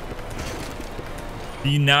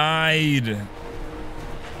 Denied.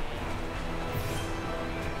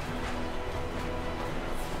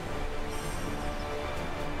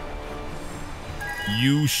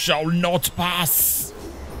 You shall not pass.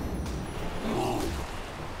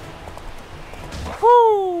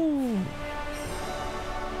 Woo!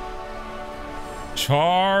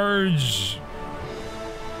 Charge.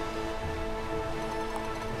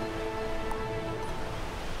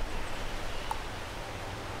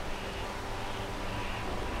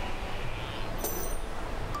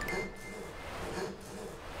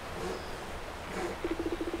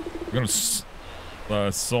 We're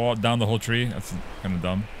gonna saw down the whole tree. That's kind of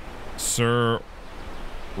dumb. Sir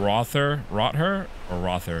Rother? Or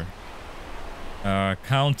Rother?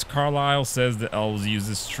 Count Carlisle says the elves use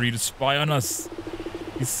this tree to spy on us.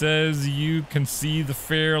 He says you can see the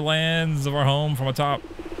fair lands of our home from atop.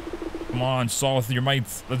 Come on, saw with your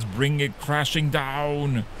might. Let's bring it crashing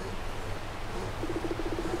down.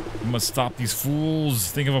 We must stop these fools.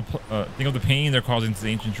 Think of the pain they're causing to the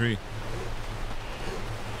ancient tree.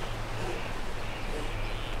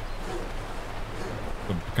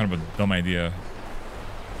 Kind of a dumb idea.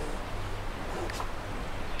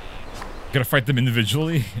 Gotta fight them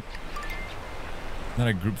individually. Not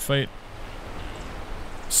a group fight.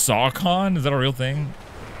 SawCon? Is that a real thing?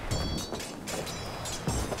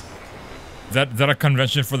 Is that a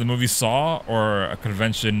convention for the movie Saw or a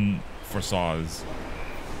convention for saws?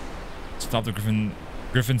 Stop the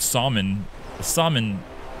Griffin Sawman. The Sawman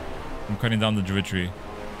from cutting down the druid tree.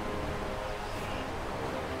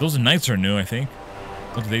 Those knights are new, I think.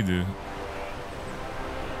 What do they do?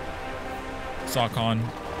 SawCon.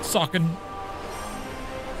 Sawkin.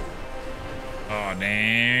 Oh,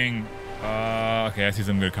 dang. Okay, I see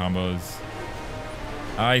some good combos.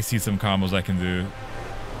 I see some combos I can do.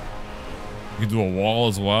 You can do a wall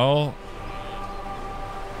as well.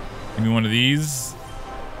 Give me one of these.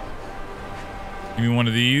 Give me one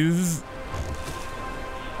of these.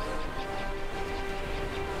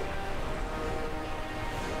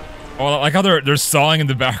 Oh, I like how they're sawing in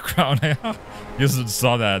the background. I just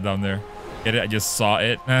saw that down there. Get it? I just saw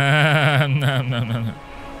it. No.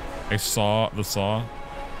 I saw the saw.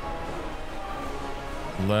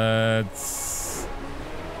 Let's.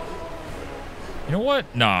 You know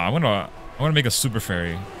what? Nah, I'm gonna make a super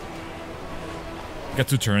fairy. We got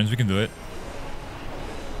 2 turns. We can do it.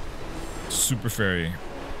 Super fairy.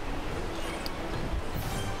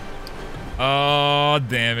 Oh,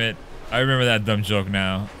 damn it! I remember that dumb joke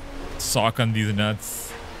now. Sock on these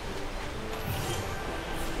nuts.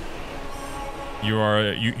 You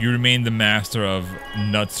remain the master of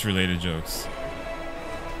nuts related jokes.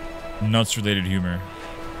 Nuts related humor.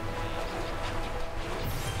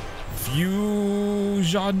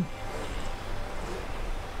 Fusion.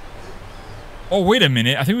 Oh, wait a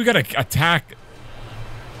minute. I think we gotta attack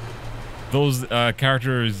those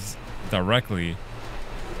characters directly.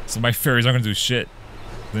 So my fairies aren't gonna do shit.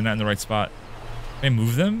 They're not in the right spot. Can I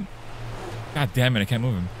move them? God damn it, I can't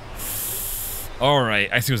move him. Alright,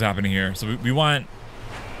 I see what's happening here. So we want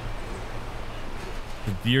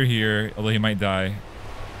the deer here, although he might die.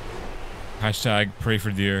 Hashtag pray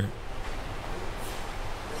for deer.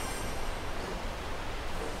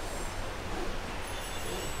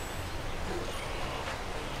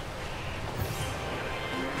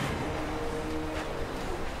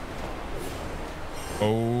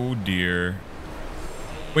 Oh dear.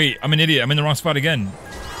 Wait, I'm an idiot. I'm in the wrong spot again.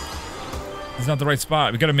 It's not the right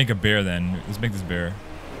spot. We gotta make a bear then. Let's make this bear.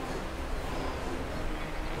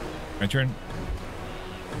 My turn.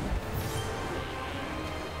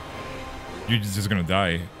 You're just gonna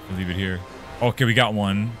die. I'll leave it here. Okay, we got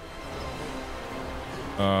one.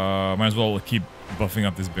 Might as well keep buffing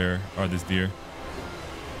up this bear or this deer.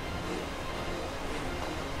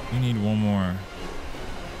 We need one more.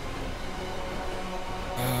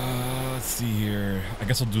 Let's see here. I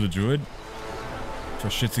guess I'll do the druid for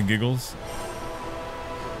shits and giggles.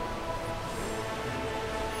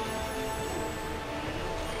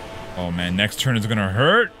 Oh man, next turn is gonna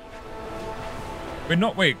hurt. Wait,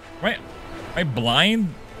 no, wait. Right? Am I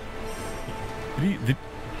blind?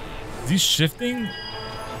 Is he shifting?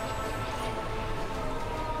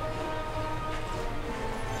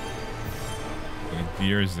 Okay,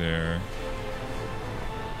 deer's there.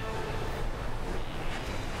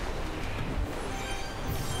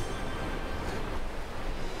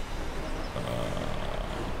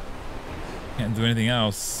 Can't do anything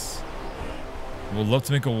else. Would love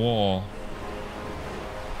to make a wall.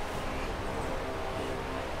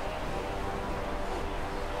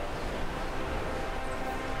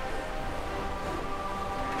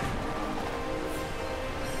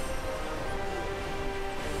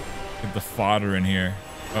 Get the fodder in here.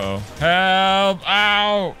 Uh-oh. Help!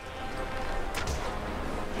 Ow!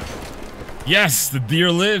 Yes! The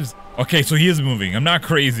deer lives! Okay, so he is moving. I'm not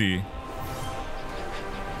crazy.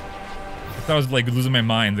 I thought I was like losing my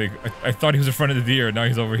mind. I thought he was in front of the deer. Now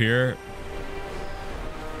he's over here.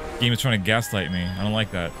 Game is trying to gaslight me. I don't like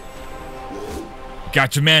that.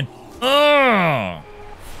 Gotcha, man. Ugh!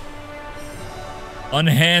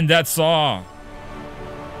 Unhand that saw.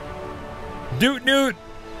 Doot doot.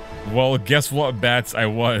 Well, guess what, Bats? I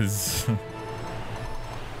was.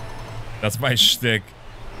 That's my shtick.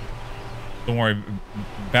 Don't worry.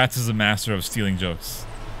 Bats is a master of stealing jokes.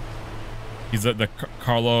 He's the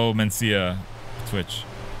Carlo Mencia Twitch.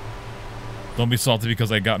 Don't be salty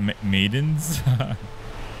because I got maidens. I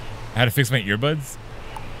had to fix my earbuds.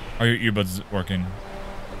 Are your earbuds working?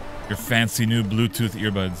 Your fancy new Bluetooth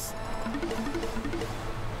earbuds.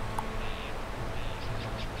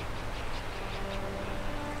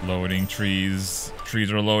 Loading trees.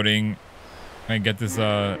 Trees are loading. Can I get this,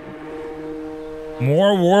 more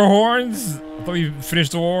war horns? I thought we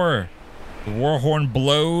finished the war. The war horn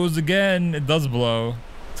blows again. It does blow.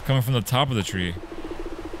 It's coming from the top of the tree.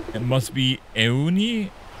 It must be Euni?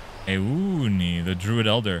 Euni, the druid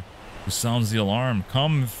elder, who sounds the alarm.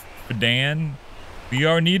 Come, Fidan. We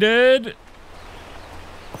are needed.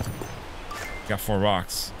 Got 4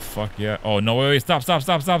 rocks. Fuck yeah. Oh, no, wait. Stop. That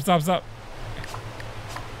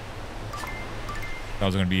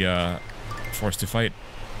was gonna be forced to fight.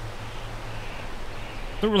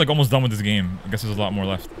 I thought we're like almost done with this game. I guess there's a lot more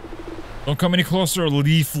left. Don't come any closer,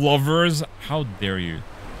 leaf lovers. How dare you?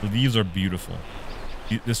 The leaves are beautiful.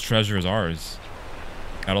 This treasure is ours.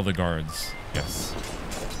 Got all the guards. Yes.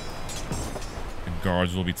 The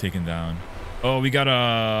guards will be taken down. Oh, we got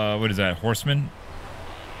a... What is that? Horseman?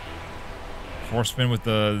 Horseman with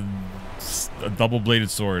a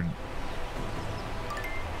double-bladed sword.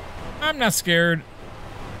 I'm not scared.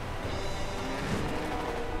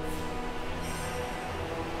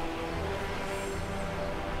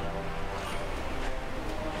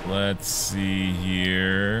 Let's see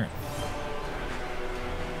here.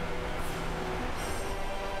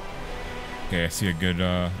 Okay, I see a good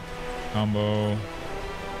combo.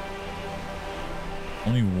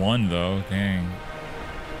 Only one though, dang.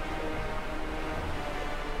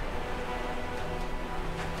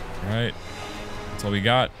 Alright, that's all we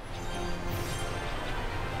got.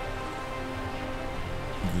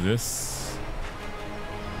 Do this.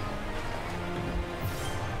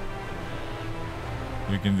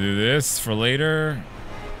 We can do this for later.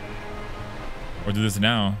 Or do this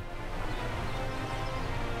now.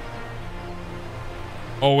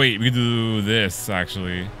 Oh wait, we can do this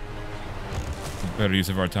actually. Better use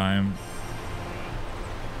of our time.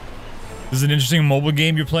 This is an interesting mobile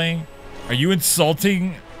game you're playing. Are you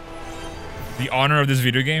insulting the honor of this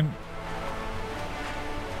video game?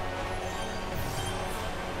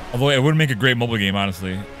 Although it would make a great mobile game,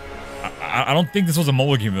 honestly. I don't think this was a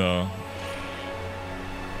mobile game though.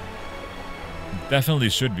 Definitely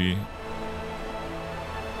should be.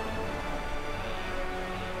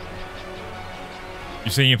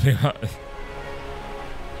 You're saying you play...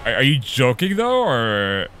 Are you joking though,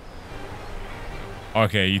 or...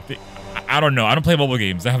 Okay, you think... I don't know. I don't play mobile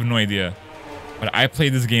games. I have no idea. But I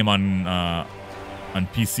played this game on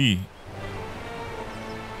PC.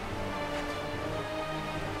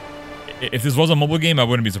 If this was a mobile game, I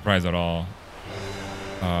wouldn't be surprised at all.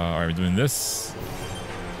 Alright, we're doing this.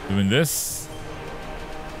 Doing this.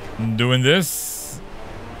 I'm doing this.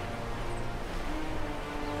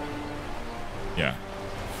 Yeah.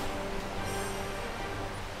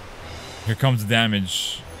 Here comes the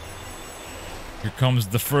damage. Here comes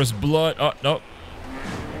the first blood. Oh, no.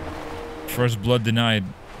 First blood denied.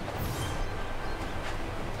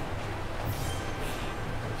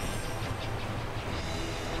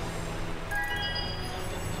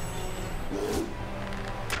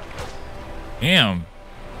 Damn.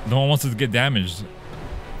 No one wants to get damaged.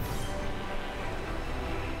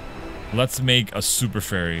 Let's make a super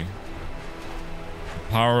fairy.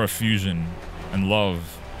 The power of fusion and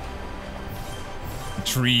love.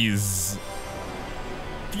 Trees.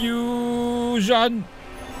 Fusion.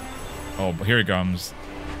 Oh, but here it comes.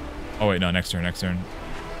 Oh wait, no, next turn, next turn.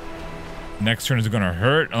 Next turn is gonna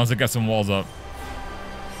hurt unless it gets some walls up.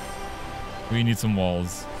 We need some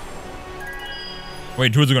walls.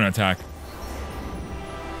 Wait, druids are gonna attack.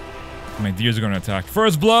 My deers are gonna attack.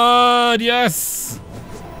 First blood, yes!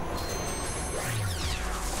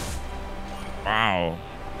 Wow.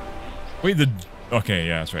 Wait, okay,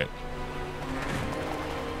 yeah, that's right.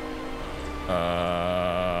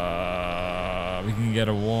 We can get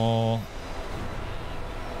a wall.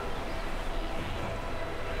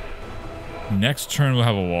 Next turn we'll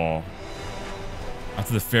have a wall.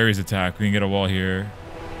 After the fairies attack, we can get a wall here.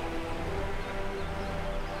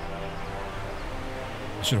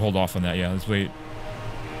 I should hold off on that. Yeah, let's wait.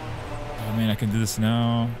 Oh man, I can do this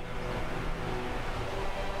now.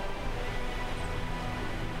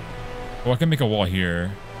 Oh, I can make a wall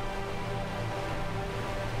here.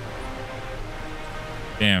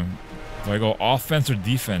 Damn. Do I go offense or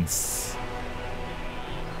defense?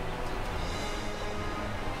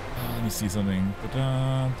 Let me see something.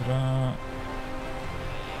 Ta-da, ta-da.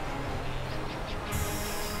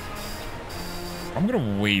 I'm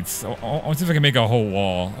gonna wait. I want to see if I can make a whole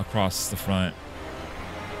wall across the front.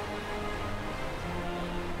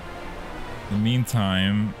 In the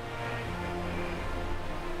meantime,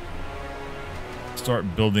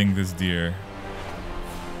 start building this deer.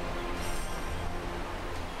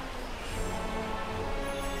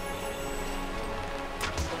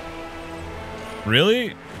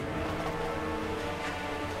 Really?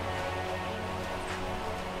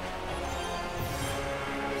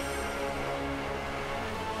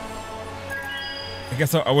 I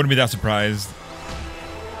guess I wouldn't be that surprised.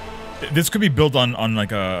 This could be built on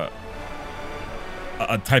like a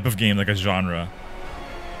type of game, like a genre.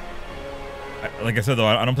 Like I said though,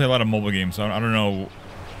 I don't play a lot of mobile games, so I don't know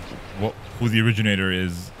who the originator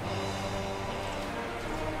is.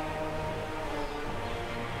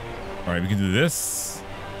 All right, we can do this.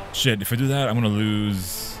 Shit, if I do that, I'm gonna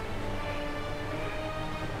lose.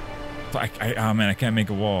 Oh man, I can't make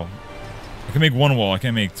a wall. I can make one wall. I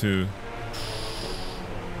can't make two.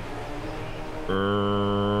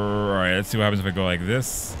 Alright, let's see what happens if I go like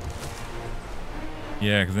this.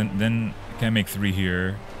 Yeah, because then I can't make three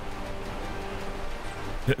here.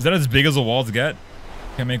 Is that as big as the walls get?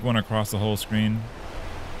 Can't make one across the whole screen.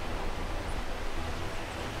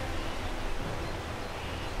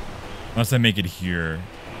 Unless I make it here.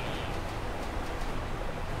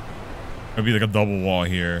 It'll be like a double wall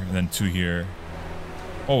here, and then two here.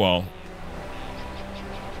 Oh well.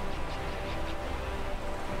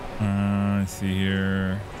 Let's see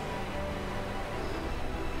here.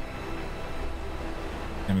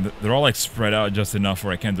 I mean, they're all like spread out just enough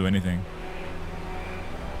where I can't do anything.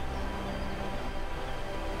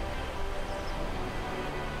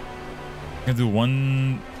 I can do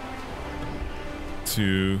 1,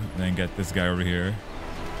 2, then get this guy over here.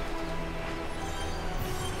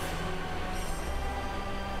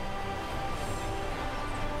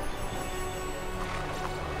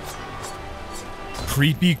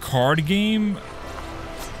 Creepy card game?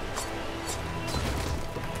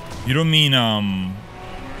 You don't mean ah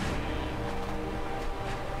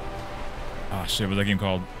shit, what's that game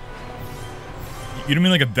called? You don't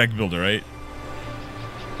mean like a deck builder, right?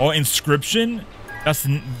 Oh, Inscription? That's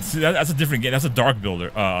a different game. That's a dark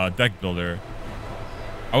builder, deck builder.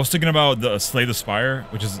 I was thinking about the Slay the Spire,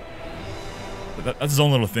 which is that's his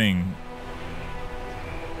own little thing.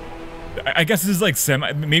 I guess this is like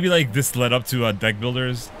maybe like this led up to deck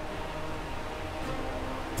builders.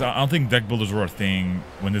 I don't think deck builders were a thing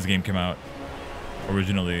when this game came out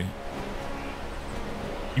originally.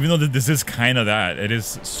 Even though this is kind of that, it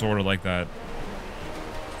is sort of like that.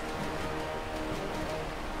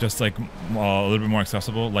 Just like a little bit more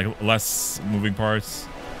accessible, like less moving parts.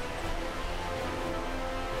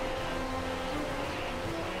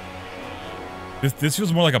 This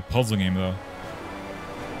feels more like a puzzle game though.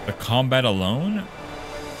 The combat alone?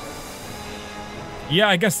 Yeah,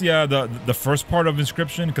 I guess, yeah, the first part of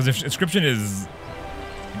Inscription, because Inscription is,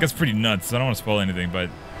 it gets pretty nuts, so I don't want to spoil anything, but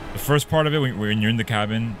the first part of it, when you're in the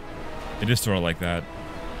cabin, it is sort of like that.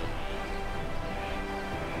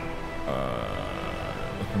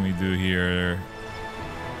 What can we do here?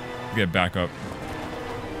 Get back up.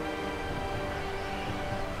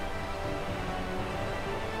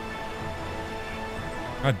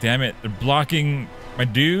 God damn it, they're blocking my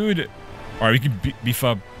dude. All right, we can beef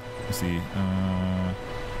up. Let's see.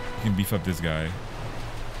 We can beef up this guy. I'm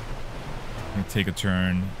gonna take a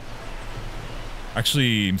turn.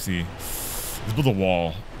 Actually, let me see. Let's build a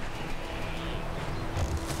wall.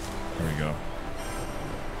 There we go.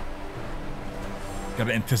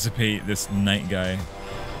 Gotta anticipate this knight guy.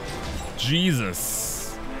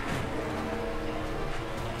 Jesus.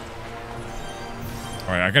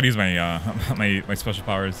 All right, I gotta use my my special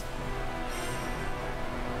powers.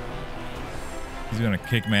 He's gonna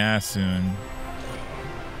kick my ass soon.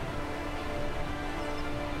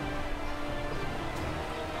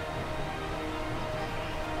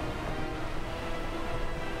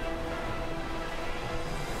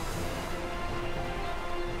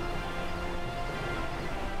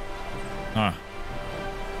 Huh.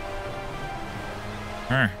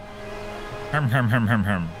 Herm. Herm.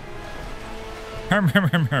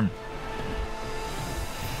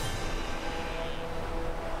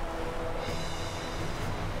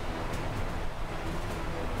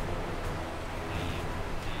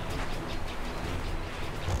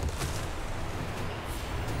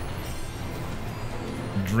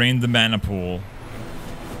 Drain the mana pool.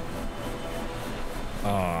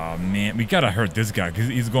 Oh man, we gotta hurt this guy because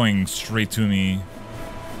he's going straight to me.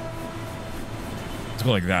 Let's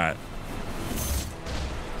go like that.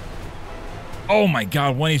 Oh my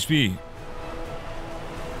god, 1 HP.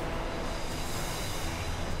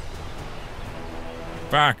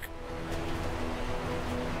 Back.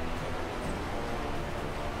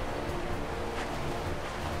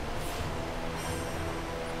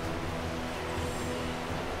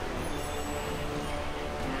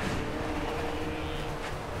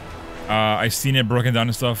 I've seen it broken down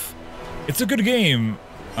and stuff. It's a good game.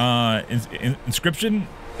 Inscription,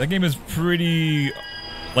 that game is pretty...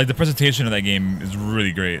 Like, the presentation of that game is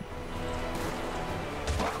really great.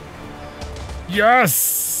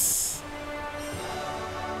 Yes!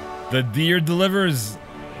 The deer delivers.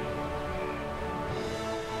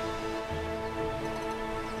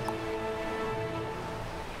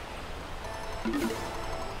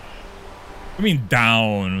 I mean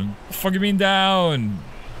down. What the fuck you mean down?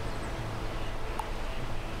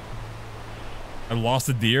 I lost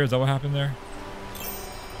the deer? Is that what happened there?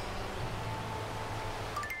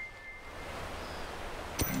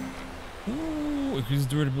 Ooh, increases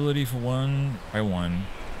durability for 1 by 1.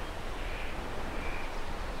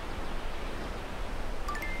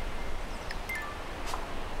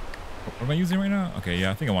 What am I using right now? Okay,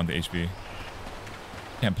 yeah, I think I want the HP.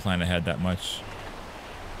 Can't plan ahead that much.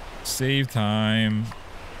 Save time.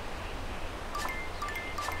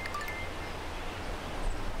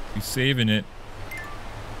 He's saving it.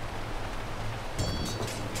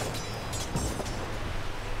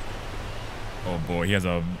 Oh boy, he has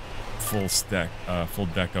a full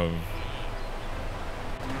deck of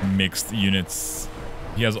mixed units.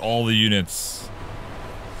 He has all the units.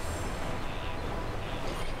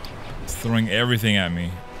 He's throwing everything at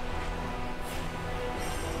me.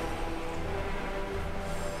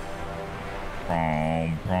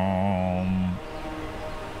 Prom.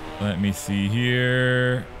 Let me see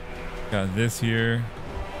here. Got this here.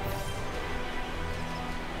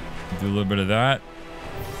 Do a little bit of that.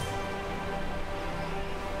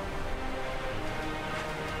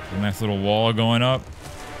 A nice little wall going up.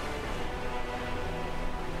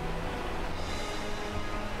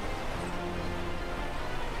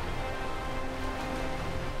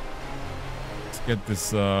 Let's get this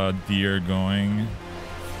deer going.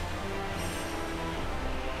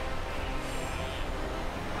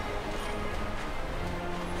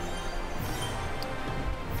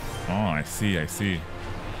 Oh, I see.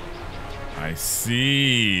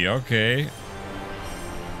 Okay.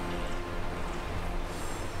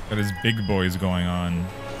 Got his big boys going on.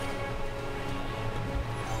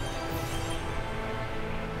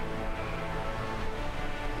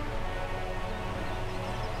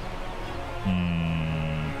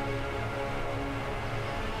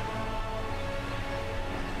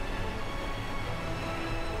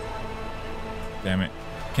 Damn it.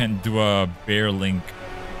 Can't do a bear link.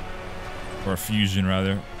 Or a fusion,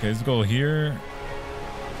 rather. Okay, let's go here.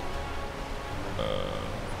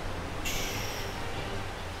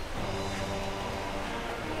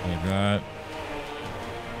 Like that.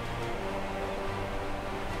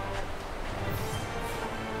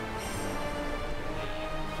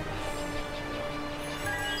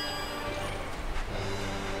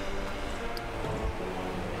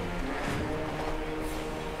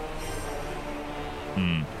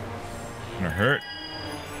 Gonna hurt.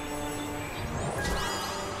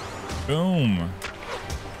 Boom.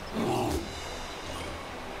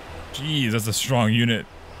 Jeez, that's a strong unit.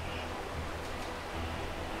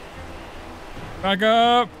 Back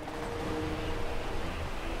up.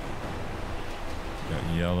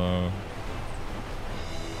 Got yellow.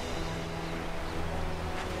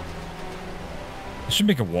 I should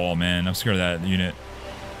make a wall, man. I'm scared of that unit.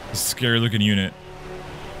 It's a scary looking unit.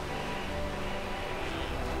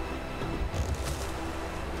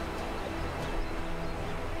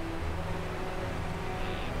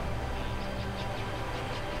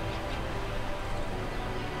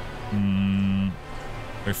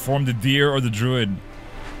 I formed the deer or the druid.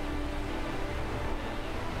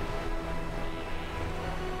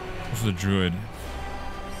 Go for the druid.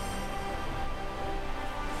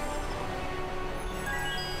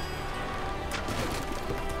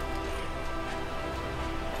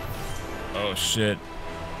 Oh shit.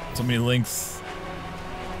 So many links.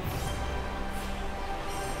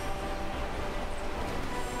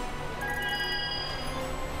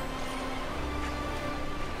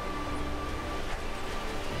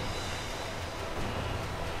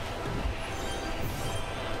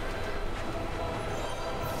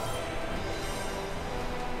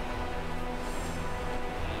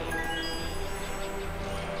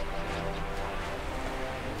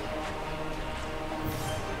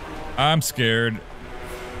 I'm scared.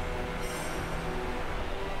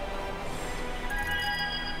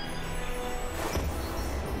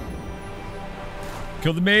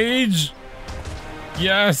 Kill the mage.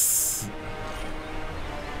 Yes.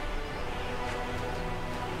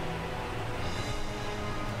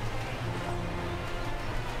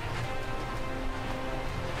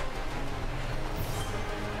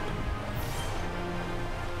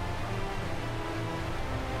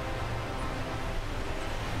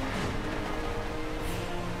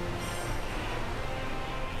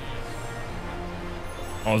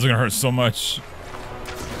 Oh, this is gonna hurt so much.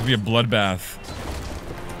 It'll be a bloodbath.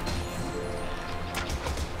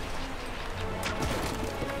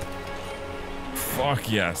 Fuck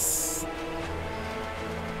yes.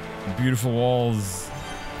 Beautiful walls.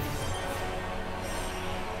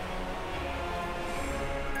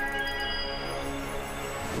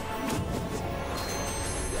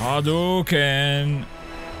 Hadouken.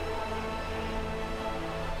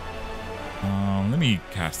 Let me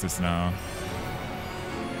cast this now.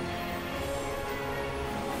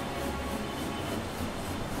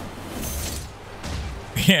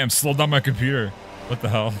 Damn, slowed down my computer. What the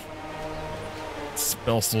hell?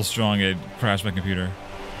 Spell's so strong it crashed my computer.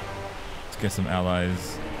 Let's get some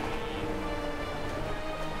allies.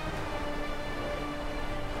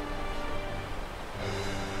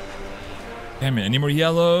 Damn it, any more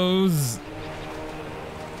yellows?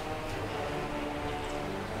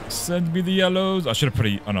 Send me the yellows. I should have put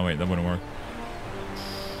a... Oh no, wait, that wouldn't work.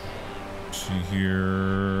 See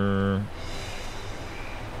here...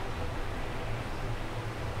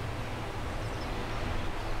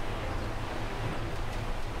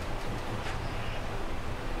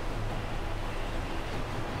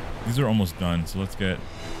 These are almost done, so let's get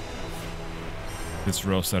this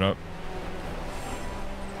row set up.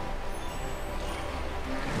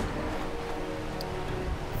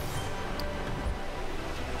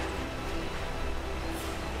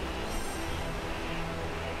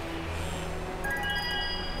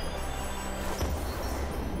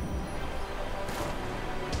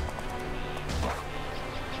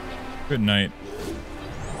 Good night.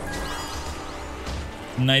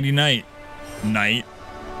 Nighty night. Night.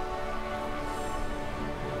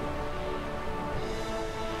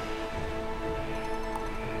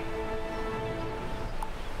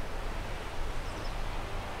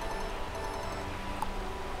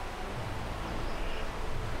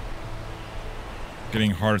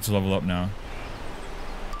 Getting harder to level up now.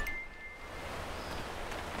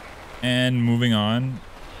 And moving on.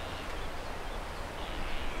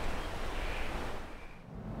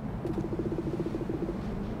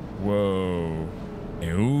 Whoa.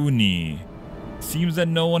 Euni. Seems that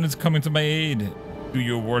no one is coming to my aid. Do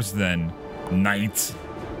your worst then, knight.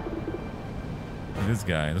 Look at this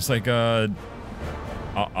guy. Looks like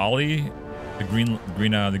Ollie, the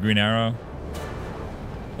green arrow.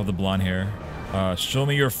 Of the blonde hair. Show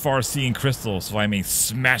me your far-seeing crystal so I may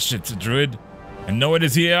smash it, druid. I know it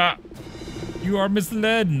is here. You are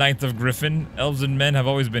misled, Knight of Griffin. Elves and men have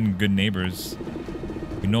always been good neighbors.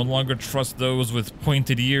 We no longer trust those with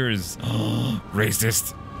pointed ears.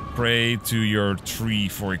 Racist. Pray to your tree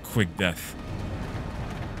for a quick death.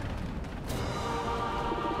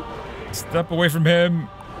 Step away from him.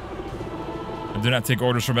 I do not take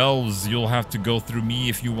orders from elves. You'll have to go through me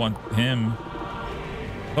if you want him.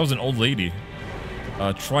 That was an old lady.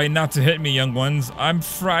 Try not to hit me, young ones. I'm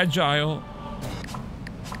fragile.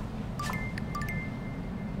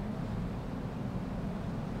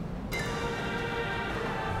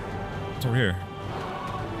 What's over here?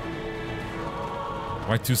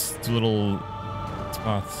 Why two little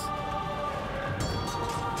spots?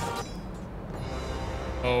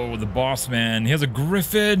 Oh, the boss man. He has a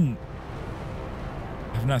griffin.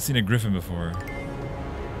 I've not seen a griffin before.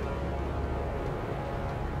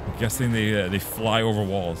 I'm guessing they fly over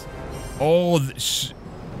walls. Oh,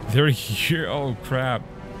 they're here. Oh, crap.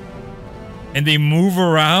 And they move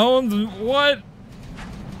around? What?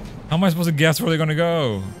 How am I supposed to guess where they're going to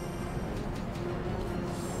go?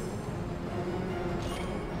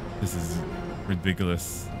 This is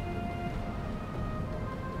ridiculous.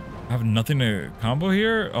 I have nothing to combo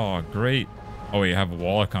here? Oh, great. Oh, wait, I have a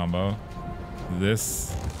wall combo. Do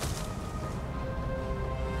this.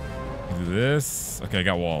 Do this. Okay, I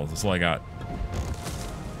got walls. That's all I got.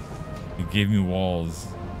 It gave me walls.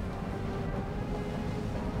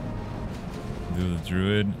 Do the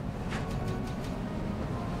druid.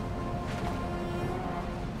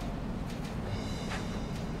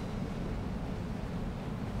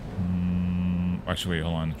 Actually, wait,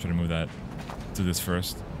 hold on. Try to move that to this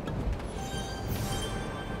first.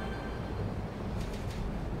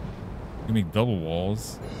 You can make double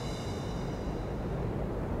walls.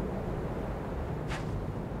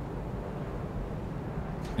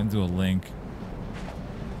 Can do a link.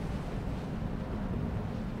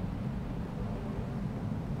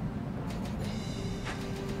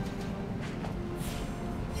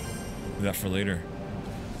 Do that for later.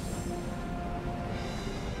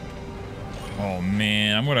 Oh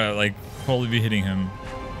man, I'm gonna like probably be hitting him.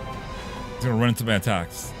 He's gonna run into my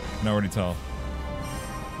attacks. I can already tell.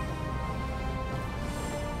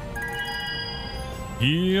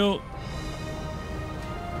 Heal.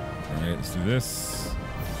 Alright, let's do this.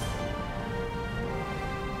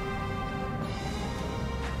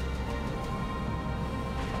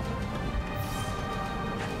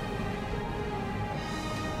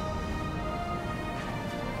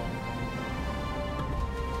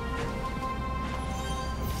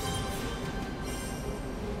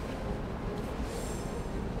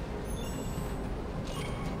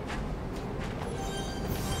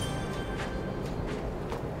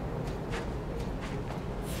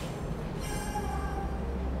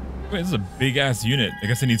 Wait, this is a big ass unit. I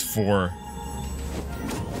guess it needs 4.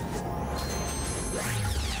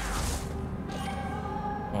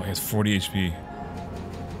 Oh, he has 40 HP.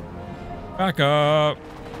 Back up.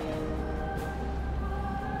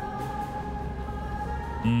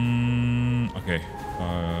 Okay.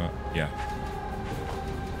 Yeah.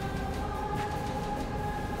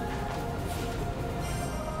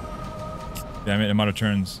 Damn it, I'm out of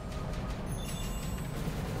turns.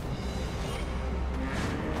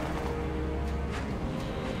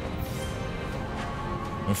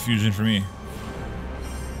 No fusion for me.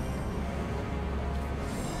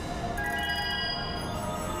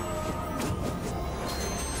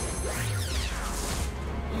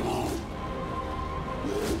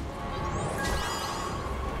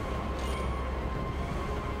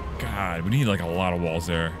 God, we need like a lot of walls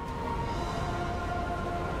there.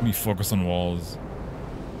 Let me focus on walls.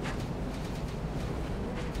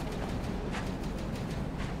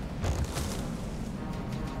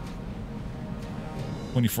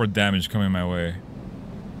 $24 damage coming my way.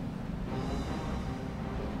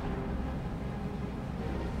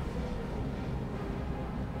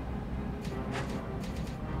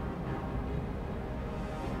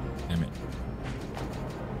 Damn it.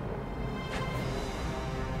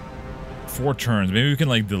 4 turns. Maybe we can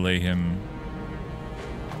like delay him.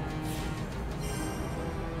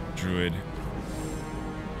 Druid.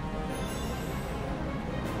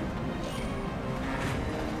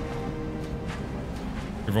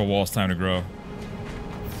 Give our walls time to grow.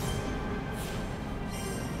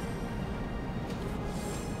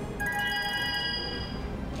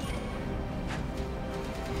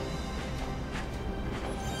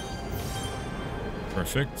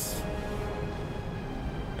 Perfect.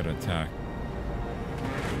 Gotta attack.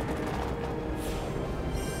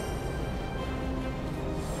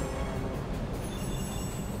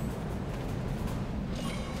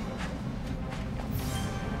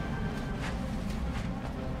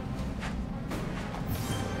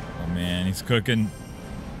 He's cooking.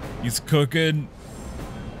 He's cooking.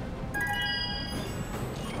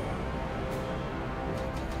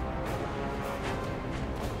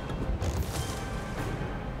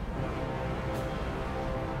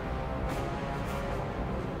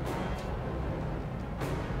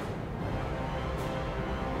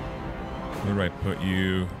 Where do I put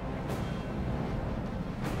you?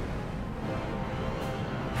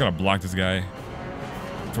 I gotta block this guy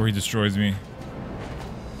before he destroys me.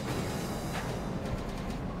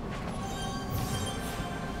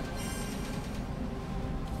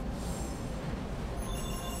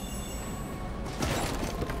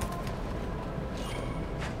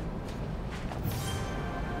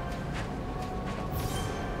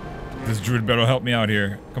 This druid better help me out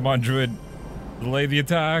here. Come on, druid. Delay the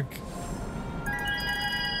attack.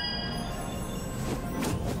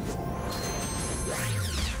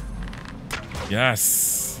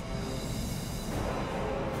 Yes.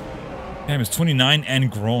 Damn, it's 29 and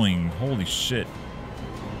growing. Holy shit.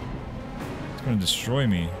 It's gonna destroy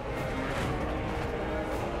me.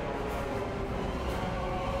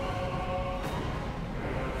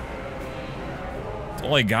 That's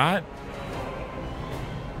all I got?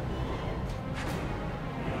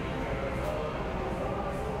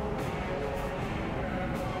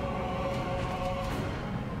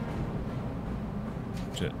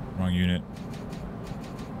 Shit, wrong unit.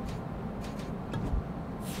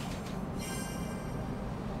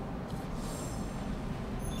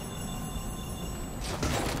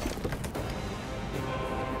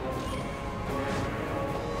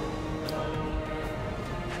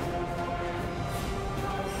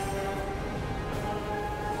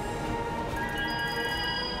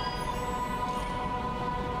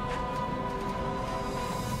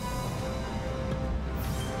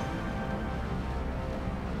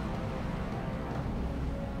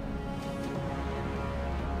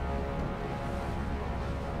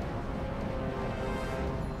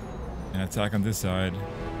 Attack on this side.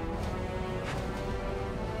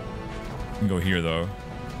 I can go here though.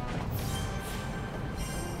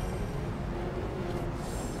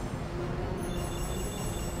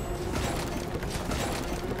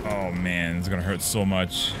 Oh man, it's gonna hurt so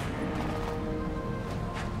much.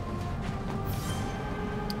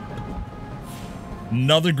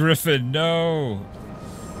 Another griffin, no!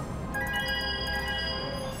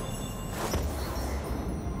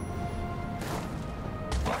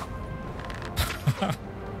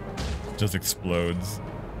 Just explodes.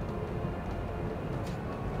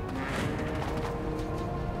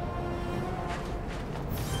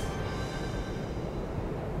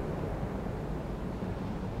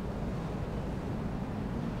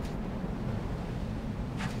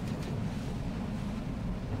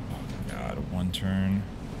 God, one turn.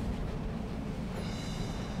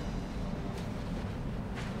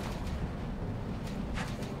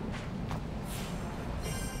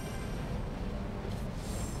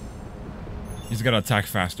 He's gotta attack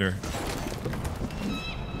faster.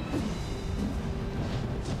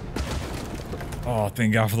 Oh,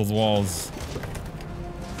 thank God for those walls.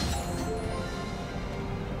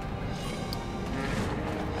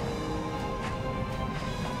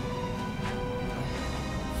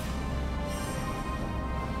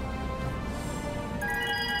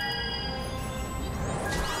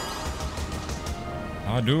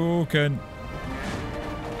 Hadouken.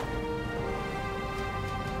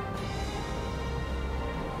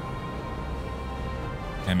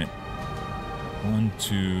 Damn it. 1,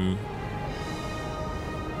 2.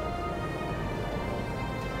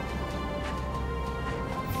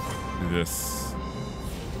 Do this.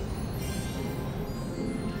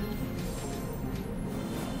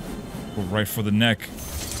 Go right for the neck.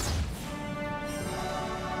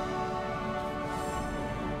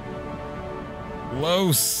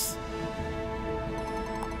 Close.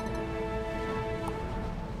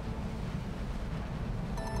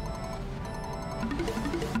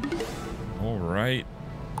 All right.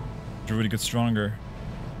 Druid gets stronger.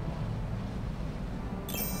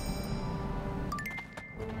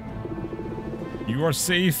 You are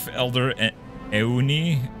safe, Elder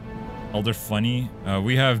Euni. Elder Funny.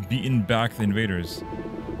 We have beaten back the invaders.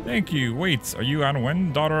 Thank you. Wait, are you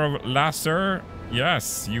Anwen, daughter of Lasser?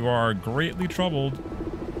 Yes, you are greatly troubled.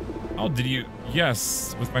 How did you...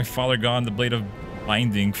 Yes, with my father gone, the blade of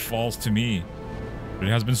binding falls to me. But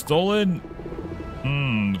it has been stolen?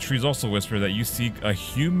 The trees also whisper that you seek a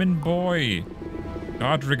human boy.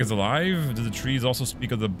 Godric is alive? Do the trees also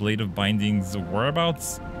speak of the blade of binding's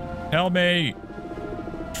whereabouts? Tell me!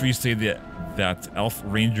 Trees say that elf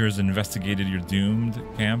rangers investigated your doomed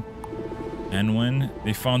camp. And when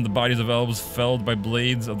they found the bodies of elves felled by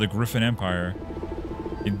blades of the Griffin Empire.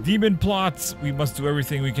 A demon plot! We must do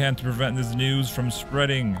everything we can to prevent this news from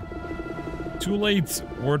spreading. Too late.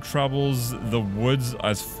 Word travels the woods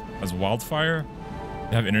as wildfire.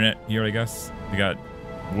 They have internet here, I guess. They got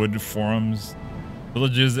wood forums.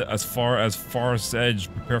 Villages as far as Forest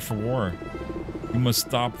Edge prepare for war. We must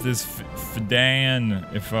stop this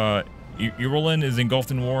Fidan. If Irolin is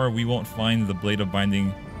engulfed in war. We won't find the Blade of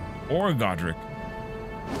Binding or Godric.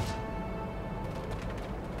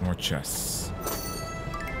 More chests.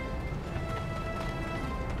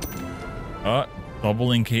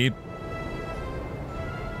 Doubling cape.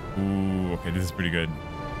 Ooh, okay, this is pretty good.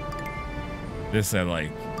 This I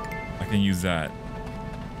like. I can use that.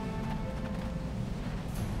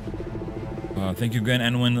 Thank you again,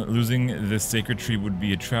 Anwin. Losing this sacred tree would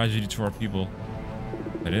be a tragedy to our people.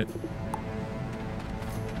 Is that it?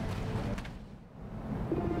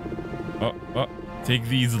 Take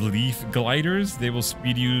these leaf gliders. They will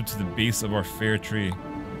speed you to the base of our fair tree.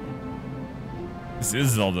 This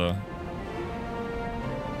is Zelda.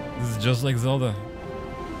 This is just like Zelda.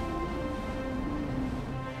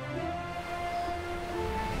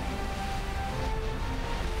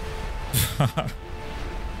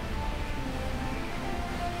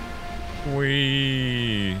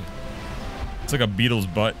 Wee. It's like a beetle's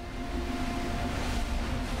butt.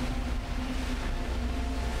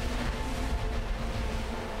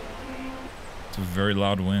 It's a very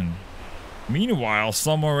loud wind. Meanwhile,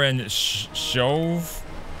 somewhere in Sheol,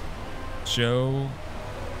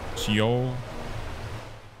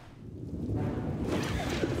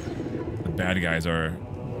 the bad guys are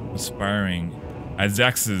aspiring.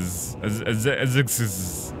 Azex's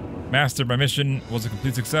master, my mission was a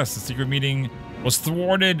complete success. The secret meeting was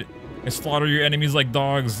thwarted. I slaughtered your enemies like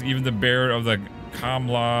dogs. Even the bear of the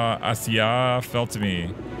Kamla Asiya fell to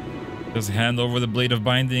me. Just hand over the Blade of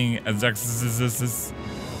Binding. Azex's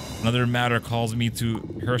another matter calls me to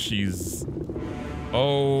Hershey's.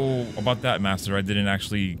 Oh, about that, master. I didn't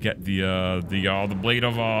actually get the Blade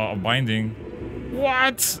of Binding.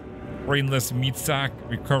 What? Brainless meat sack.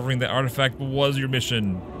 Recovering the artifact was your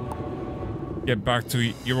mission. Get back to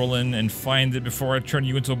Irolin and find it before I turn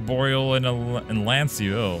you into a boil and lance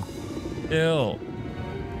you. Ill.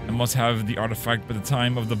 I must have the artifact by the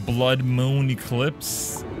time of the blood moon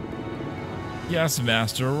eclipse. Yes,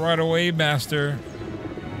 master. Right away, master.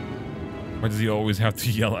 Why does he always have to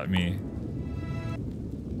yell at me?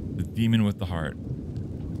 The demon with the heart.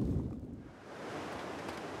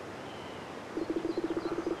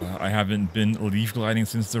 I haven't been leaf gliding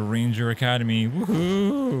since the Ranger Academy.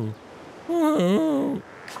 Woohoo! Woohoo!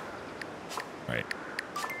 Right.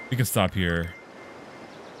 We can stop here.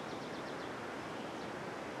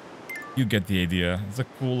 You get the idea. It's a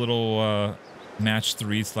cool little match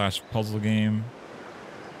 3/puzzle game.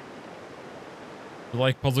 If you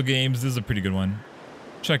like puzzle games, this is a pretty good one.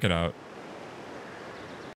 Check it out.